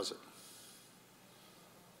prayer closet.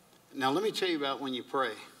 Now let me tell you about when you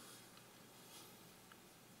pray.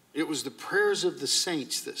 It was the prayers of the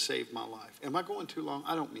saints that saved my life. Am I going too long?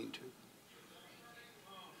 I don't mean to.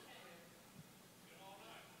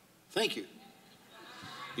 Thank you.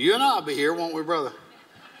 You and I will be here, won't we, brother?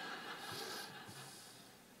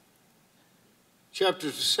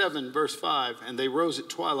 Chapter 7, verse 5, and they rose at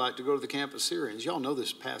twilight to go to the camp of Syrians. Y'all know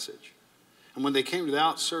this passage. And when they came to the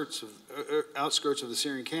outskirts of the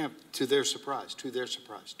Syrian camp, to their surprise,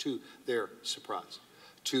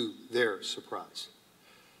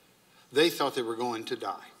 they thought they were going to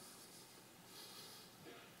die.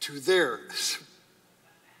 To their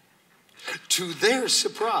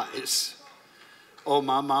surprise, oh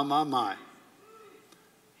my.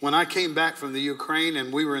 When I came back from the Ukraine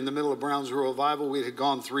and we were in the middle of Brownsville Revival, we had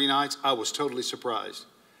gone 3 nights, I was totally surprised.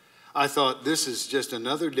 I thought, this is just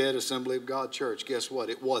another dead Assembly of God church. Guess what?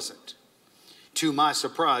 It wasn't. To my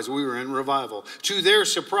surprise, we were in revival. To their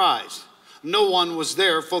surprise, no one was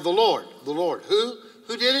there for the Lord. The Lord. Who?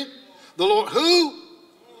 Who did it? The Lord. Who?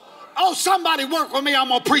 Oh, somebody work with me. I'm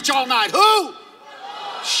going to preach all night. Who?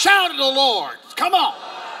 Shout at the Lord. Come on.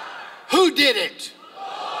 Who did it?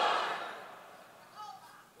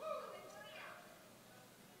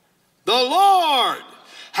 The Lord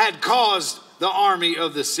had caused the army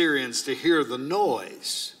of the Syrians to hear the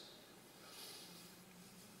noise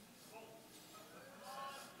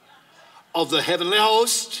of the heavenly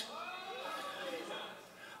host,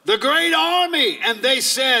 the great army. And they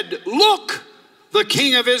said, look, the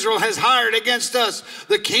king of Israel has hired against us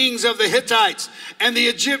the kings of the Hittites and the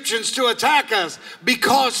Egyptians to attack us,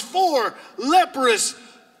 because 4 leprous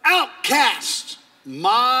outcasts,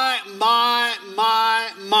 my,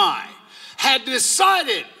 had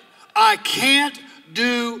decided, I can't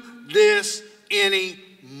do this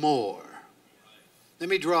anymore. Let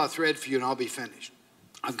me draw a thread for you and I'll be finished.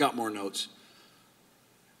 I've got more notes.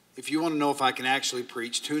 If you want to know if I can actually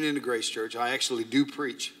preach, tune into Grace Church. I actually do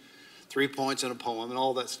preach. 3 points and a poem and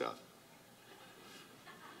all that stuff.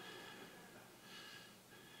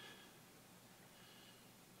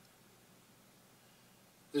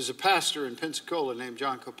 There's a pastor in Pensacola named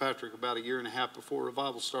John Kilpatrick, about 1.5 years before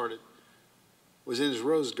revival started, was in his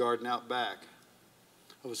rose garden out back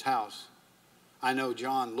of his house. I know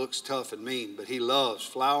John looks tough and mean, but he loves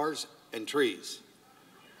flowers and trees.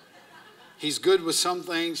 He's good with some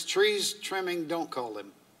things. Trees trimming, don't call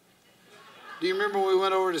him. Do you remember when we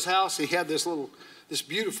went over to his house? He had this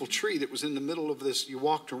beautiful tree that was in the middle of this. You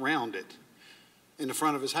walked around it in the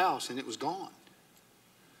front of his house, and it was gone.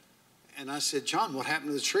 And I said, John, what happened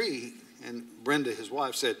to the tree? And Brenda, his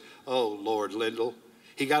wife, said, oh, Lord, Lindell.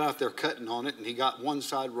 He got out there cutting on it, and he got one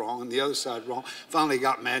side wrong and the other side wrong. Finally, he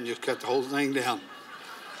got mad and just cut the whole thing down.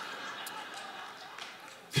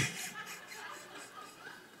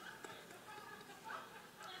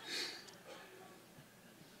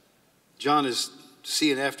 John is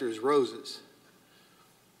seeing after his roses.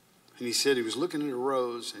 And he said he was looking at a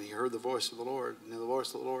rose and he heard the voice of the Lord. And the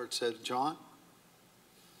voice of the Lord said, John,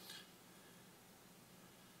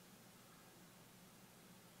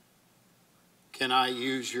 can I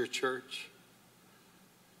use your church?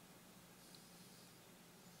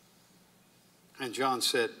 And John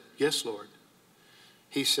said, yes, Lord.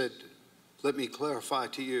 He said, let me clarify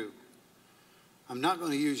to you. I'm not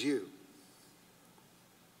going to use you.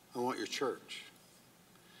 I want your church.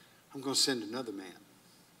 I'm going to send another man.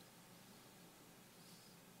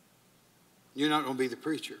 You're not going to be the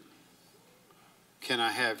preacher. Can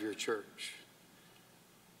I have your church?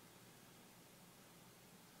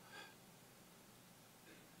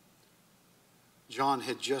 John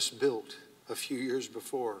had just built, a few years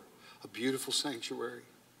before, a beautiful sanctuary.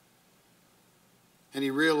 And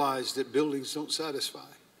he realized that buildings don't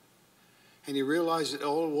satisfy. And he realized that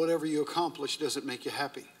whatever you accomplish doesn't make you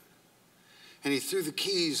happy. And he threw the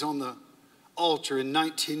keys on the altar in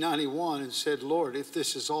 1991 and said, Lord, if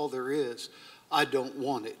this is all there is, I don't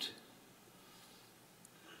want it.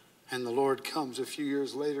 And the Lord comes a few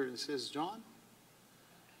years later and says, John,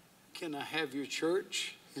 can I have your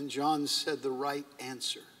church? And John said the right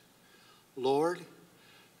answer. Lord,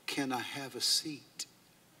 can I have a seat?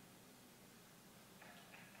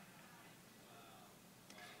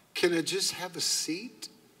 Can I just have a seat?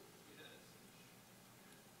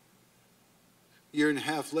 1.5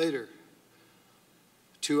 years later,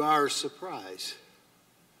 to our surprise,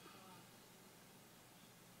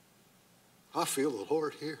 I feel the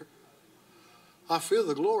Lord here. I feel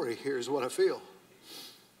the glory here is what I feel.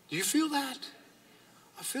 Do you feel that?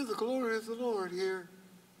 I feel the glory of the Lord here.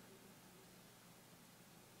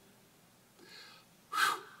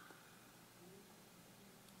 Whew.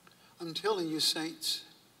 I'm telling you, saints,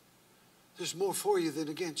 there's more for you than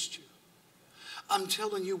against you. I'm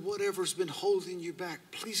telling you, whatever's been holding you back,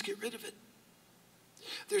 please get rid of it.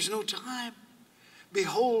 There's no time.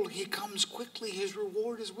 Behold, he comes quickly. His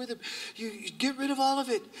reward is with him. You get rid of all of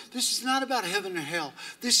it. This is not about heaven or hell.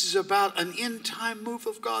 This is about an end-time move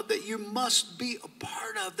of God that you must be a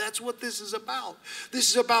part of. That's what this is about. This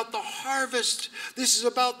is about the harvest. This is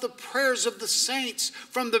about the prayers of the saints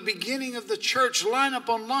from the beginning of the church, line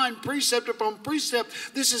upon line, precept upon precept.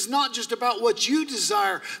 This is not just about what you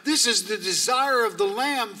desire. This is the desire of the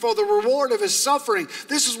Lamb for the reward of his suffering.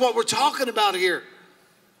 This is what we're talking about here.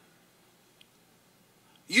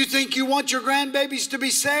 You think you want your grandbabies to be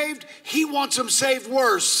saved? He wants them saved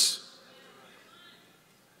worse.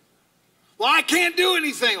 Well, I can't do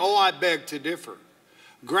anything. Oh, I beg to differ.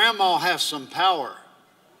 Grandma has some power.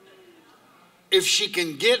 If she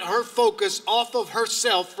can get her focus off of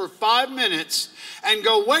herself for 5 minutes and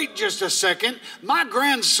go, wait just a second, my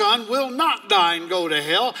grandson will not die and go to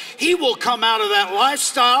hell. He will come out of that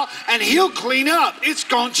lifestyle and he'll clean up. It's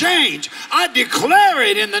going to change. I declare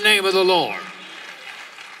it in the name of the Lord.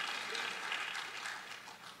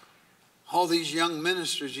 All these young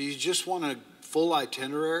ministers, you just want a full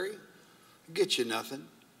itinerary? Get you nothing.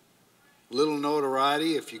 Little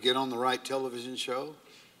notoriety if you get on the right television show.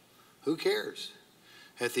 Who cares?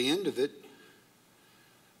 At the end of it,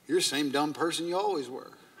 you're the same dumb person you always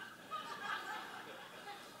were.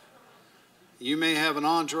 You may have an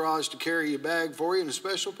entourage to carry your bag for you in a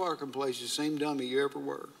special parking place, the same dummy you ever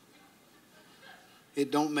were.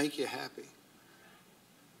 It don't make you happy.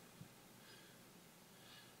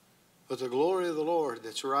 But the glory of the Lord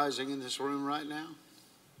that's rising in this room right now,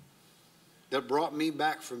 that brought me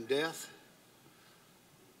back from death,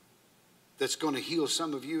 that's going to heal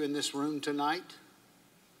some of you in this room tonight,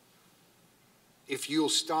 if you'll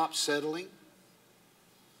stop settling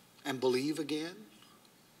and believe again,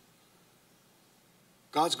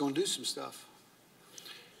 God's going to do some stuff.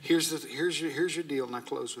 Here's your deal, and I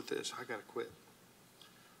close with this. I got to quit.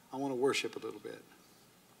 I want to worship a little bit.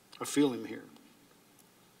 I feel him here.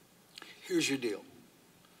 Here's your deal.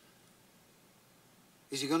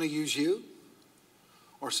 Is he going to use you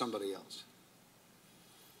or somebody else?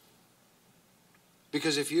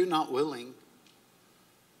 Because if you're not willing,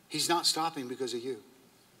 he's not stopping because of you.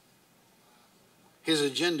 His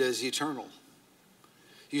agenda is eternal.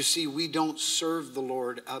 You see, we don't serve the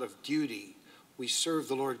Lord out of duty. We serve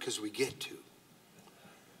the Lord because we get to.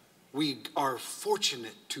 We are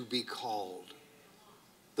fortunate to be called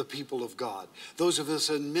the people of God. Those of us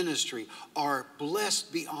in ministry are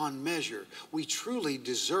blessed beyond measure. We truly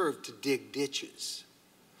deserve to dig ditches.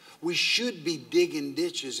 We should be digging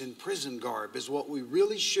ditches in prison garb is what we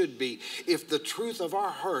really should be if the truth of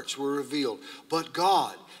our hearts were revealed. But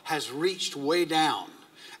God has reached way down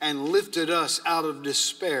and lifted us out of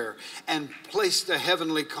despair and placed a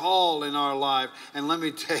heavenly call in our life. And let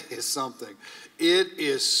me tell you something. It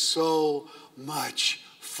is so much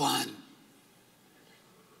fun.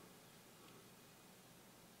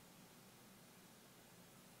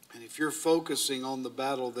 And if you're focusing on the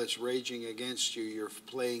battle that's raging against you, you're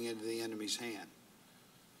playing into the enemy's hand.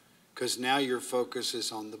 Because now your focus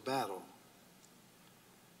is on the battle,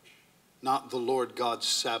 not the Lord God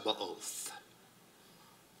Sabaoth.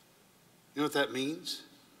 You know what that means?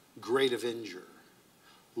 Great avenger.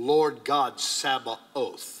 Lord God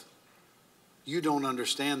Sabaoth. You don't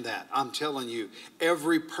understand that. I'm telling you,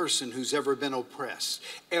 every person who's ever been oppressed,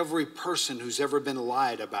 every person who's ever been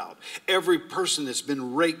lied about, every person that's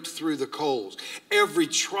been raked through the coals, every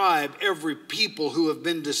tribe, every people who have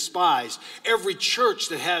been despised, every church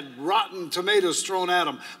that had rotten tomatoes thrown at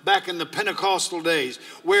them back in the Pentecostal days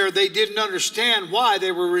where they didn't understand why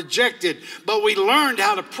they were rejected, but we learned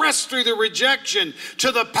how to press through the rejection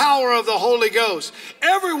to the power of the Holy Ghost.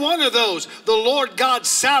 Every one of those, the Lord God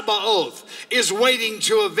Sabaoth is waiting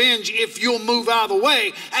to avenge if you'll move out of the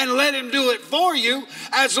way and let him do it for you.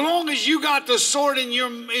 As long as you got the sword in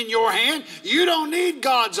your hand, you don't need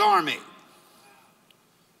God's army.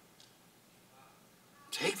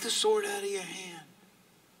 Take the sword out of your hand.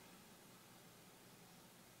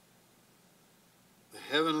 The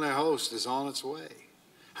heavenly host is on its way.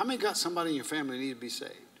 How many got somebody in your family need to be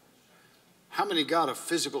saved? How many got a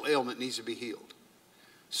physical ailment needs to be healed?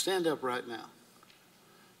 Stand up right now.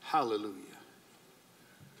 Hallelujah.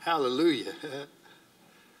 Hallelujah.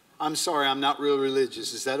 I'm sorry, I'm not real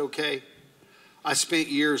religious. Is that okay? I spent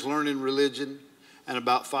years learning religion and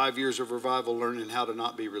about 5 years of revival learning how to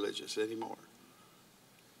not be religious anymore.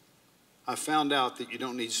 I found out that you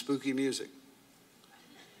don't need spooky music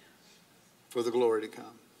for the glory to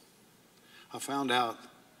come. I found out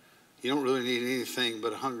you don't really need anything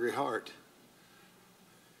but a hungry heart.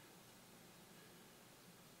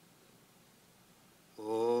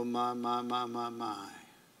 Oh, my, my, my, my, my.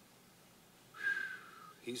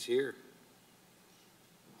 He's here.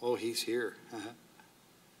 Oh, he's here.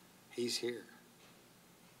 He's here.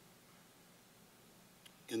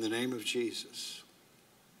 In the name of Jesus.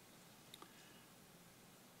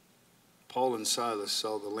 Paul and Silas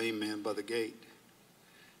saw the lame man by the gate.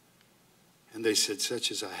 And they said,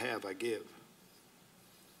 such as I have, I give.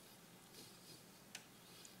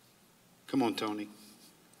 Come on, Tony.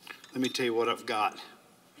 Let me tell you what I've got.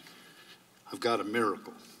 I've got a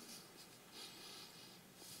miracle.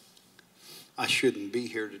 I shouldn't be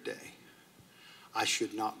here today. I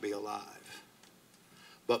should not be alive.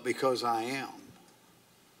 But because I am,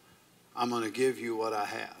 I'm going to give you what I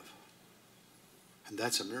have. And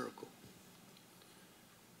that's a miracle.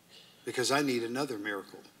 Because I need another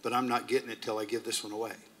miracle, but I'm not getting it till I give this one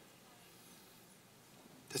away.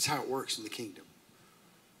 That's how it works in the kingdom.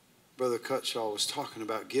 Brother Cutshaw was talking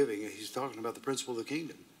about giving. He's talking about the principle of the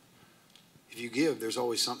kingdom. If you give, there's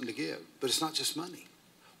always something to give. But it's not just money.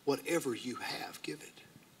 Whatever you have, give it.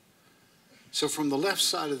 So from the left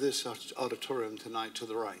side of this auditorium tonight to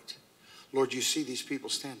the right, Lord, you see these people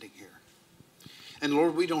standing here. And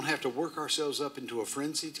Lord, we don't have to work ourselves up into a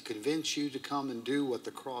frenzy to convince you to come and do what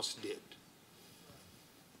the cross did.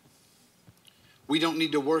 We don't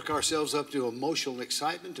need to work ourselves up to emotional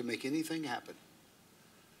excitement to make anything happen.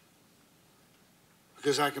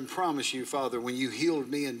 Because I can promise you, Father, when you healed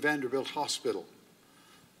me in Vanderbilt Hospital,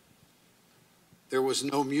 there was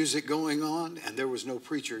no music going on and there was no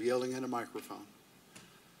preacher yelling in a microphone.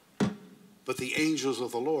 But the angels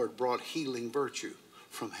of the Lord brought healing virtue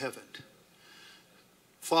from heaven.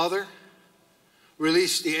 Father,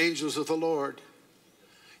 release the angels of the Lord.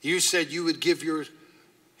 You said you would give your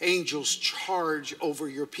angels charge over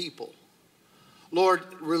your people. Lord,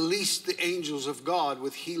 release the angels of God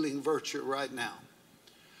with healing virtue right now.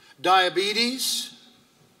 Diabetes,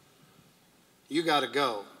 you got to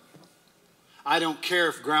go. I don't care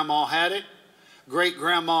if grandma had it,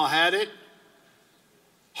 great-grandma had it.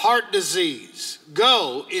 Heart disease,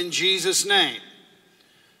 go in Jesus' name.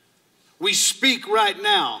 We speak right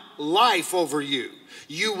now life over you.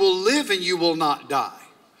 You will live and you will not die.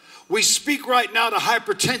 We speak right now to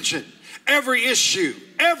hypertension, every issue,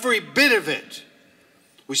 every bit of it.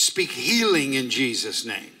 We speak healing in Jesus'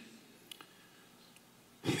 name.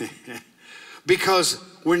 Because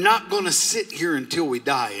we're not going to sit here until we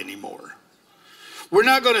die anymore. We're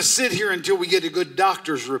not going to sit here until we get a good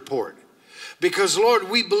doctor's report. Because, Lord,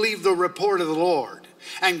 we believe the report of the Lord.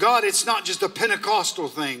 And God, it's not just a Pentecostal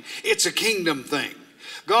thing, it's a kingdom thing.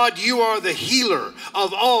 God, you are the healer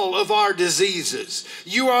of all of our diseases.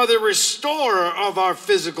 You are the restorer of our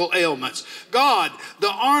physical ailments. God,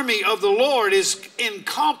 the army of the Lord is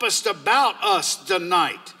encompassed about us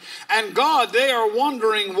tonight. And God, they are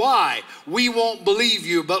wondering why we won't believe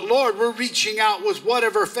you. But Lord, we're reaching out with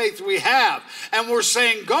whatever faith we have. And we're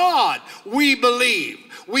saying, God, we believe.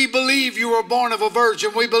 We believe you were born of a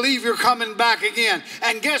virgin. We believe you're coming back again.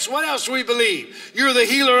 And guess what else we believe? You're the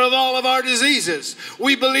healer of all of our diseases.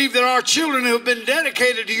 We believe that our children who have been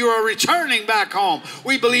dedicated to you are returning back home.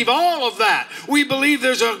 We believe all of that. We believe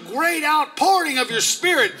there's a great outpouring of your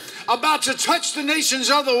Spirit about to touch the nations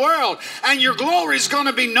of the world, and your glory is going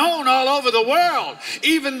to be known all over the world.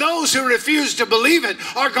 Even those who refuse to believe it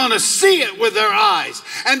are going to see it with their eyes,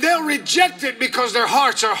 and they'll reject it because their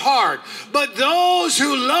hearts are hard. But those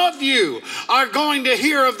who love you are going to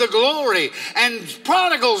hear of the glory, and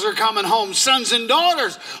prodigals are coming home. Sons and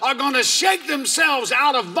daughters are going to shake themselves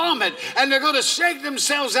out of vomit, and they're going to shake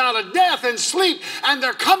themselves out of death and sleep, and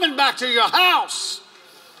they're coming back to your house.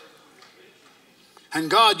 And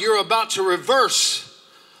God, you're about to reverse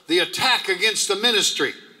the attack against the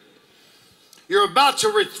ministry. You're about to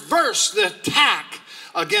reverse the attack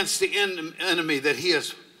against the enemy that he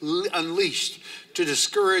has unleashed to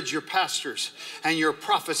discourage your pastors and your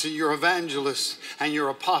prophets and your evangelists and your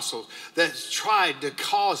apostles, that tried to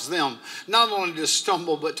cause them not only to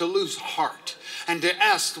stumble but to lose heart and to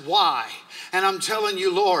ask why. And I'm telling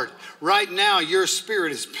you, Lord, right now your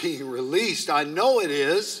Spirit is being released. I know it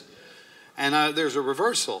is. And there's a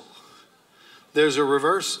reversal. There's a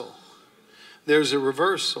reversal. There's a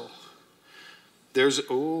reversal.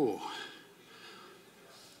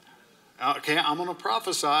 Okay, I'm going to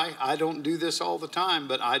prophesy. I don't do this all the time,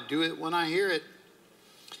 but I do it when I hear it.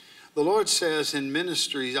 The Lord says in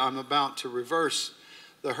ministries, I'm about to reverse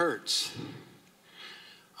the hurts.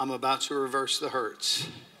 I'm about to reverse the hurts.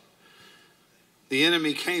 The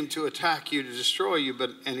enemy came to attack you, to destroy you,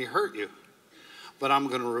 and he hurt you. But I'm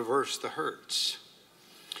going to reverse the hurts.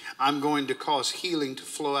 I'm going to cause healing to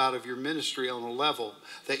flow out of your ministry on a level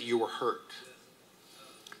that you were hurt.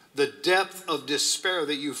 The depth of despair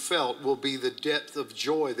that you felt will be the depth of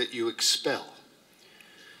joy that you expel.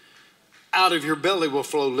 Out of your belly will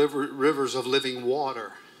flow rivers of living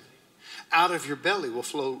water. Out of your belly will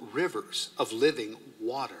flow rivers of living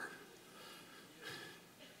water.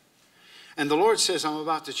 And the Lord says, I'm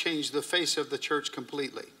about to change the face of the church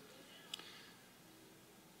completely.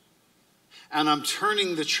 And I'm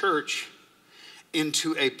turning the church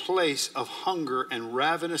into a place of hunger and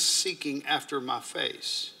ravenous seeking after my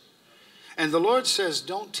face. And the Lord says,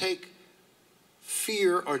 don't take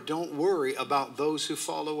fear or don't worry about those who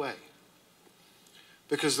fall away.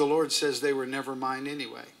 Because the Lord says they were never mine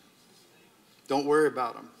anyway. Don't worry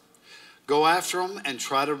about them. Go after them and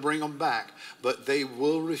try to bring them back. But they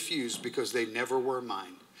will refuse because they never were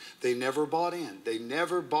mine. They never bought in. They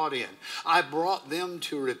never bought in. I brought them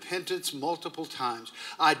to repentance multiple times.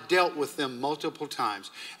 I dealt with them multiple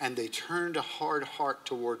times. And they turned a hard heart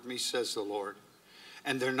toward me, says the Lord.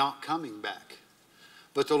 And they're not coming back.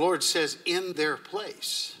 But the Lord says, in their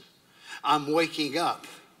place, I'm waking up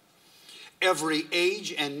every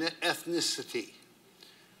age and ethnicity.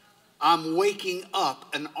 I'm waking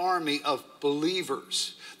up an army of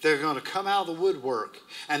believers. They're going to come out of the woodwork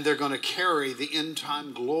and they're going to carry the end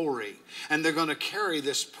time glory. And they're going to carry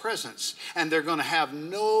this presence. And they're going to have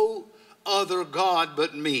no other God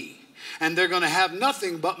but me. And they're going to have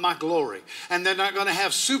nothing but my glory. And they're not going to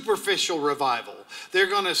have superficial revival. They're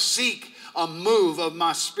going to seek a move of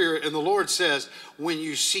my spirit. And the Lord says, when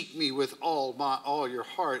you seek me with all your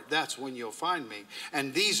heart, that's when you'll find me.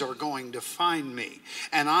 And these are going to find me.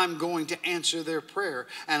 And I'm going to answer their prayer.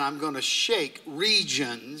 And I'm going to shake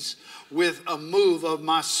regions with a move of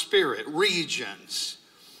my spirit. Regions.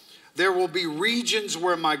 There will be regions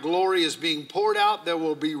where my glory is being poured out. There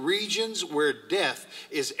will be regions where death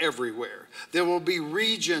is everywhere. There will be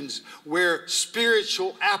regions where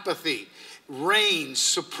spiritual apathy reigns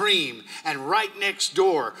supreme. And right next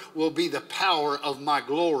door will be the power of my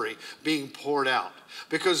glory being poured out.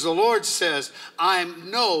 Because the Lord says, I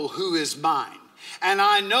know who is mine. And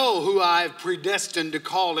I know who I have predestined to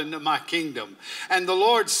call into my kingdom. And the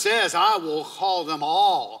Lord says, I will call them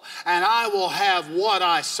all. And I will have what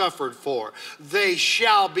I suffered for. They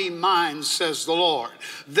shall be mine, says the Lord.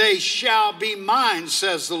 They shall be mine,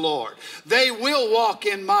 says the Lord. They will walk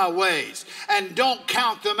in my ways. And don't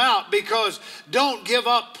count them out, because don't give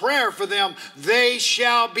up prayer for them. They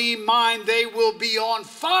shall be mine. They will be on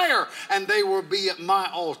fire. And they will be at my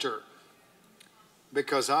altar.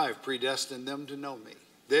 Because I have predestined them to know me.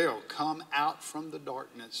 They'll come out from the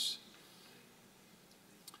darkness.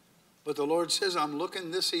 But the Lord says, I'm looking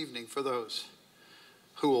this evening for those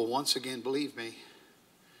who will once again believe me.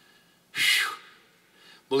 Whew.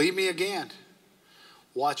 Believe me again.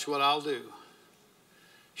 Watch what I'll do.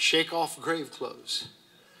 Shake off grave clothes.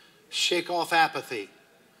 Shake off apathy.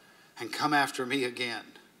 And come after me again.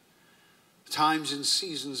 Times and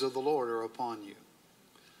seasons of the Lord are upon you.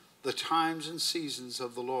 The times and seasons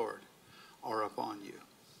of the Lord are upon you.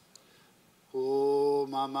 Oh,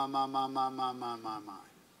 my. My.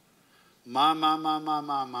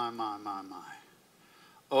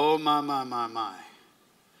 Oh, my.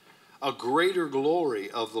 A greater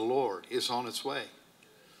glory of the Lord is on its way.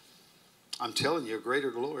 I'm telling you, a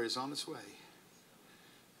greater glory is on its way.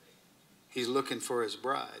 He's looking for his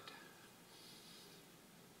bride.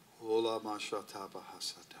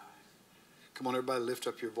 Come on, everybody, lift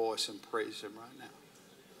up your voice and praise him right now.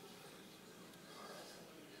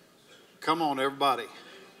 Come on, everybody.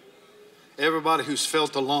 Everybody who's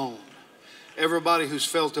felt alone. Everybody who's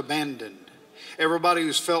felt abandoned. Everybody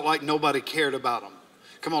who's felt like nobody cared about them.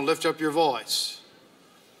 Come on, lift up your voice.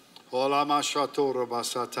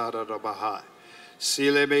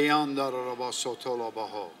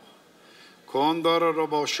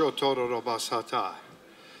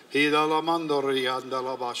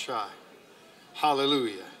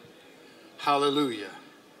 Hallelujah. Hallelujah.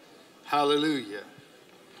 Hallelujah.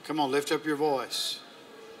 Come on, lift up your voice.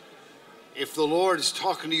 If the Lord is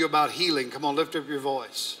talking to you about healing, come on, lift up your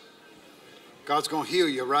voice. God's going to heal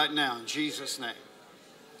you right now in Jesus' name.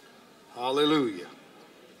 Hallelujah.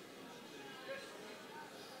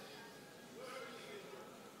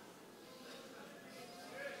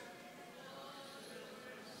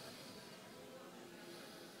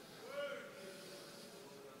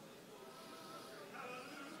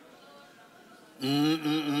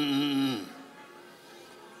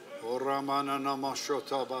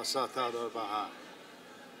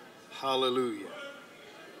 Hallelujah.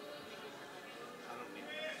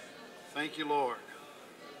 Thank you, Lord.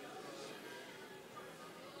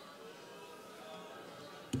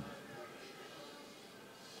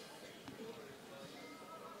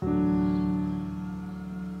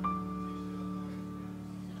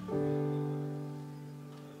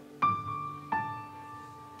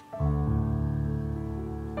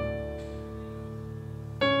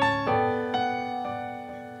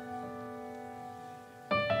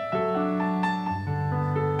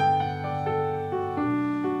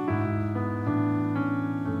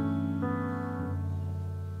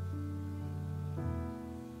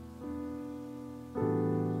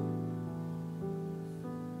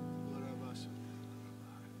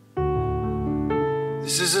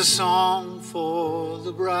 This is a song for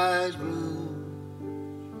the bridegroom.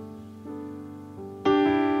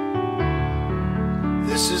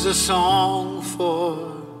 This is a song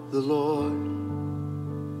for the Lord.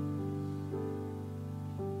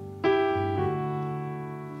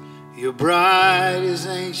 Your bride is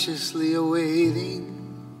anxiously awaiting.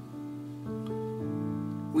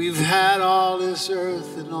 We've had all this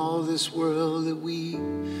earth and all this world that we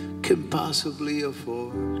can possibly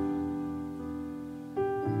afford.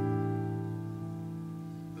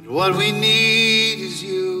 What we need is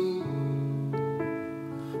you,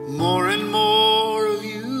 more and more of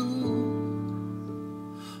you.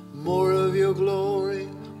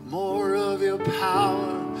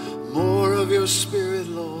 your spirit,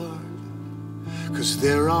 Lord, 'cause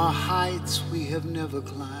there are heights we have never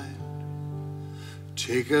climbed.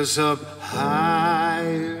 Take us up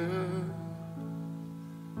higher,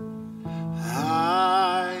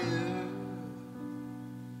 higher.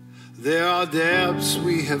 There are depths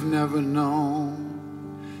we have never known.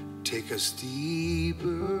 Take us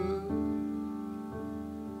deeper,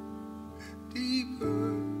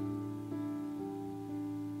 deeper.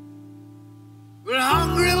 We're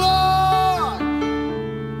hungry, Lord.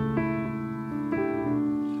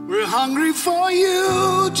 We're hungry for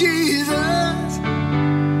you, Jesus.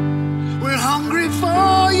 We're hungry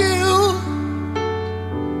for you.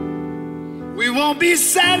 We won't be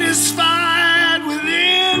satisfied with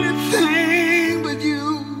anything but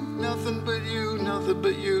you. Nothing but you, nothing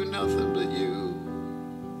but you, nothing but you.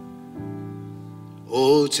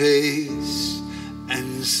 Oh, taste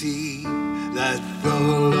and see that the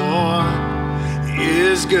Lord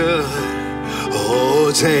is good.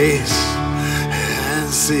 Oh, taste and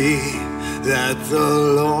see that the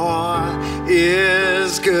Lord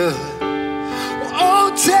is good.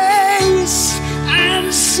 Oh, taste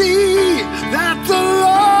and see that the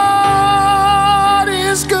Lord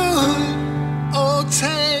is good. Oh,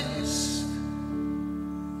 taste.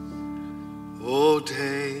 Oh,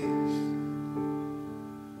 taste.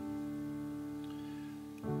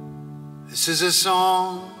 This is a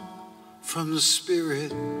song from the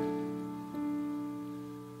Spirit.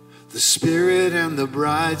 The Spirit and the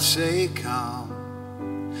bride say, come.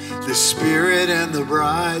 The Spirit and the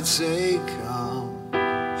bride say, come.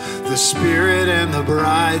 The Spirit and the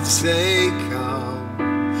bride say,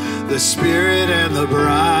 come. The Spirit and the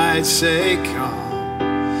bride say,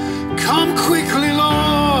 come. Come quickly,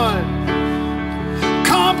 Lord.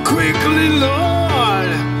 Come quickly,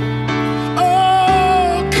 Lord.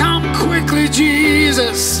 Oh, come quickly,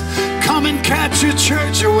 Jesus. Come and catch your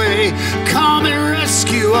church away. Come and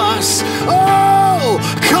rescue us. Oh,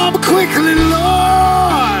 come quickly,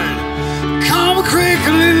 Lord. Come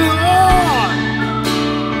quickly, Lord.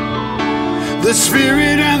 The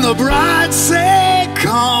Spirit and the bride say,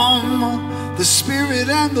 come. The Spirit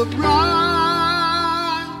and the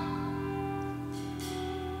bride.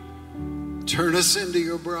 Turn us into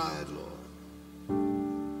your bride, Lord.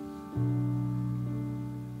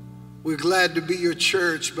 We're glad to be your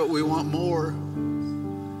church, but we want more.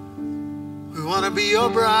 We want to be your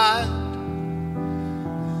bride.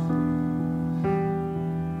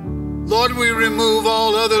 Lord, we remove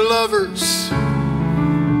all other lovers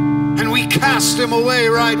and we cast them away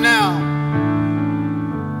right now.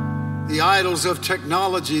 The idols of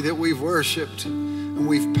technology that we've worshiped and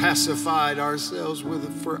we've pacified ourselves with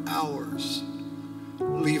for hours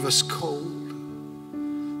leave us cold.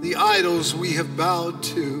 The idols we have bowed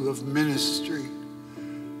to of ministry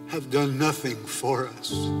have done nothing for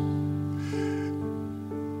us.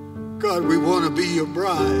 God, we want to be your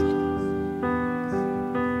bride.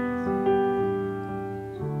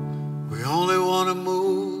 We only want to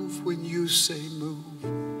move when you say move.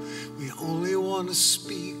 We only want to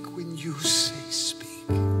speak when you say speak.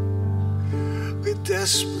 We're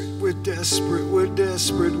desperate, we're desperate, we're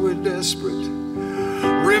desperate, we're desperate.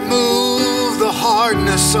 Remove the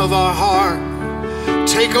hardness of our heart.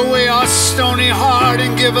 Take away our stony heart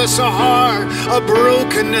and give us a heart of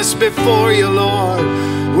brokenness before you, Lord.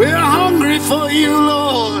 We're hungry for you,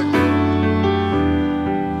 Lord.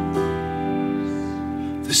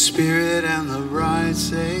 The Spirit and the bride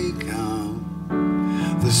say, come.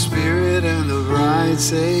 The Spirit and the bride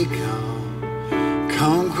say, come.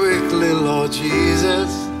 Come quickly, Lord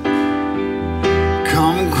Jesus.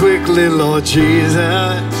 Come quickly, Lord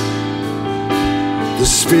Jesus. The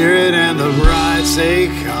Spirit and the bride say,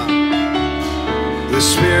 come. The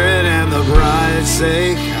Spirit and the bride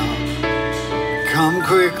say, come. Come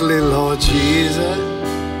quickly, Lord Jesus.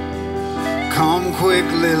 Come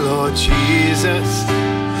quickly, Lord Jesus.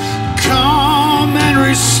 Come and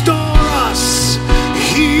restore us,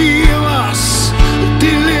 heal us,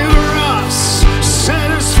 deliver us, set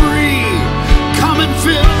us free. Come and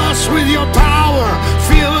fill us with your power,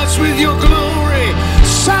 fill us with your glory,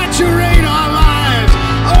 saturate our lives.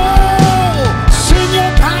 Oh, send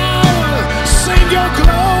your power, send your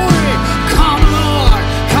glory. Come, Lord,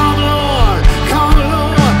 come, Lord, come,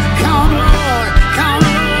 Lord, come, Lord, come,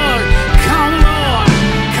 Lord, come, Lord,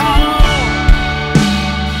 come, Lord.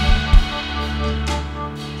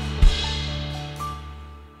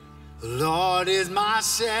 The Lord is my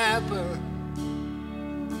shepherd.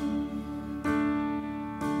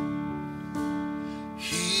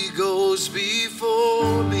 Goes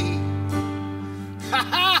before me.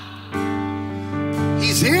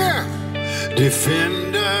 He's here.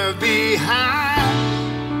 Defender behind.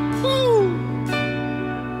 Woo.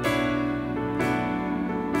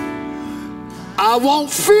 I won't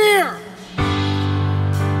fear.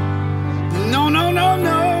 No, no, no,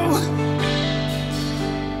 no.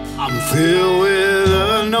 I'm filled with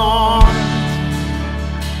anointing.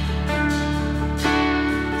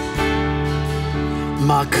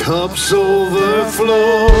 My cups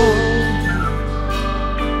overflow.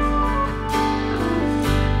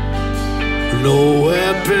 No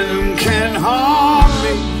weapon can harm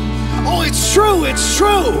me. Oh, it's true, it's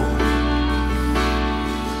true.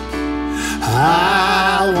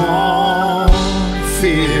 I won't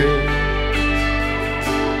fear.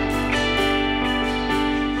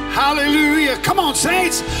 Hallelujah. Come on,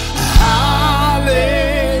 saints.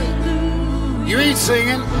 Hallelujah. You ain't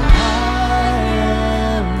singing.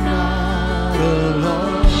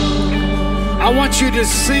 I want you to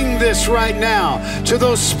sing this right now to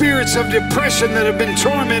those spirits of depression that have been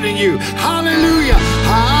tormenting you. Hallelujah.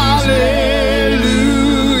 Hallelujah.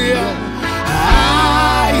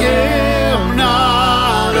 I am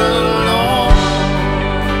not alone.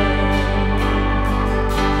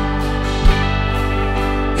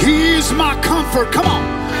 He's my comfort. Come on.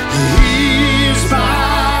 He's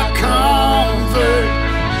my comfort.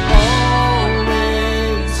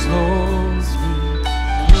 Always holds me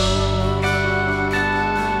close.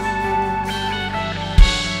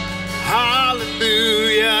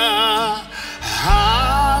 Hallelujah. Hallelujah.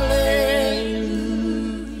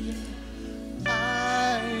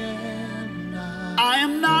 I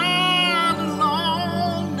am not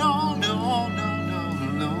alone. No, no, no, no,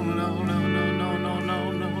 no, no, no, no, no,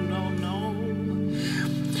 no, no, no, no.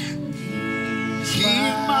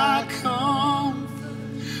 He's my comfort.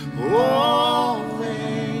 Always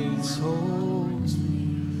holds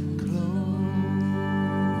me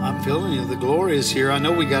close. I'm feeling you. The glory is here. I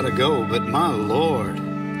know we got to go, but my Lord,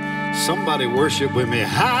 somebody worship with me.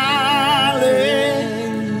 Hallelujah.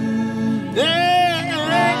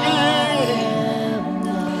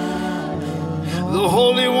 The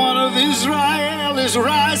Holy One of Israel is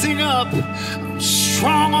rising up,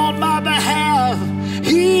 strong on my behalf.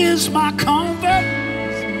 He is my comfort.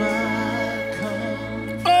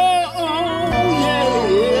 Oh, oh,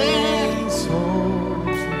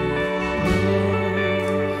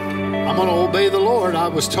 yeah. I'm going to obey the Lord. I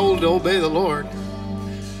was told to obey the Lord.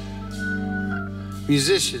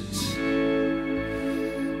 Musicians,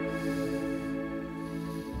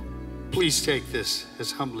 please take this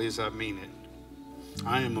as humbly as I mean it.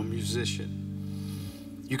 I am a musician.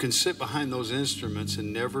 You can sit behind those instruments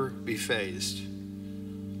and never be fazed.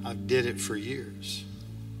 I've did it for years.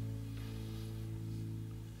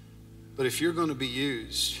 But if you're going to be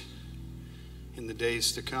used in the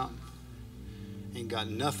days to come, ain't got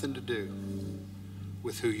nothing to do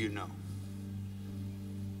with who you know.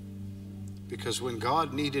 Because when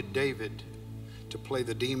God needed David to play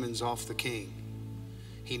the demons off the king,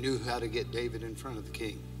 he knew how to get David in front of the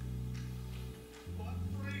king.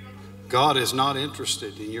 God is not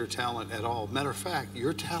interested in your talent at all. Matter of fact,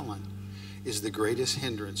 your talent is the greatest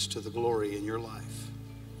hindrance to the glory in your life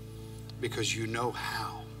because you know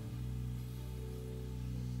how.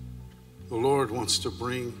 The Lord wants to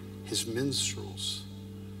bring his minstrels.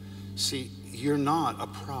 See, you're not a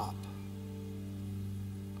prop.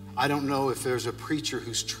 I don't know if there's a preacher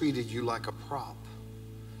who's treated you like a prop.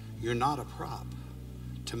 You're not a prop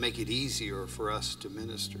to make it easier for us to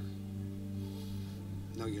minister.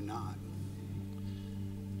 No, you're not.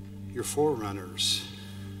 You're forerunners.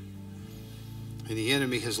 And the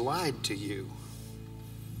enemy has lied to you.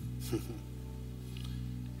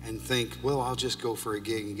 And think, well, I'll just go for a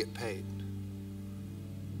gig and get paid.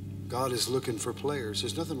 God is looking for players.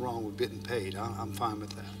 There's nothing wrong with getting paid. I'm fine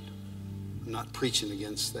with that. I'm not preaching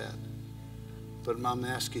against that. But I'm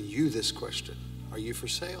asking you this question. Are you for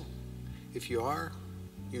sale? If you are,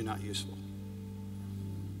 you're not useful.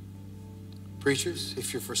 Preachers,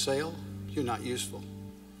 if you're for sale, you're not useful.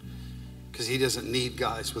 Because he doesn't need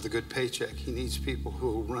guys with a good paycheck. He needs people who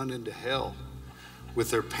will run into hell with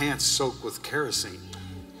their pants soaked with kerosene.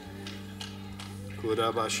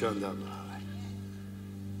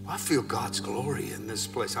 I feel God's glory in this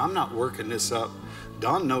place. I'm not working this up.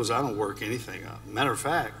 Don knows I don't work anything up. Matter of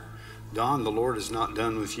fact, Don, the Lord is not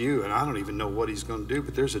done with you, and I don't even know what he's going to do,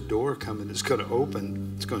 but there's a door coming that's going to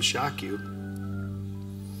open. It's going to shock you.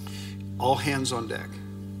 All hands on deck.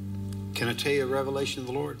 Can I tell you a revelation of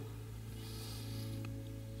the Lord?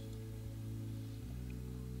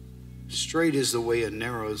 Straight is the way and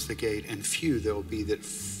narrow is the gate, and few there will be that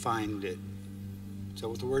find it. Is that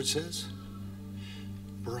what the word says?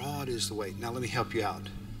 Broad is the way. Now let me help you out.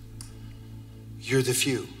 You're the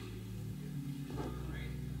few.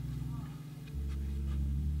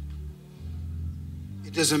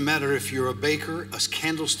 It doesn't matter if you're a baker, a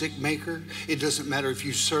candlestick maker. It doesn't matter if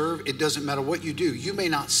you serve. It doesn't matter what you do. You may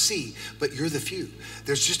not see, but you're the few.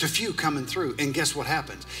 There's just a few coming through. And guess what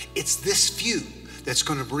happens? It's this few that's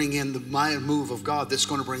going to bring in the mighty move of God, that's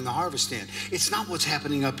going to bring the harvest in. It's not what's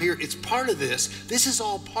happening up here. It's part of this. This is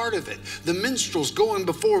all part of it. The minstrels going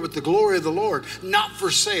before with the glory of the Lord, not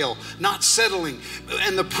for sale, not settling.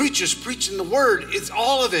 And the preachers preaching the word. It's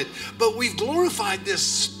all of it. But we've glorified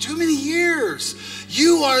this too many years.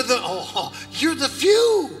 You are you're the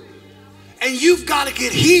few. And you've got to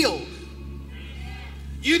get healed.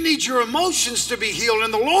 You need your emotions to be healed.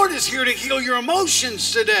 And the Lord is here to heal your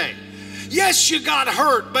emotions today. Yes, you got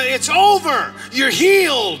hurt, but it's over. You're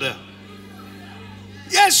healed.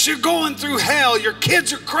 Yes, you're going through hell. Your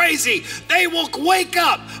kids are crazy. They will wake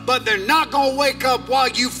up, but they're not going to wake up while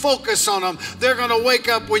you focus on them. They're going to wake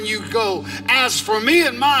up when you go, as for me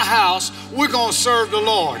and my house, we're going to serve the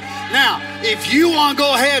Lord. Now, if you want to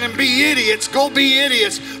go ahead and be idiots, go be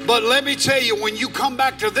idiots. But let me tell you, when you come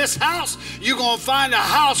back to this house, you're going to find a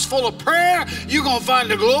house full of prayer. You're going to find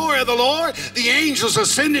the glory of the Lord. The angels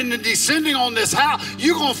ascending and descending on this house.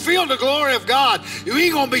 You're going to feel the glory of God. You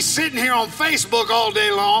ain't going to be sitting here on Facebook all day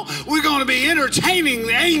long. We're going to be entertaining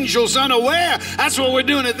the angels unaware. That's what we're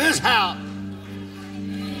doing at this house.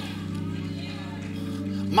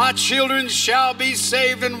 My children shall be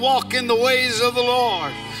saved and walk in the ways of the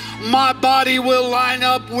Lord. My body will line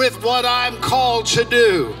up with what I'm called to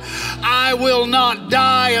do. I will not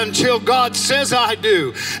die until God says I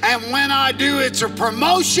do. And when I do, it's a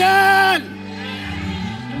promotion.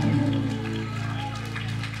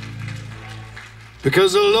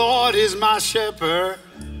 Because the Lord is my shepherd.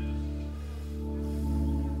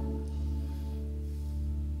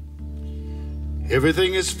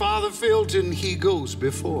 Everything is Father filled and He goes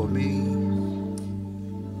before me.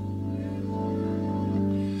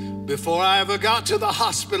 Before I ever got to the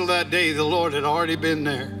hospital that day, the Lord had already been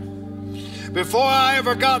there. Before I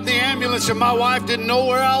ever got in the ambulance and my wife didn't know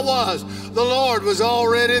where I was, the Lord was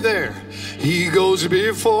already there. He goes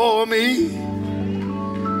before me.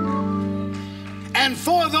 And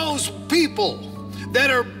for those people that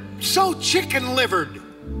are so chicken-livered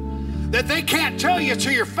that they can't tell you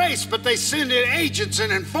to your face, but they send in agents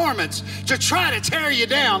and informants to try to tear you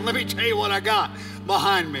down, let me tell you what I got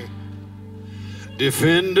behind me.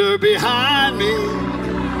 Defender behind me.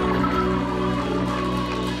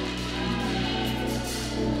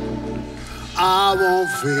 I won't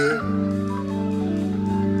fear.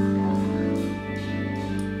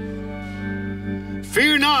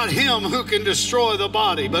 Fear not him who can destroy the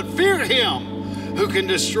body, but fear him who can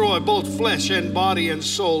destroy both flesh and body and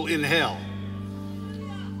soul in hell.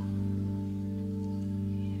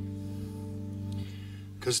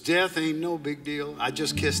 Because death ain't no big deal. I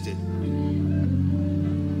just kissed it.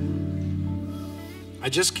 I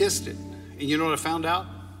just kissed it. And you know what I found out?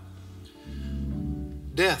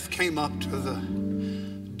 Death came up to the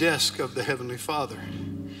desk of the Heavenly Father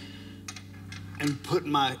and put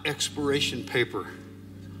my expiration paper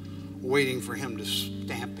waiting for him to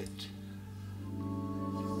stamp it.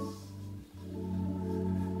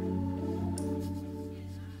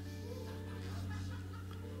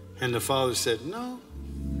 And the Father said, no,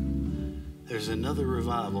 there's another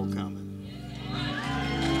revival coming.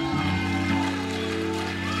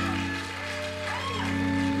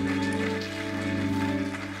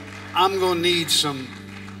 I'm going to need some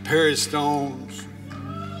Perry Stones,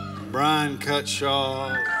 Brian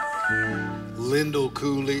Cutshaw, Lindell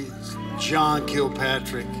Cooley, John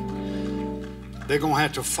Kilpatrick. They're going to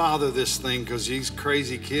have to father this thing because these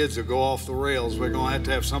crazy kids will go off the rails. We're going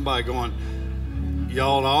to have somebody going,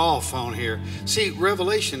 y'all are off on here. See,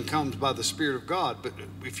 revelation comes by the Spirit of God, but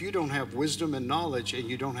if you don't have wisdom and knowledge and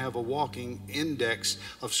you don't have a walking index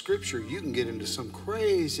of Scripture, you can get into some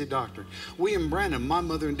crazy doctrine. William Branham, my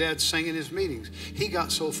mother and dad sang in his meetings. He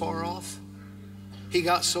got so far off. He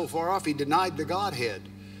got so far off, he denied the Godhead.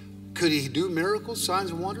 Could he do miracles,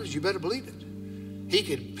 signs, and wonders? You better believe it. He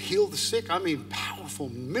could heal the sick. I mean, powerful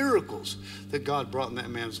miracles that God brought in that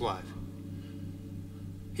man's life.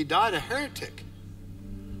 He died a heretic.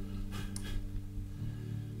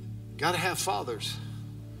 Got to have fathers.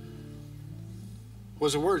 What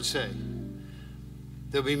does the word say?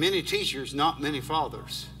 There'll be many teachers, not many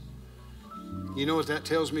fathers. You know what that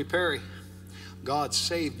tells me, Perry? God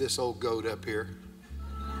saved this old goat up here.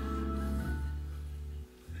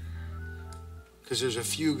 Because there's a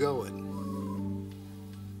few going.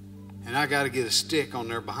 And I got to get a stick on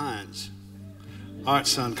their behinds. All right,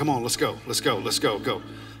 son, come on, let's go. Let's go, let's go, go.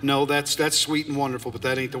 No, that's sweet and wonderful, but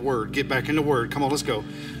that ain't the word. Get back in the word. Come on, let's go.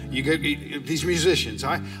 You get these musicians.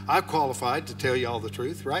 I qualified to tell you all the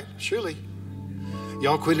truth, right? Surely.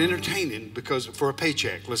 Y'all quit entertaining because for a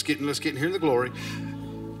paycheck. Let's get in here in the glory.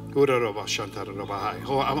 Oh,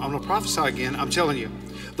 I'm going to prophesy again. I'm telling you.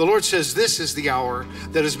 The Lord says this is the hour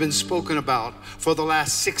that has been spoken about for the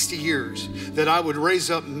last 60 years, that I would raise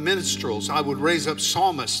up minstrels, I would raise up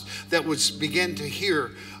psalmists that would begin to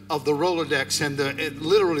hear of the Rolodex, and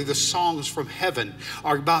literally the songs from heaven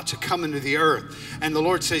are about to come into the earth. And the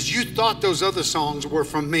Lord says, you thought those other songs were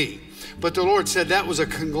from me. But the Lord said that was a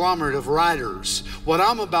conglomerate of writers. What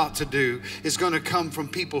I'm about to do is going to come from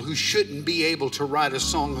people who shouldn't be able to write a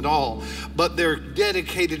song at all, but they're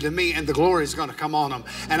dedicated to me, and the glory is going to come on them.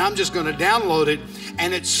 And I'm just going to download it,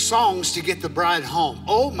 and it's songs to get the bride home.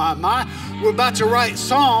 Oh my, we're about to write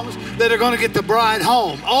songs that are going to get the bride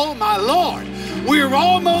home. Oh my Lord, we're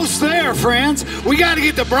almost there, friends. We got to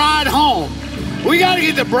get the bride home. We got to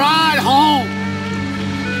get the bride home.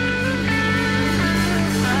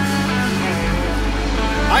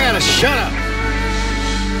 I gotta shut up.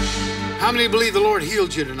 How many believe the Lord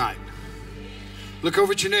healed you tonight? Look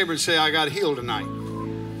over at your neighbor and say, I got healed tonight.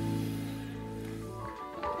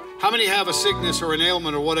 How many have a sickness or an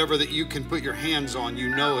ailment or whatever that you can put your hands on? You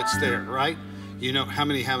know it's there, right? You know, how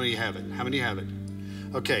many have it? How many have it?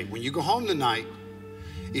 Okay, when you go home tonight,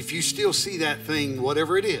 if you still see that thing,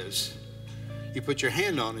 whatever it is, you put your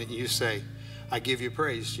hand on it and you say, I give you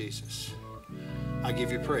praise, Jesus. I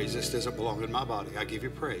give you praise. This doesn't belong in my body. I give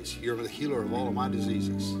you praise. You're the healer of all of my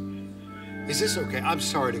diseases. Is this okay? I'm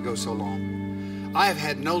sorry to go so long. I have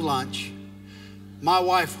had no lunch. My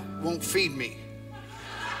wife won't feed me.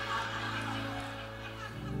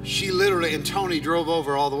 She literally, and Tony drove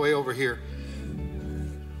over all the way over here.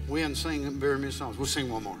 We haven't sung very many songs. We'll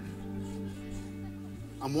sing one more.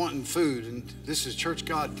 I'm wanting food, and this is Church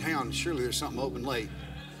God town. Surely there's something open late.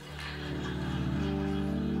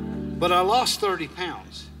 But I lost 30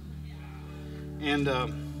 pounds. And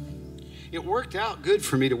it worked out good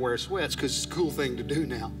for me to wear sweats because it's a cool thing to do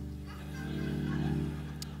now.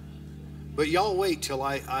 But y'all wait till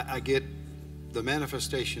I get the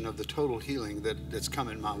manifestation of the total healing that's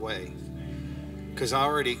coming my way. Because I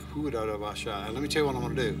already, let me tell you what I'm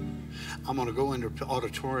going to do. I'm going to go into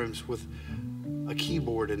auditoriums with a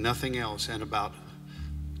keyboard and nothing else, and about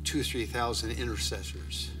 2,000 or 3,000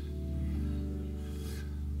 intercessors.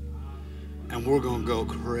 And we're going to go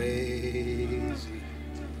crazy.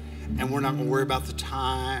 And we're not going to worry about the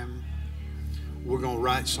time. We're going to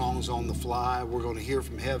write songs on the fly. We're going to hear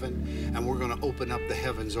from heaven. And we're going to open up the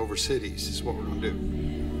heavens over cities. This is what we're going to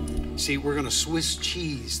do. See, we're going to Swiss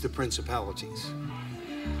cheese the principalities.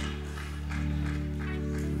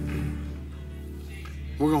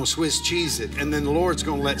 We're going to Swiss cheese it. And then the Lord's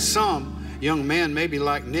going to let some young man, maybe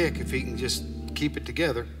like Nick, if he can just keep it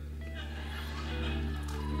together,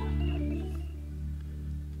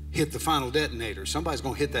 hit the final detonator. Somebody's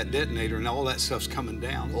going to hit that detonator and all that stuff's coming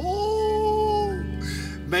down. Oh,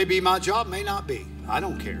 maybe my job, may not be. I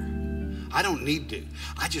don't care. I don't need to.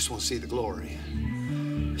 I just want to see the glory.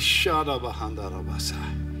 I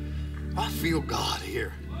feel God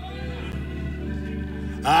here.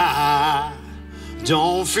 I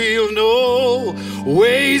don't feel no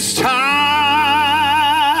waste time.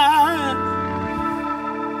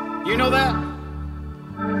 You know that?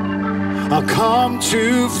 I've come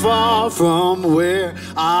too far from where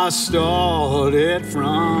I started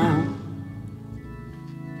from.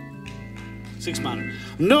 6 minor.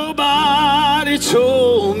 Nobody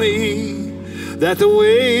told me that the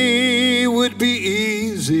way would be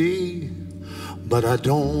easy, but I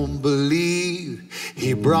don't believe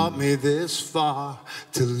he brought me this far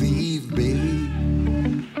to leave me.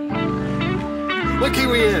 What key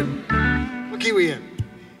we in? What key we in?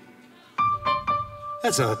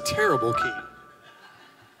 That's a terrible key.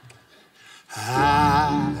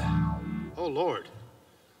 Oh, Lord.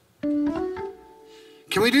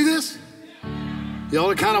 Can we do this? Y'all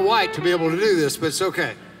are kind of white to be able to do this, but it's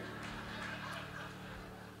okay.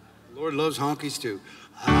 The Lord loves honkies too.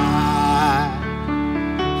 I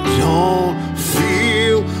don't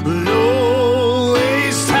feel no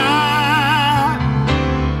waste time.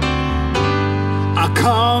 I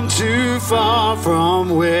come too far from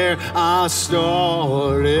where I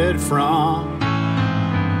started from.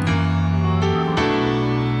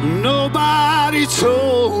 Nobody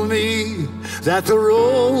told me that the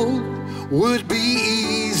road would be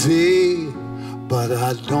easy, but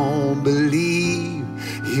I don't believe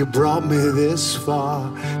he brought me this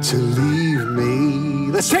far to leave me.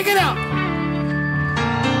 Let's take it out.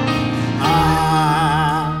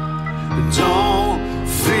 I don't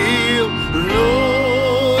feel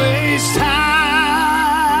no waste time.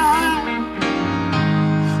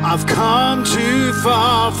 I've come too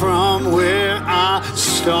far from where I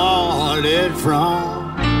started started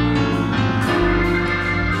from.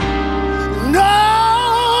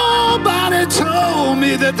 Nobody told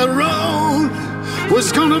me that the road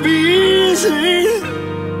was gonna be easy,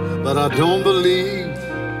 but I don't believe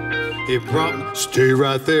he brought me. Stay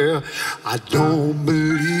right there. I don't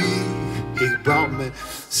believe he brought me.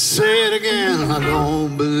 Say it again. I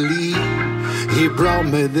don't believe he brought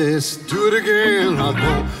me this. Do it again. I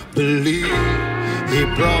don't believe he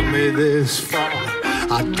brought me this far.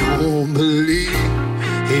 I don't believe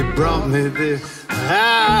he brought me this.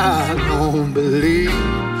 I don't believe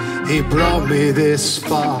he brought me this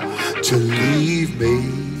far to leave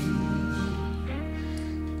me.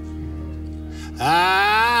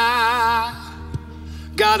 I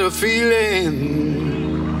got a feeling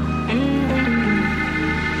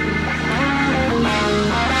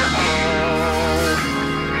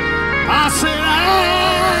I said I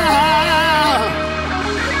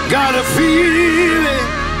got a feeling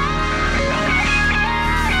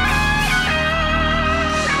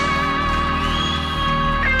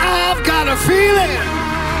I've got a feeling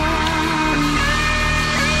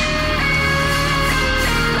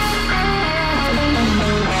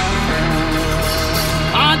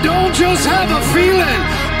I don't just have a feeling,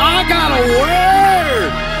 I got a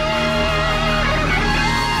word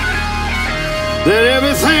that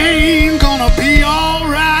everything gonna be all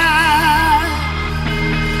right.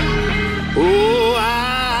 Oh, I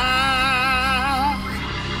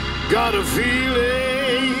got a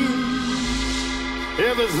feeling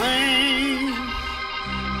everything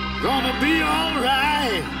gonna be all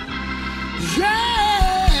right. Yeah,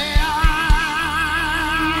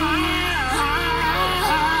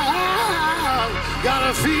 I got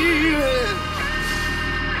a feeling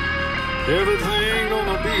everything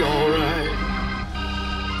gonna be all right.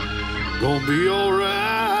 Gonna be all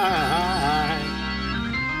right.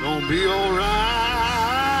 Gonna be all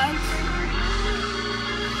right.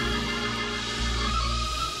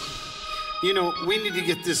 You know, we need to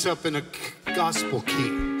get this up in a gospel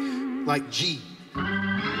key, like G.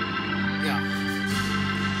 Yeah.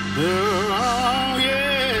 Oh,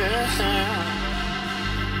 yeah.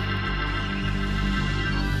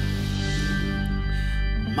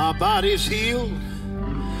 My body's healed.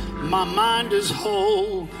 My mind is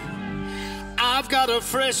whole. I've got a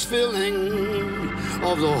fresh feeling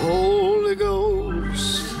of the Holy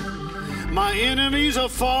Ghost. My enemies are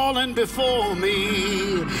falling before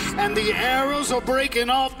me, and the arrows are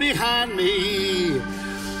breaking off behind me.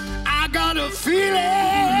 I got a feeling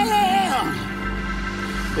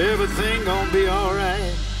everything gonna be all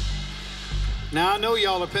right. Now, I know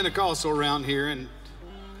y'all are Pentecostal around here, and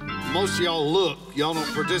most of y'all look, y'all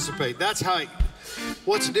don't participate. That's how,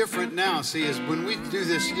 what's different now, see, is when we do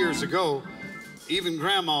this years ago, even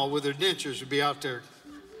grandma with her dentures would be out there.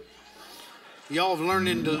 Y'all have turned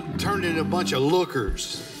into a bunch of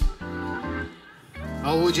lookers.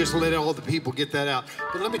 Oh, we'll just let all the people get that out.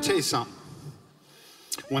 But let me tell you something.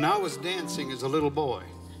 When I was dancing as a little boy,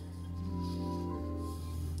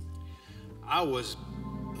 I was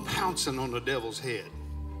pouncing on the devil's head.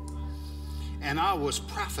 And I was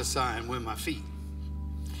prophesying with my feet.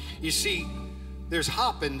 You see, there's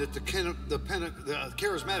hopping that the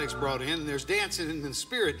charismatics brought in, and there's dancing in the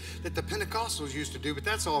spirit that the Pentecostals used to do, but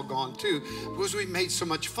that's all gone too, because we made so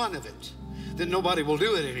much fun of it that nobody will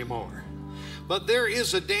do it anymore. But there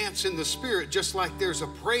is a dance in the spirit, just like there's a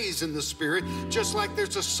praise in the spirit, just like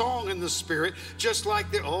there's a song in the spirit, just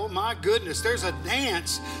like there, oh my goodness, there's a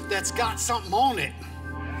dance that's got something on it.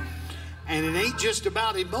 And it ain't just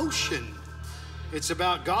about emotion. It's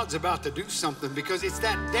about God's about to do something, because it's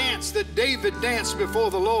that dance that David danced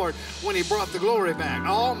before the Lord when he brought the glory back.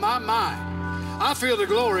 Oh, my. I feel the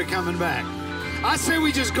glory coming back. I say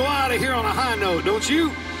we just go out of here on a high note, don't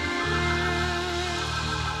you?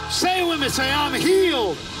 Say it with me. Say, I'm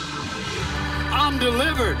healed. I'm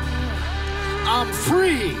delivered. I'm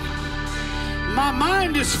free. My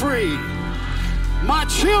mind is free. My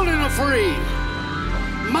children are free.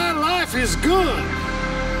 My life is good.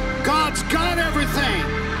 God's got everything.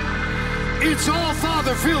 It's all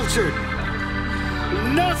Father filtered.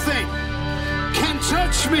 Nothing can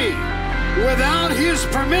touch me without His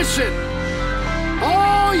permission.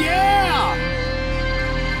 Oh, yeah.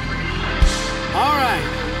 All right.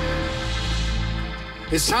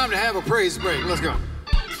 It's time to have a praise break. Let's go.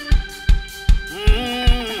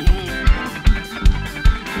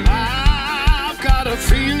 I've got a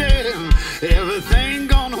feeling everything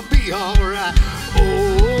gonna be all right.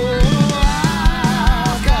 Oh,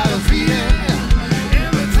 I've got a feeling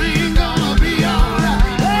everything gonna be all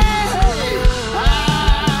right. Hey,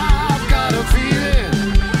 I've got a feeling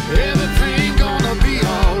everything gonna be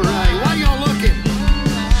all right. Why y'all looking?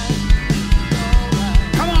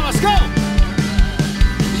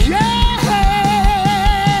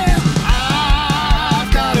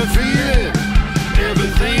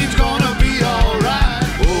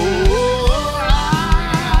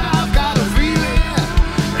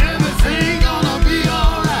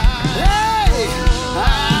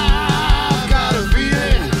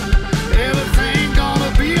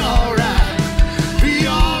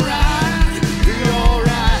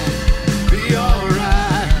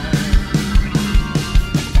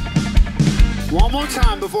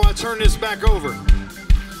 time before I turn this back over.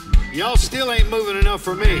 Y'all still ain't moving enough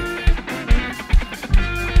for me.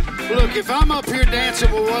 Look, if I'm up here dancing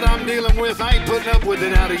with what I'm dealing with, I ain't putting up with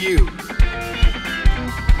it out of you.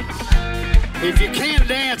 If you can't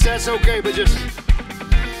dance, that's okay, but just...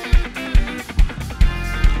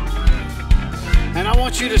 And I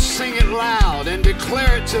want you to sing it loud and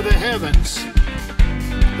declare it to the heavens.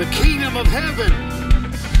 The kingdom of heaven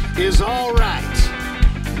is all right.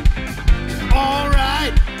 All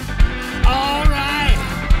right. All right.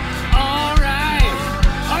 All right.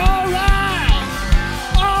 All right.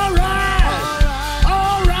 All right.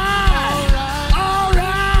 All right. All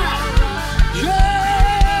right. Yeah.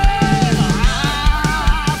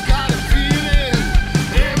 I've got a feeling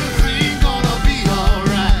everything's gonna be all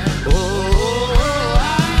right. Oh,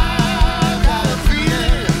 I've got a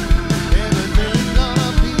feeling everything's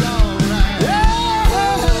gonna be all right. Yeah.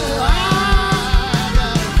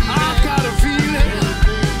 I've got a feeling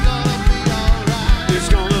it's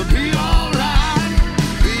gonna be all right.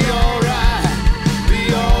 Be all right.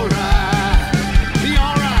 Be all right. Be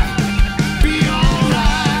all right. Be all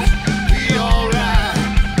right. Be all right.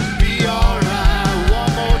 Be all right.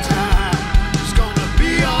 One more time. It's gonna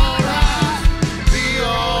be all right. Be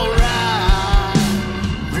all right.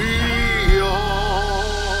 Be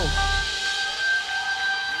all.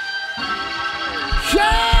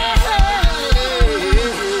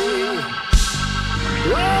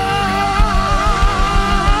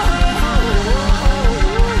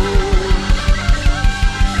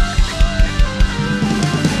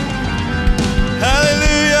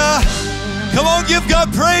 Hallelujah. Come on, give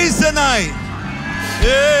God praise tonight.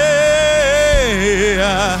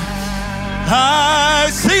 Yeah. I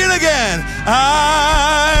sing it again.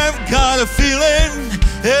 I've got a feeling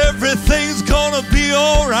everything's gonna be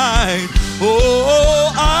all right.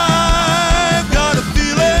 Oh, I've got a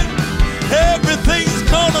feeling everything's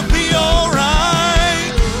gonna be all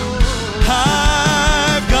right.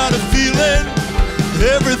 I've got a feeling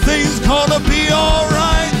everything's gonna be all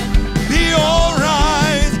right. Be all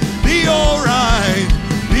right. Be all right.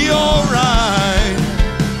 Be all right.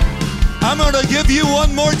 I'm going to give you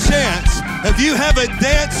one more chance. If you haven't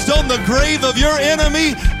danced on the grave of your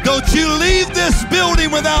enemy, don't you leave this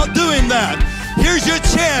building without doing that. Here's your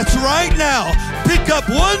chance right now. Pick up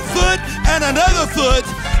one foot and another foot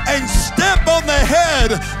and step on the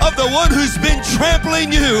head of the one who's been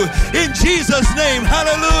trampling you. In Jesus' name,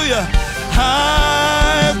 hallelujah.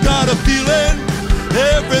 I've got a feeling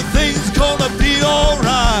everything's gonna be all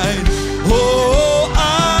right. Oh,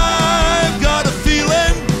 I've got a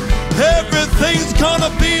feeling everything's gonna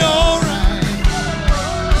be all right.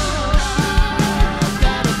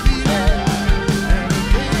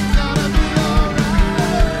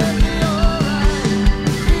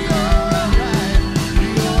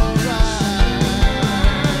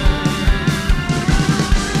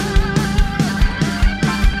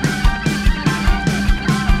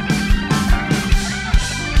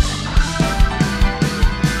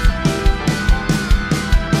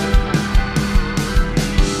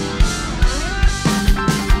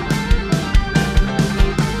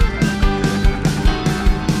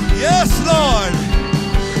 Yes, Lord.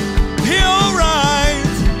 Be all right.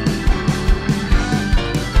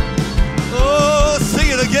 Oh, sing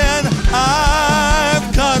it again.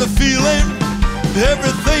 I've got a feeling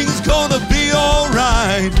everything's gonna be all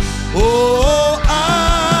right. Oh,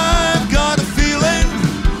 I've got a feeling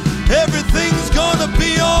everything's gonna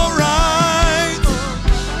be all right.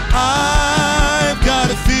 I've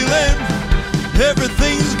got a feeling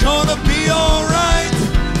everything's gonna be all right.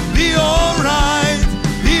 Be all right.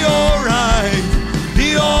 Be all right.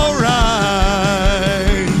 Be all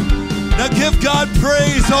right. Now give God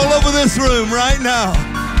praise all over this room right now.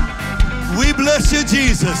 We bless you,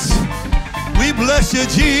 Jesus. We bless you,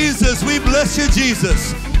 Jesus. We bless you,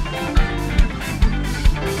 Jesus.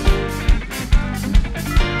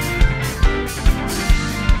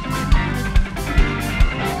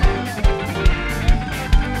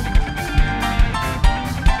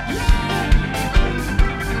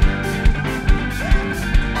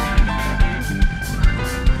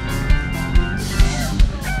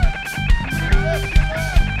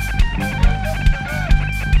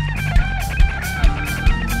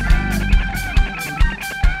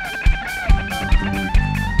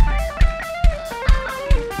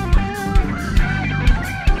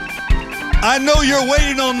 I know you're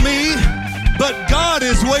waiting on me, but God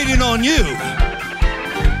is waiting on you.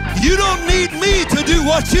 You don't need me to do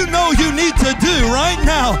what you know you need to do right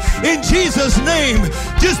now. In Jesus' name,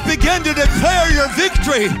 just begin to declare your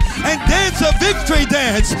victory and dance a victory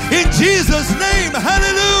dance. In Jesus' name,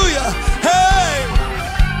 hallelujah. Hey!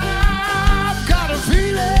 I've got a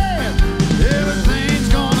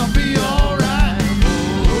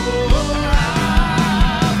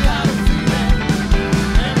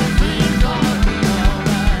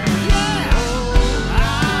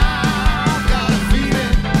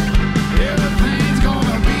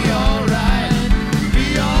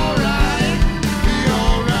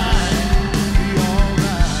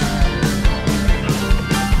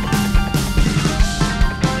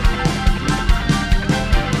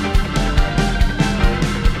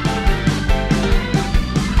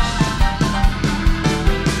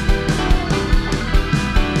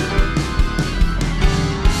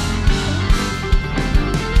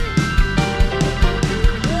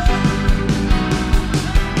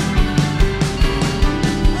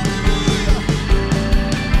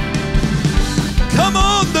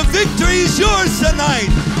yours tonight.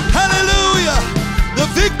 Hallelujah. The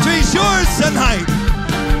victory's yours tonight.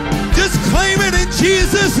 Just claim it in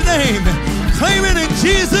Jesus' name. Claim it in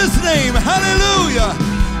Jesus' name. Hallelujah.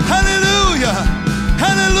 Hallelujah.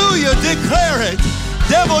 Hallelujah. Declare it.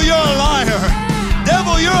 Devil, you're a liar.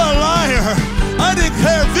 Devil, you're a liar. I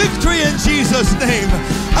declare victory in Jesus' name.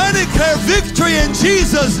 I declare victory in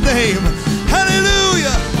Jesus' name.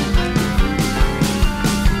 Hallelujah.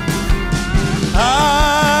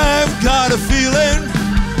 I've got a feeling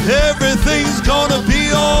everything's gonna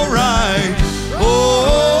be all right.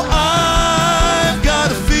 Oh, I've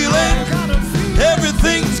got a feeling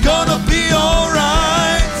everything's gonna be all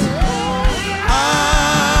right.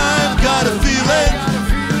 I've got a feeling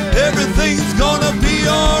everything's gonna be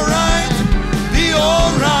all right. Be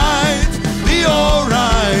all right. Be all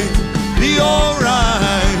right. Be all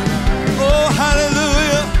right. Oh,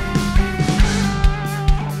 hallelujah.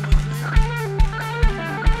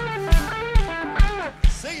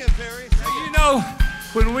 Sing it, Perry. You know,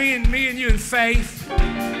 when me and you and Faith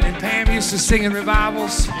and Pam used to sing in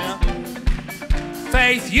revivals,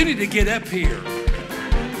 Faith, you need to get up here.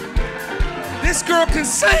 This girl can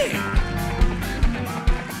sing.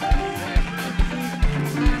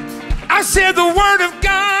 I said the word of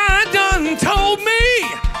God done told me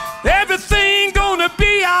everything gonna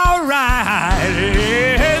be all right.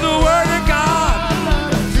 Yeah, the word of God.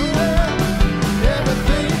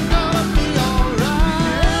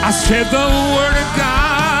 I said the word of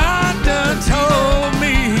God done told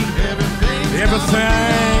me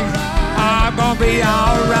everything I'm gonna be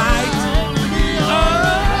all right. Oh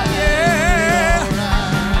yeah.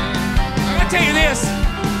 I tell you this.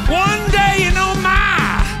 One day, you know,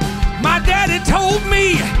 my daddy told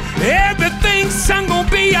me everything's son gonna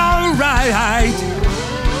be all right.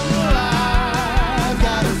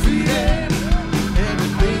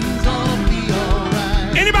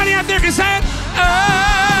 Anybody out there can say it?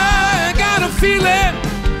 I got a feeling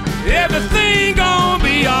everything gonna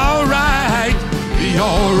be all right. Be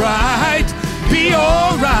all right. Be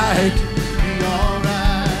all right. Be all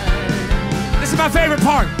right. This is my favorite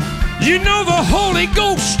part. You know the Holy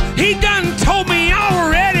Ghost, he done told me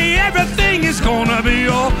already everything is gonna be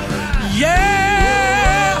all right.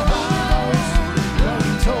 Yeah.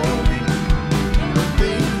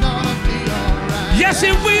 Yes,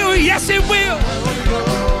 it will. Yes, it will.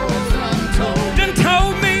 Done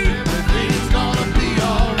told me everything's gonna be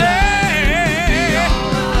all right.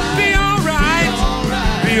 Be all right.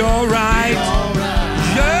 Be all right.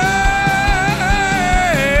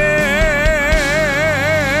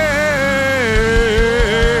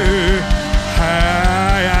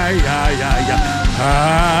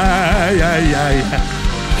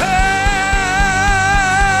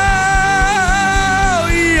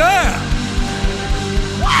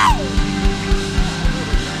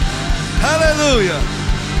 Hallelujah.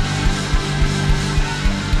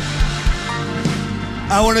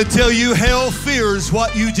 I want to tell you, hell fears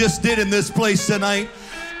what you just did in this place tonight.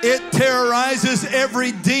 It terrorizes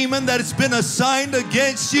every demon that has been assigned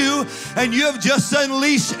against you, and you have just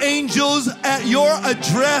unleashed angels at your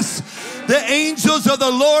address. The angels of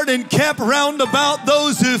the Lord encamp round about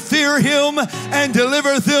those who fear him and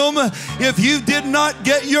deliver them. If you did not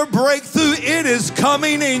get your breakthrough, it is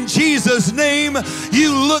coming in Jesus' name.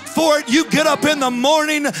 You look for it, you get up in the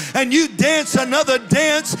morning and you dance another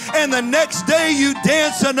dance, and the next day you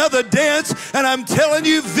dance another dance, and I'm telling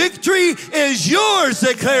you, victory is yours,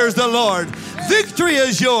 declares the Lord. Victory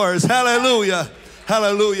is yours. Hallelujah.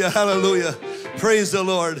 Hallelujah. Hallelujah. Praise the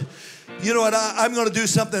Lord. You know what, I'm going to do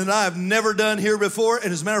something that I've never done here before.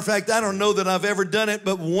 And as a matter of fact, I don't know that I've ever done it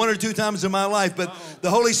but one or two times in my life. But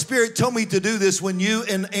the Holy Spirit told me to do this when you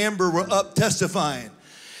and Amber were up testifying.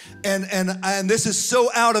 And this is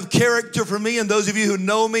so out of character for me. And those of you who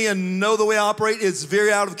know me and know the way I operate, it's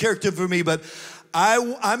very out of character for me. But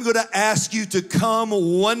I'm going to ask you to come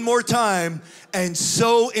one more time and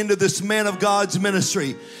sow into this man of God's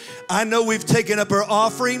ministry. I know we've taken up our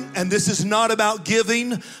offering, and this is not about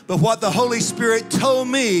giving, but what the Holy Spirit told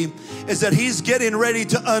me is that he's getting ready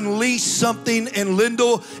to unleash something in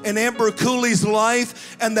Lindell and Amber Cooley's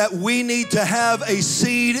life, and that we need to have a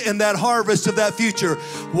seed in that harvest of that future.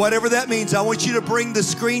 Whatever that means, I want you to bring the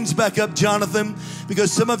screens back up, Jonathan, because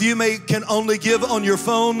some of you can only give on your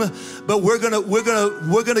phone, but we're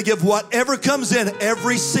gonna give whatever comes in,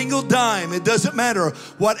 every single dime. It doesn't matter.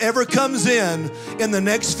 Whatever comes in the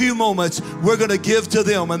next few moments, we're going to give to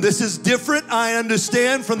them. And this is different, I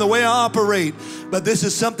understand, from the way I operate. but this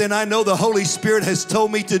is something I know the Holy Spirit has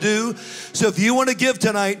told me to do. So if you want to give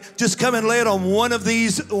tonight, just come and lay it on one of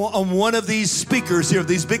these speakers here,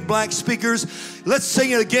 these big black speakers. Let's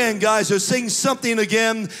sing it again, guys, or sing something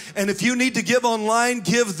again. And if you need to give online,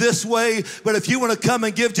 give this way. But if you want to come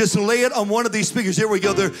and give, just lay it on one of these speakers. Here we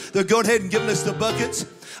go. They're going ahead and giving us the buckets.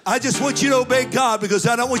 I just want you to obey God, because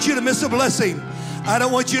I don't want you to miss a blessing. I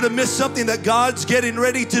don't want you to miss something that God's getting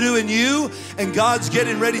ready to do in you and God's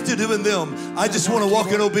getting ready to do in them. I just want to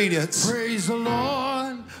walk in obedience. Praise the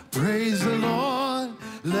Lord, praise the Lord,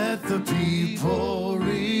 let the people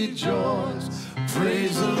rejoice.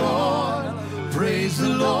 Praise the Lord, praise the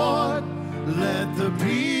Lord, let the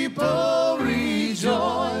people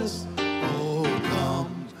rejoice. Oh,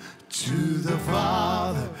 come to the Father.